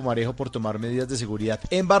alcalde Pumarejo por tomar medidas de seguridad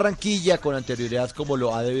en Barranquilla con anterioridad como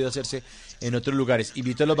lo ha debido hacerse en otros lugares.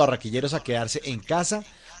 Invito a los barranquilleros a quedarse en casa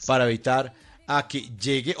para evitar a que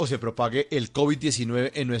llegue o se propague el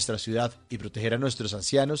COVID-19 en nuestra ciudad y proteger a nuestros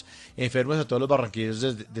ancianos, enfermos, a todos los barranquilleros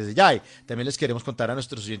desde ya. Y también les queremos contar a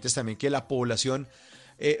nuestros oyentes también que la población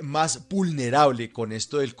más vulnerable con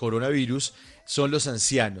esto del coronavirus son los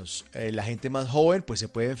ancianos. La gente más joven pues se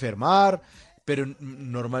puede enfermar, pero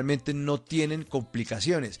normalmente no tienen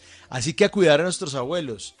complicaciones. Así que a cuidar a nuestros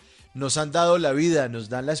abuelos. Nos han dado la vida, nos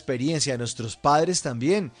dan la experiencia, nuestros padres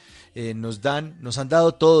también nos han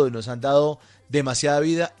dado todo, nos han dado demasiada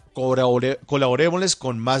vida. Colaborémosles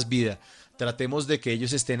con más vida. Tratemos de que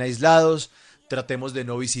ellos estén aislados, tratemos de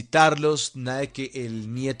no visitarlos, nada de que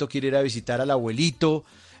el nieto quiera ir a visitar al abuelito,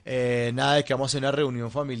 nada de que vamos a hacer una reunión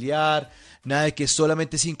familiar, nada de que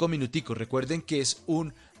solamente 5 minuticos. Recuerden que es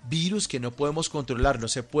un virus que no podemos controlar, no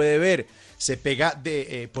se puede ver, se pega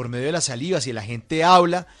por medio de la saliva. Si la gente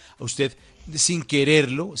habla, a usted sin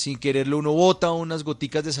quererlo uno bota unas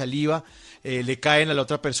goticas de saliva, le caen a la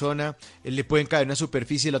otra persona, le pueden caer en una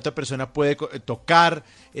superficie, la otra persona puede tocar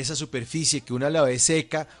esa superficie que una la ve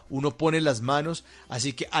seca, uno pone las manos,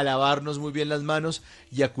 así que a lavarnos muy bien las manos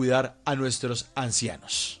y a cuidar a nuestros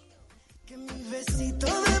ancianos. Que mis besitos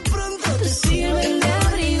de pronto te sirven de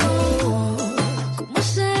abrigo. ¿Cómo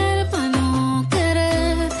hacer para no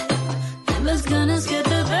querer las ganas que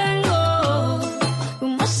te tengo?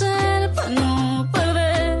 ¿Cómo hacer para no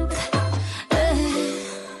perder?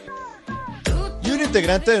 Y un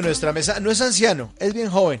integrante de nuestra mesa no es anciano, es bien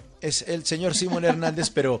joven, es el señor Simón Hernández,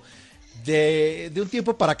 pero de un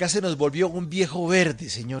tiempo para acá se nos volvió un viejo verde,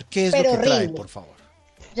 señor. ¿Qué es pero lo que trae, horrible. por favor?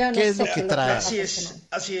 Yo no ¿Qué es sé lo que trae?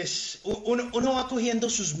 Así es. Uno va cogiendo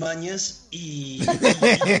sus mañas y yo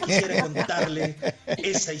quisiera contarle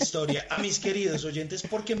esta historia a mis queridos oyentes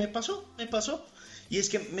porque me pasó. Y es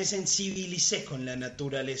que me sensibilicé con la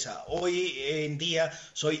naturaleza. Hoy en día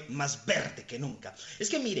soy más verde que nunca. Es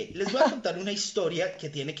que mire, les voy a contar una historia que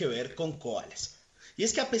tiene que ver con koalas. Y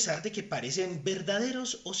es que a pesar de que parecen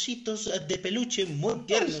verdaderos ositos de peluche muy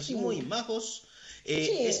tiernos y muy majos,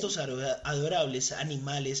 estos adorables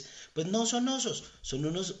animales, pues no son osos, son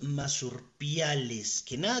unos marsupiales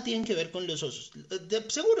que nada tienen que ver con los osos.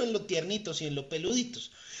 Seguro en lo tiernitos y en lo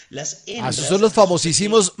peluditos. Las hembras, esos son los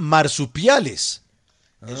famosísimos marsupiales.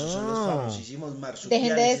 Esos son los famosísimos marsupiales.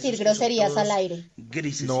 Dejen de decir groserías al aire.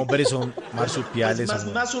 Grises. No, hombre, son marsupiales. Más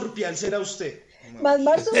marsupial será usted. Más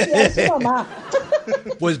marsupial su mamá.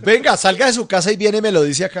 Pues venga, salga de su casa y viene y me lo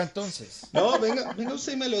dice acá entonces. No, venga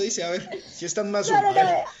usted y me lo dice, a ver, si es tan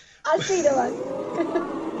marsupial. Al tiro van.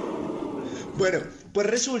 Bueno, pues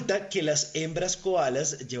resulta que las hembras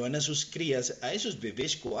koalas llevan a sus crías, a esos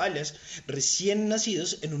bebés koalas recién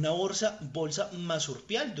nacidos en una bolsa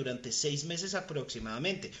marsupial durante 6 meses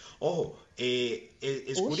aproximadamente. Ojo,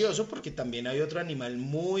 es curioso porque también hay otro animal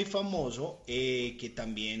muy famoso que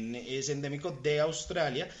también es endémico de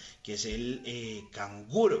Australia, que es el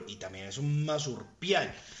canguro, y también es un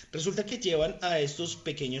marsupial. Resulta que llevan a estos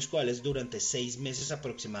pequeños koalas durante 6 meses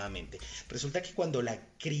aproximadamente. Resulta que cuando la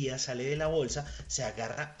cría sale de la bolsa, se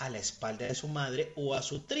agarra a la espalda de su madre o a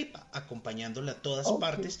su tripa, acompañándola a todas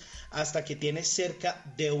partes hasta que tiene cerca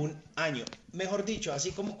de 1 año. Mejor dicho,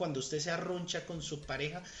 así como cuando usted se arruncha con su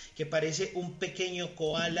pareja, que parece un pequeño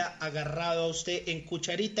koala agarrado a usted en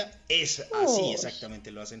cucharita, es así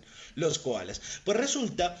exactamente lo hacen los koalas. Pues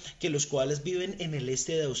resulta que los koalas viven en el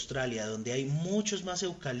este de Australia, donde hay muchos más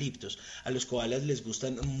eucaliptos. A los koalas les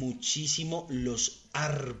gustan muchísimo los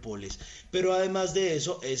árboles, pero además de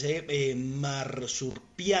eso, ese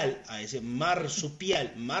marsupial,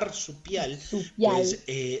 pues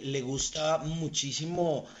le gusta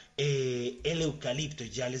muchísimo el eucalipto, y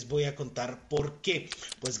ya les voy a contar por qué.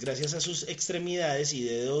 Pues gracias a sus extremidades y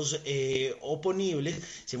dedos oponibles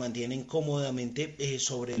se mantienen cómodamente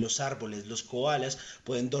sobre los árboles. Los koalas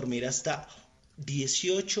pueden dormir hasta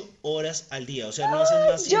 18 horas al día, o sea, no hacen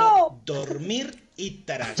más sino dormir y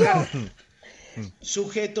tragar.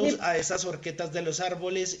 Sujetos a esas horquetas de los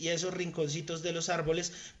árboles y a esos rinconcitos de los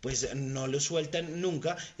árboles, pues no los sueltan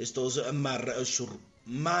nunca estos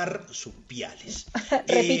marsupiales.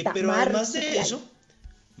 Pero además de eso,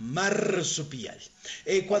 marsupial.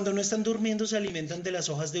 Cuando no están durmiendo se alimentan de las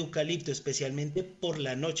hojas de eucalipto, especialmente por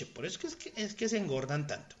la noche. Por eso es que se engordan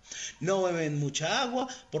tanto. No beben mucha agua,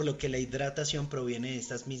 por lo que la hidratación proviene de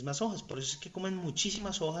estas mismas hojas. Por eso es que comen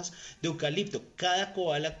muchísimas hojas de eucalipto. Cada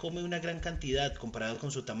koala come una gran cantidad comparado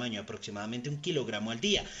con su tamaño, aproximadamente 1 kilogramo al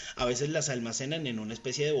día. A veces las almacenan en una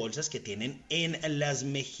especie de bolsas que tienen en las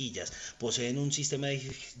mejillas. Poseen un sistema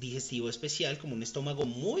digestivo especial, como un estómago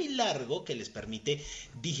muy largo que les permite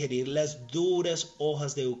digerir las duras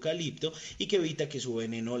hojas de eucalipto y que evita que su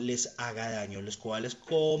veneno les haga daño. Los koalas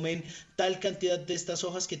comen tal cantidad de estas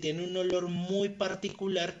hojas que tienen un olor muy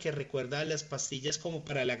particular que recuerda a las pastillas como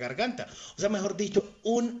para la garganta. O sea, mejor dicho,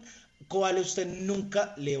 un koala a usted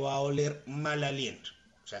nunca le va a oler mal aliento.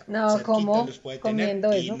 O sea, no, ¿cómo? Los puede tener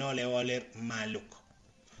y eso no le va a oler maluco.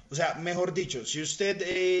 O sea, mejor dicho, si usted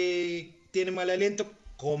tiene mal aliento,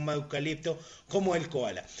 coma eucalipto como el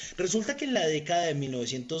koala. Resulta que en la década de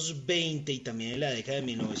 1920 y también en la década de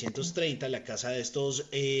 1930 la caza de estos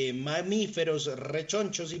mamíferos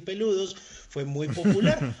rechonchos y peludos fue muy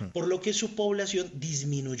popular, por lo que su población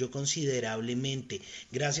disminuyó considerablemente.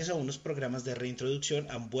 Gracias a unos programas de reintroducción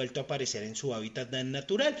han vuelto a aparecer en su hábitat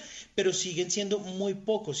natural, pero siguen siendo muy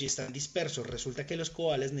pocos y están dispersos. Resulta que los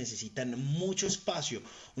koalas necesitan mucho espacio,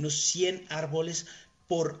 unos 100 árboles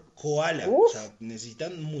por koala. O sea,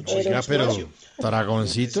 necesitan mucho espacio.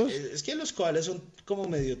 ¿Dragoncitos? Es que los koalas son como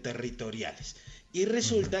medio territoriales. Y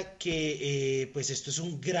resulta que pues esto es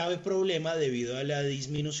un grave problema debido a la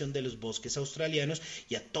disminución de los bosques australianos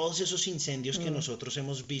y a todos esos incendios que nosotros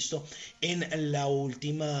hemos visto en la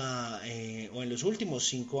última o en los últimos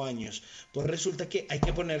 5 años. Pues resulta que hay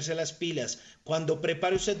que ponerse las pilas. Cuando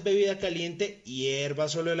prepare usted bebida caliente, hierva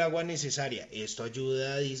solo el agua necesaria. Esto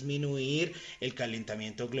ayuda a disminuir el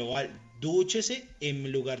calentamiento global. Dúchese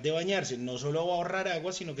en lugar de bañarse. No solo va a ahorrar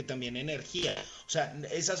agua, sino que también energía. O sea,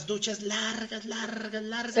 esas duchas largas.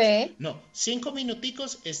 Sí. No, 5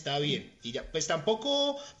 minuticos está bien. Y ya, pues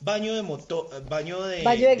tampoco baño de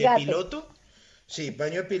piloto. Sí,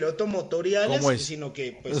 baño de piloto, motor y alas, sino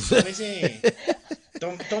que pues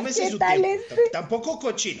tómese su tiempo. Tampoco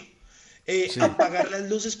cochino. Apagar las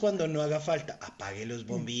luces cuando no haga falta. Apague los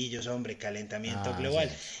bombillos, hombre, calentamiento global.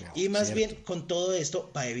 Sí, y más cierto. bien, con todo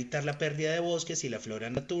esto, va a evitar la pérdida de bosques y la flora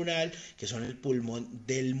natural, que son el pulmón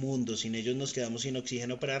del mundo. Sin ellos nos quedamos sin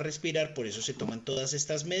oxígeno para respirar, por eso se toman todas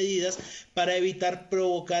estas medidas para evitar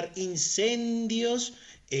provocar incendios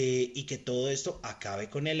y que todo esto acabe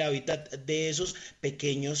con el hábitat de esos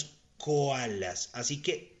pequeños koalas. Así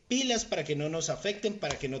que pilas para que no nos afecten,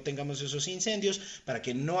 para que no tengamos esos incendios, para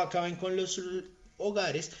que no acaben con los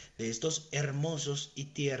hogares de estos hermosos y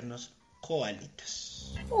tiernos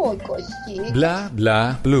koalitas. Uy, cosita. Bla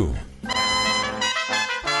bla blue.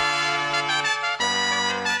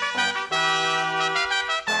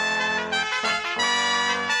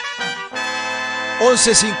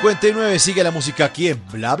 ...11:59, sigue la música aquí en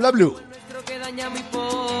Bla Bla Blue. Que daña muy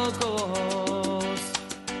pocos.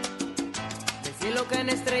 Del cielo caen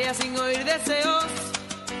estrellas sin oír deseos.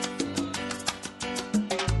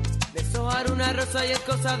 Deshojar una rosa y es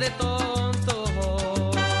cosa de tontos.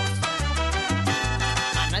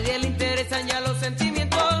 A nadie le interesan ya los sentimientos.